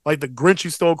 sizes like the Grinch who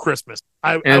stole Christmas.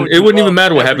 It wouldn't even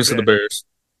matter what happens to the Bears.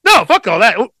 No, fuck all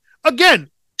that. Again,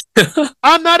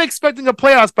 I'm not expecting a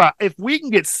playoff spot. If we can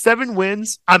get 7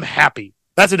 wins, I'm happy.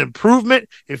 That's an improvement.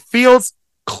 If Fields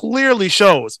clearly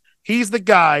shows he's the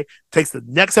guy, takes the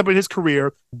next step in his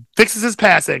career, fixes his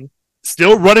passing,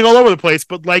 still running all over the place,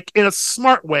 but like in a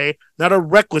smart way, not a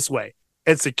reckless way,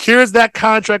 and secures that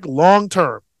contract long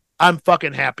term, I'm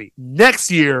fucking happy.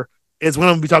 Next year is when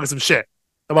I'm going to be talking some shit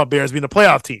about Bears being a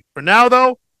playoff team. For now,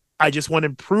 though, I just want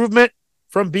improvement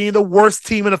from being the worst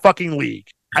team in the fucking league.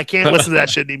 I can't listen to that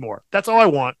shit anymore. That's all I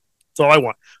want.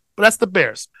 But that's the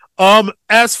Bears.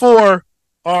 As for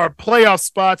our playoff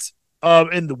spots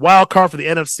in the wild card for the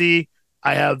NFC,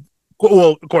 I have,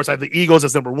 well, of course, I have the Eagles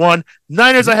as number 1.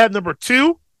 Niners, I have number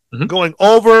 2, going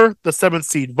over the 7th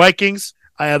seed Vikings.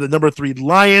 I have the number 3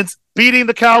 Lions beating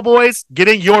the Cowboys,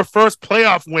 getting your first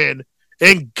playoff win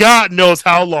in God knows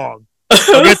how long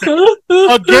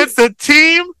against a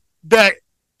team that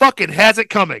fucking has it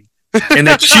coming. And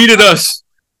they cheated us.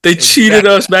 They cheated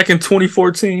us back in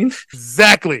 2014.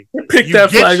 Exactly. Pick that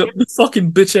flag up, the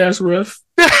fucking bitch ass ref.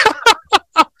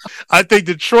 I think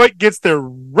Detroit gets their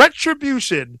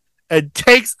retribution and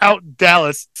takes out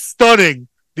Dallas, stunning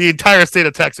the entire state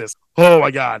of Texas. Oh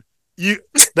my God.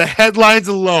 The headlines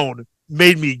alone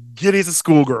made me giddy as a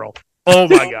schoolgirl. Oh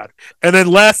my God. And then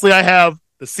lastly, I have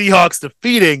the Seahawks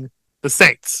defeating the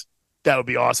Saints. That would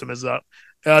be awesome as a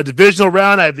divisional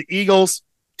round. I have the Eagles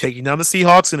taking down the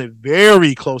Seahawks in a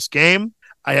very close game.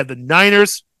 I have the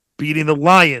Niners beating the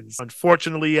Lions.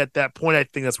 Unfortunately, at that point, I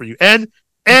think that's where you end.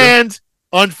 And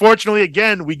unfortunately,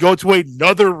 again, we go to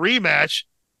another rematch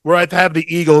where I have the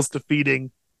Eagles defeating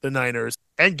the Niners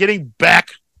and getting back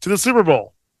to the Super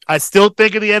Bowl. I still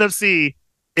think in the NFC,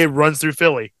 it runs through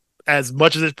Philly. As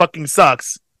much as it fucking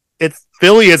sucks,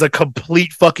 Philly is a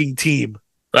complete fucking team.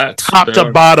 Top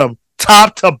to bottom.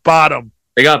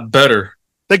 They got better.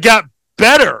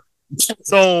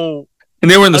 So,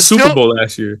 and they were in the Super Bowl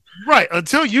last year. Right.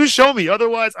 Until you show me.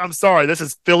 Otherwise, I'm sorry. This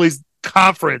is Philly's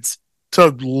conference to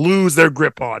lose their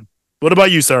grip on. What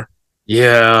about you, sir?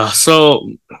 Yeah.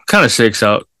 So kind of shakes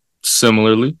out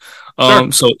similarly.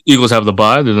 Sure. So Eagles have the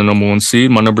bye. They're the number 1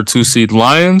 seed. My number 2 seed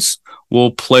Lions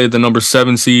will play the number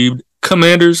 7 seed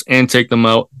Commanders and take them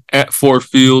out at Ford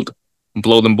Field and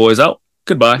blow them boys out.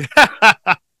 Goodbye.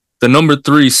 The number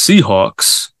 3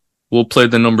 Seahawks will play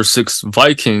the number 6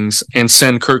 Vikings and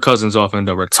send Kirk Cousins off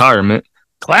into retirement.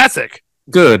 Classic.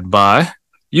 Goodbye.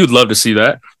 You'd love to see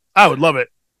that. I would love it.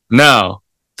 Now,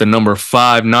 the number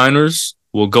 5 Niners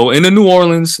will go into New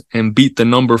Orleans and beat the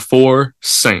number 4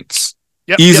 Saints.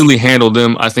 Easily handle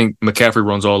them. I think McCaffrey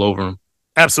runs all over them.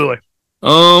 Absolutely.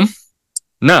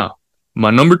 Now,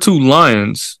 my number 2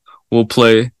 Lions will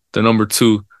play the number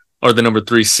 2 or the number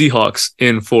 3 Seahawks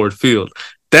in Ford Field.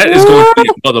 That is going to be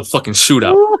a motherfucking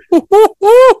shootout.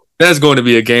 That's going to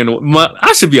be a game.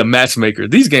 I should be a matchmaker.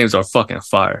 These games are fucking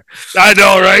fire. I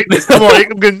know, right? Come on, I'm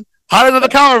getting hotter than the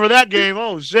counter for that game.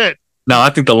 Oh, shit. Now, I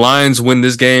think the Lions win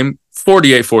this game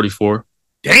 48-44.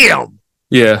 Damn.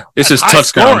 Yeah, it's just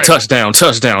touchdown. That's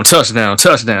what's going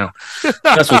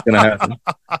to happen.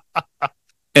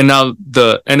 And now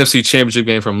the NFC Championship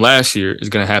game from last year is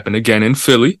going to happen again in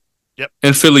Philly. Yep.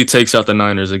 And Philly takes out the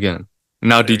Niners again.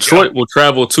 Now Detroit will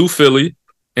travel to Philly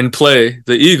and play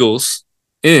the Eagles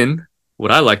in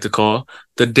what I like to call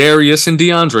the Darius and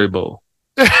DeAndre Bowl.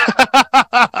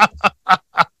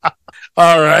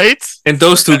 All right. And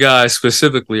those 2 guys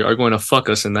specifically are going to fuck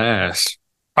us in the ass.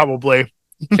 Probably.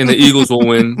 And the Eagles will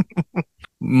win,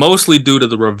 mostly due to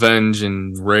the revenge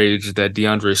and rage that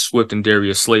DeAndre Swift and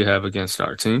Darius Slay have against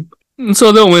our team. And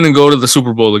so they'll win and go to the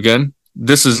Super Bowl again.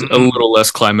 This is a little less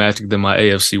climactic than my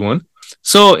AFC one.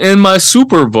 So in my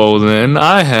Super Bowl, then,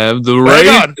 I have the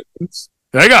Ravens.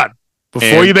 Hang on.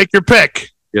 Before you make your pick.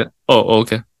 Yeah. Oh,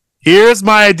 okay. Here's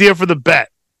my idea for the bet.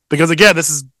 Because, again, this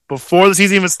is before the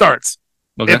season even starts.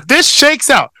 Okay. If this shakes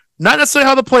out, not necessarily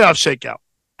how the playoffs shake out,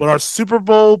 but our Super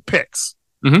Bowl picks,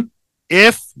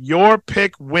 if your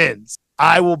pick wins,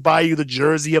 I will buy you the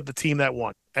jersey of the team that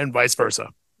won, and vice versa.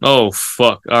 Oh,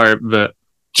 fuck. All right, bet.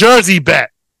 Jersey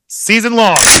bet. Season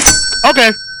long.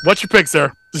 Okay. What's your pick,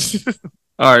 sir?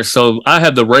 All right, so I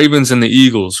have the Ravens and the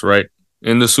Eagles, right,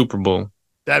 in the Super Bowl.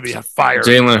 That'd be a fire.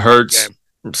 Jalen Hurts,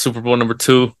 Super Bowl number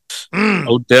 2.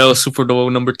 Odell, Super Bowl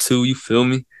number 2. You feel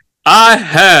me? I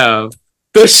have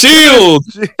the Shield.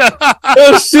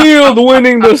 The Shield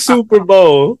winning the Super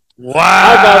Bowl. Wow.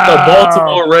 I got the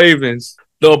Baltimore Ravens.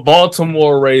 The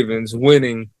Baltimore Ravens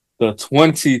winning the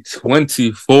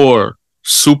 2024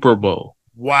 Super Bowl.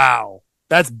 Wow.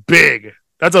 That's big.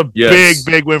 That's a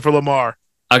big win for Lamar.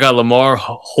 I got Lamar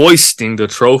hoisting the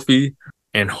trophy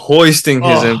and hoisting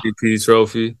his MVP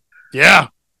trophy. Yeah.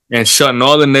 And shutting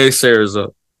all the naysayers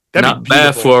up. Not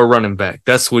bad for a running back.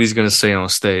 That's what he's going to say on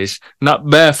stage. Not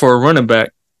bad for a running back.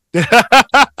 You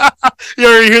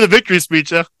already hear the victory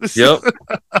speech, huh? Yep.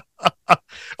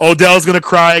 Odell's going to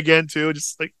cry again, too.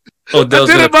 Just like, Odell's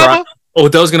going to cry.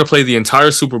 Odell's going to play the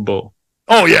entire Super Bowl.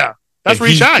 Oh, yeah. That's where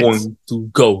he shines. He's going to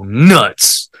go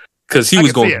nuts. Because he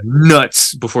was going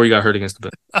nuts before he got hurt against the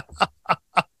bet.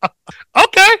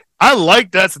 Okay. I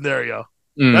like that scenario.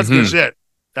 That's good shit.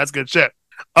 That's good shit.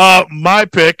 My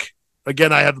pick,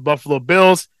 again, I have the Buffalo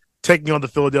Bills taking on the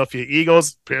Philadelphia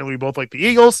Eagles. Apparently, we both like the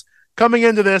Eagles. Coming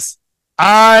into this,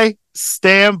 I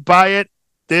stand by it.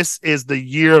 This is the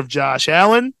year of Josh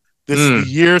Allen. This is the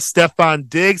year Stephon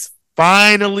Diggs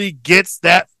finally gets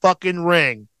that fucking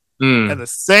ring. And the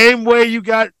same way you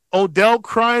got Odell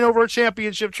crying over a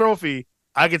championship trophy,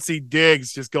 I could see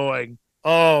Diggs just going,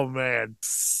 oh, man,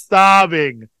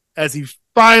 sobbing as he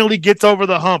finally gets over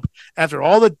the hump after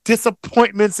all the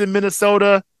disappointments in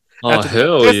Minnesota,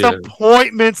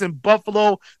 disappointments in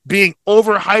Buffalo, being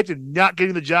overhyped and not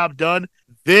getting the job done.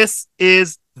 This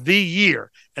is the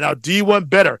year. And I'll do you one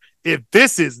better. If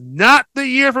this is not the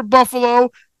year for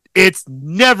Buffalo, it's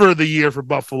never the year for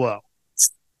Buffalo.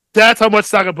 That's how much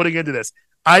stock I'm putting into this.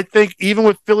 I think even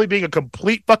with Philly being a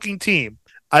complete fucking team,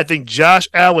 I think Josh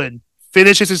Allen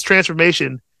finishes his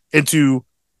transformation into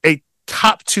a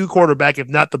top 2 quarterback, if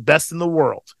not the best in the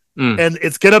world. And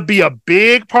it's going to be a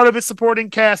big part of his supporting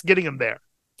cast getting him there.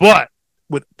 But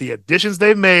with the additions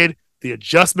they've made, the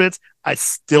adjustments, I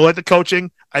still like the coaching.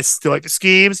 I still like the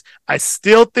schemes. I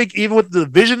still think even with the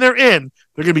division they're in,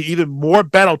 they're going to be even more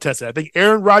battle tested. I think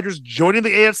Aaron Rodgers joining the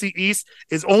AFC East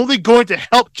is only going to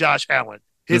help Josh Allen.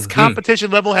 His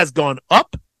competition level has gone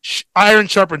up. Iron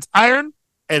sharpens iron.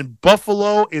 And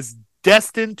Buffalo is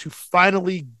destined to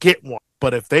finally get one.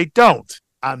 But if they don't,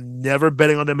 I'm never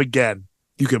betting on them again.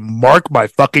 You can mark my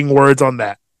fucking words on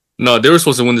that. No, they were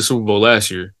supposed to win the Super Bowl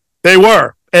last year. They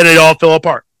were, and it all fell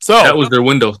apart. So that was their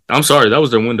window. I'm sorry, that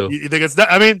was their window. You think it's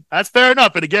that? I mean, that's fair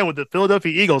enough. And again, with the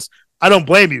Philadelphia Eagles, I don't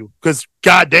blame you because,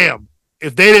 goddamn,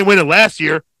 if they didn't win it last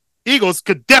year, Eagles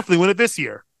could definitely win it this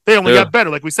year. They only got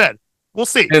better, like we said. We'll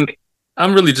see. And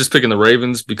I'm really just picking the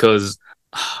Ravens because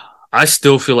I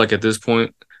still feel like at this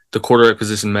point, the quarterback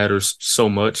position matters so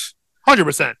much.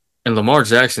 100%. And Lamar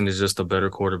Jackson is just a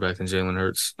better quarterback than Jalen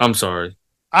Hurts. I'm sorry.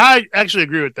 I actually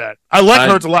agree with that. I like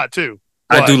Hurts a lot, too.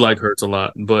 I do like Hurts a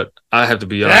lot, but I have to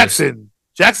be honest.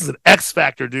 Jackson's an X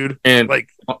factor, dude. And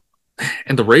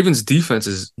the Ravens' defense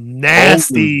is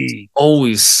nasty,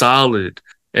 always solid.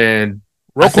 And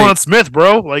Roquan Smith,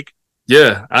 bro. Like,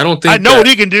 yeah, I know what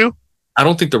he can do. I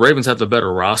don't think the Ravens have the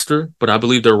better roster, but I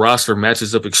believe their roster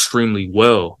matches up extremely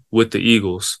well with the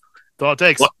Eagles. That's all it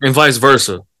takes, and vice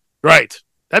versa. Right.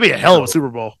 That'd be a hell of a Super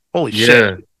Bowl. Holy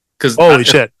shit! Because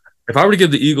shit! If I were to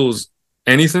give the Eagles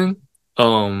anything,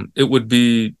 it would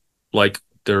be like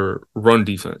their run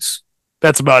defense.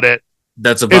 That's about it.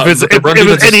 That's about it. Their run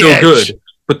defense is still good,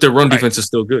 but their run defense is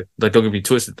still good. Like, don't get me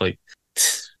twisted. Like,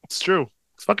 it's true.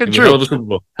 It's fucking true. Hell of a Super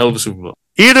Bowl. Hell of a Super Bowl.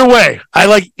 Either way, I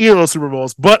like either of those Super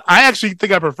Bowls, but I actually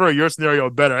think I prefer your scenario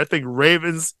better. I think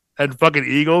Ravens and fucking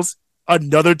Eagles,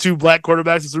 another 2 black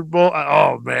quarterbacks in Super Bowl.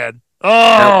 Oh man.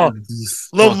 Oh,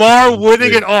 Lamar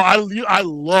winning it. Oh, I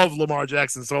love Lamar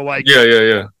Jackson. So like,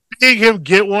 yeah. Seeing him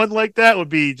get one like that would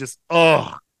be just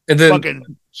and then fucking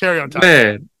cherry on top.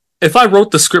 Man, if I wrote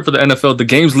the script for the NFL, the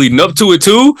games leading up to it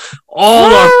too,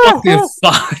 all are fucking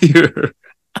fire.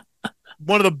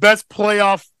 One of the best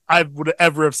playoff I would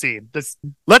ever have seen.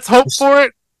 Let's hope for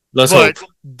it. Let's hope.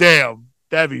 Damn,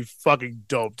 that'd be fucking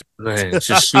dope. Man, it's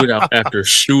just shootout after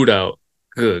shootout.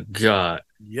 Good God.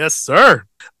 Yes, sir.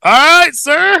 All right,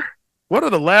 sir. What are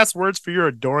the last words for your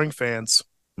adoring fans?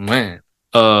 Man,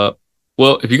 well,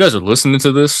 Well, if you guys are listening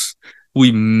to this,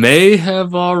 we may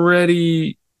have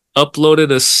already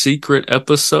uploaded a secret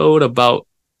episode about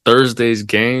Thursday's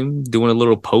game, doing a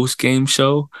little post-game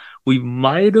show. We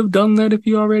might have done that if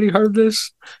you already heard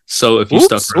this. So if you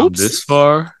stuck around this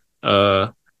far,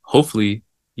 hopefully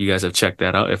you guys have checked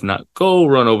that out. If not, go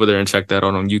run over there and check that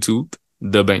out on YouTube,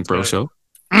 The Bank Bro Show.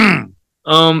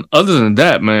 Other than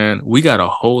that, man, we got a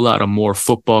whole lot of more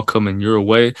football coming your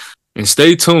way. And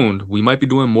stay tuned. We might be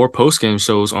doing more post-game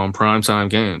shows on primetime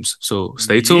games. So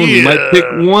stay tuned. We might pick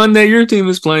one that your team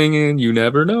is playing in. You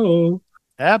never know.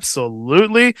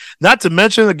 Absolutely. Not to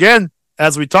mention, again,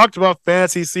 as we talked about,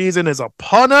 fantasy season is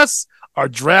upon us. Our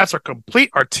drafts are complete.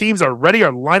 Our teams are ready.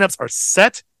 Our lineups are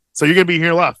set. So you're going to be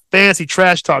hearing a lot of fantasy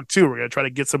trash talk, too. We're going to try to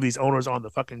get some of these owners on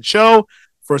the fucking show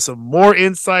for some more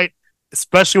insight,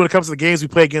 especially when it comes to the games we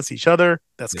play against each other.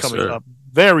 That's coming up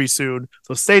very soon.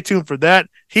 So stay tuned for that.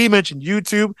 He mentioned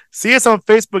YouTube. See us on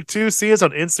Facebook, too. See us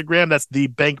on Instagram. That's The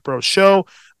Bank Bro Show.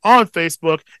 On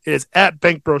Facebook, it is at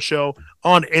Bank Bro Show.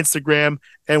 On Instagram,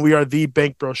 and we are The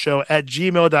Bank Bro Show at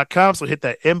gmail.com. So hit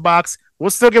that inbox.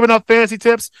 We're still giving out fantasy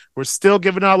tips. We're still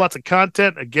giving out lots of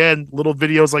content. Again, little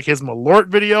videos like his Malort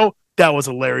video. That was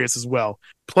hilarious as well.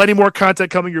 Plenty more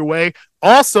content coming your way.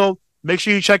 Also, make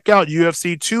sure you check out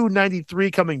UFC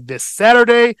 293 coming this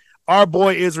Saturday. Our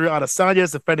boy Israel Adesanya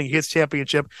is defending his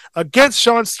championship against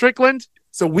Sean Strickland.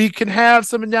 So we can have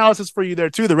some analysis for you there,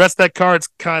 too. The rest of that card's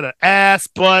kind of ass,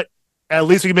 but at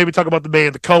least we can maybe talk about the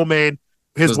main, the co-main.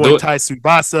 His boy Tai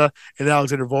Subasa and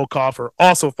Alexander Volkov are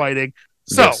also fighting.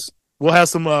 So we'll have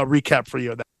some recap for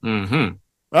you on that. Mm-hmm.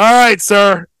 All right,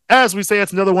 sir. As we say,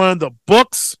 it's another one of the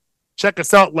books. Check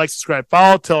us out. Like, subscribe,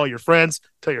 follow. Tell all your friends.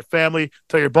 Tell your family.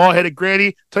 Tell your bald-headed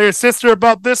granny. Tell your sister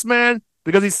about this man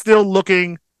because he's still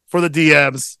looking for the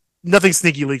DMs. Nothing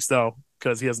sneaky leaks, though,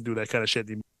 because he doesn't do that kind of shit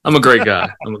anymore. I'm a great guy.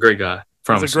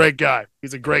 Promise. He's a great guy.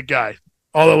 He's a great guy.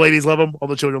 All the ladies love him. All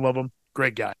the children love him.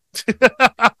 Great guy.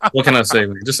 What can I say,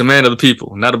 man? Just a man of the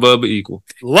people, not above but equal.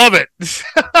 Love it.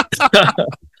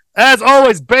 As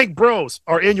always, Bank Bros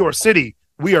are in your city.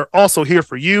 We are also here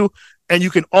for you, and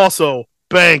you can also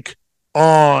bank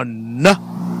on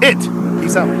it.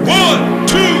 Peace out. 1,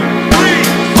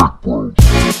 2, 3.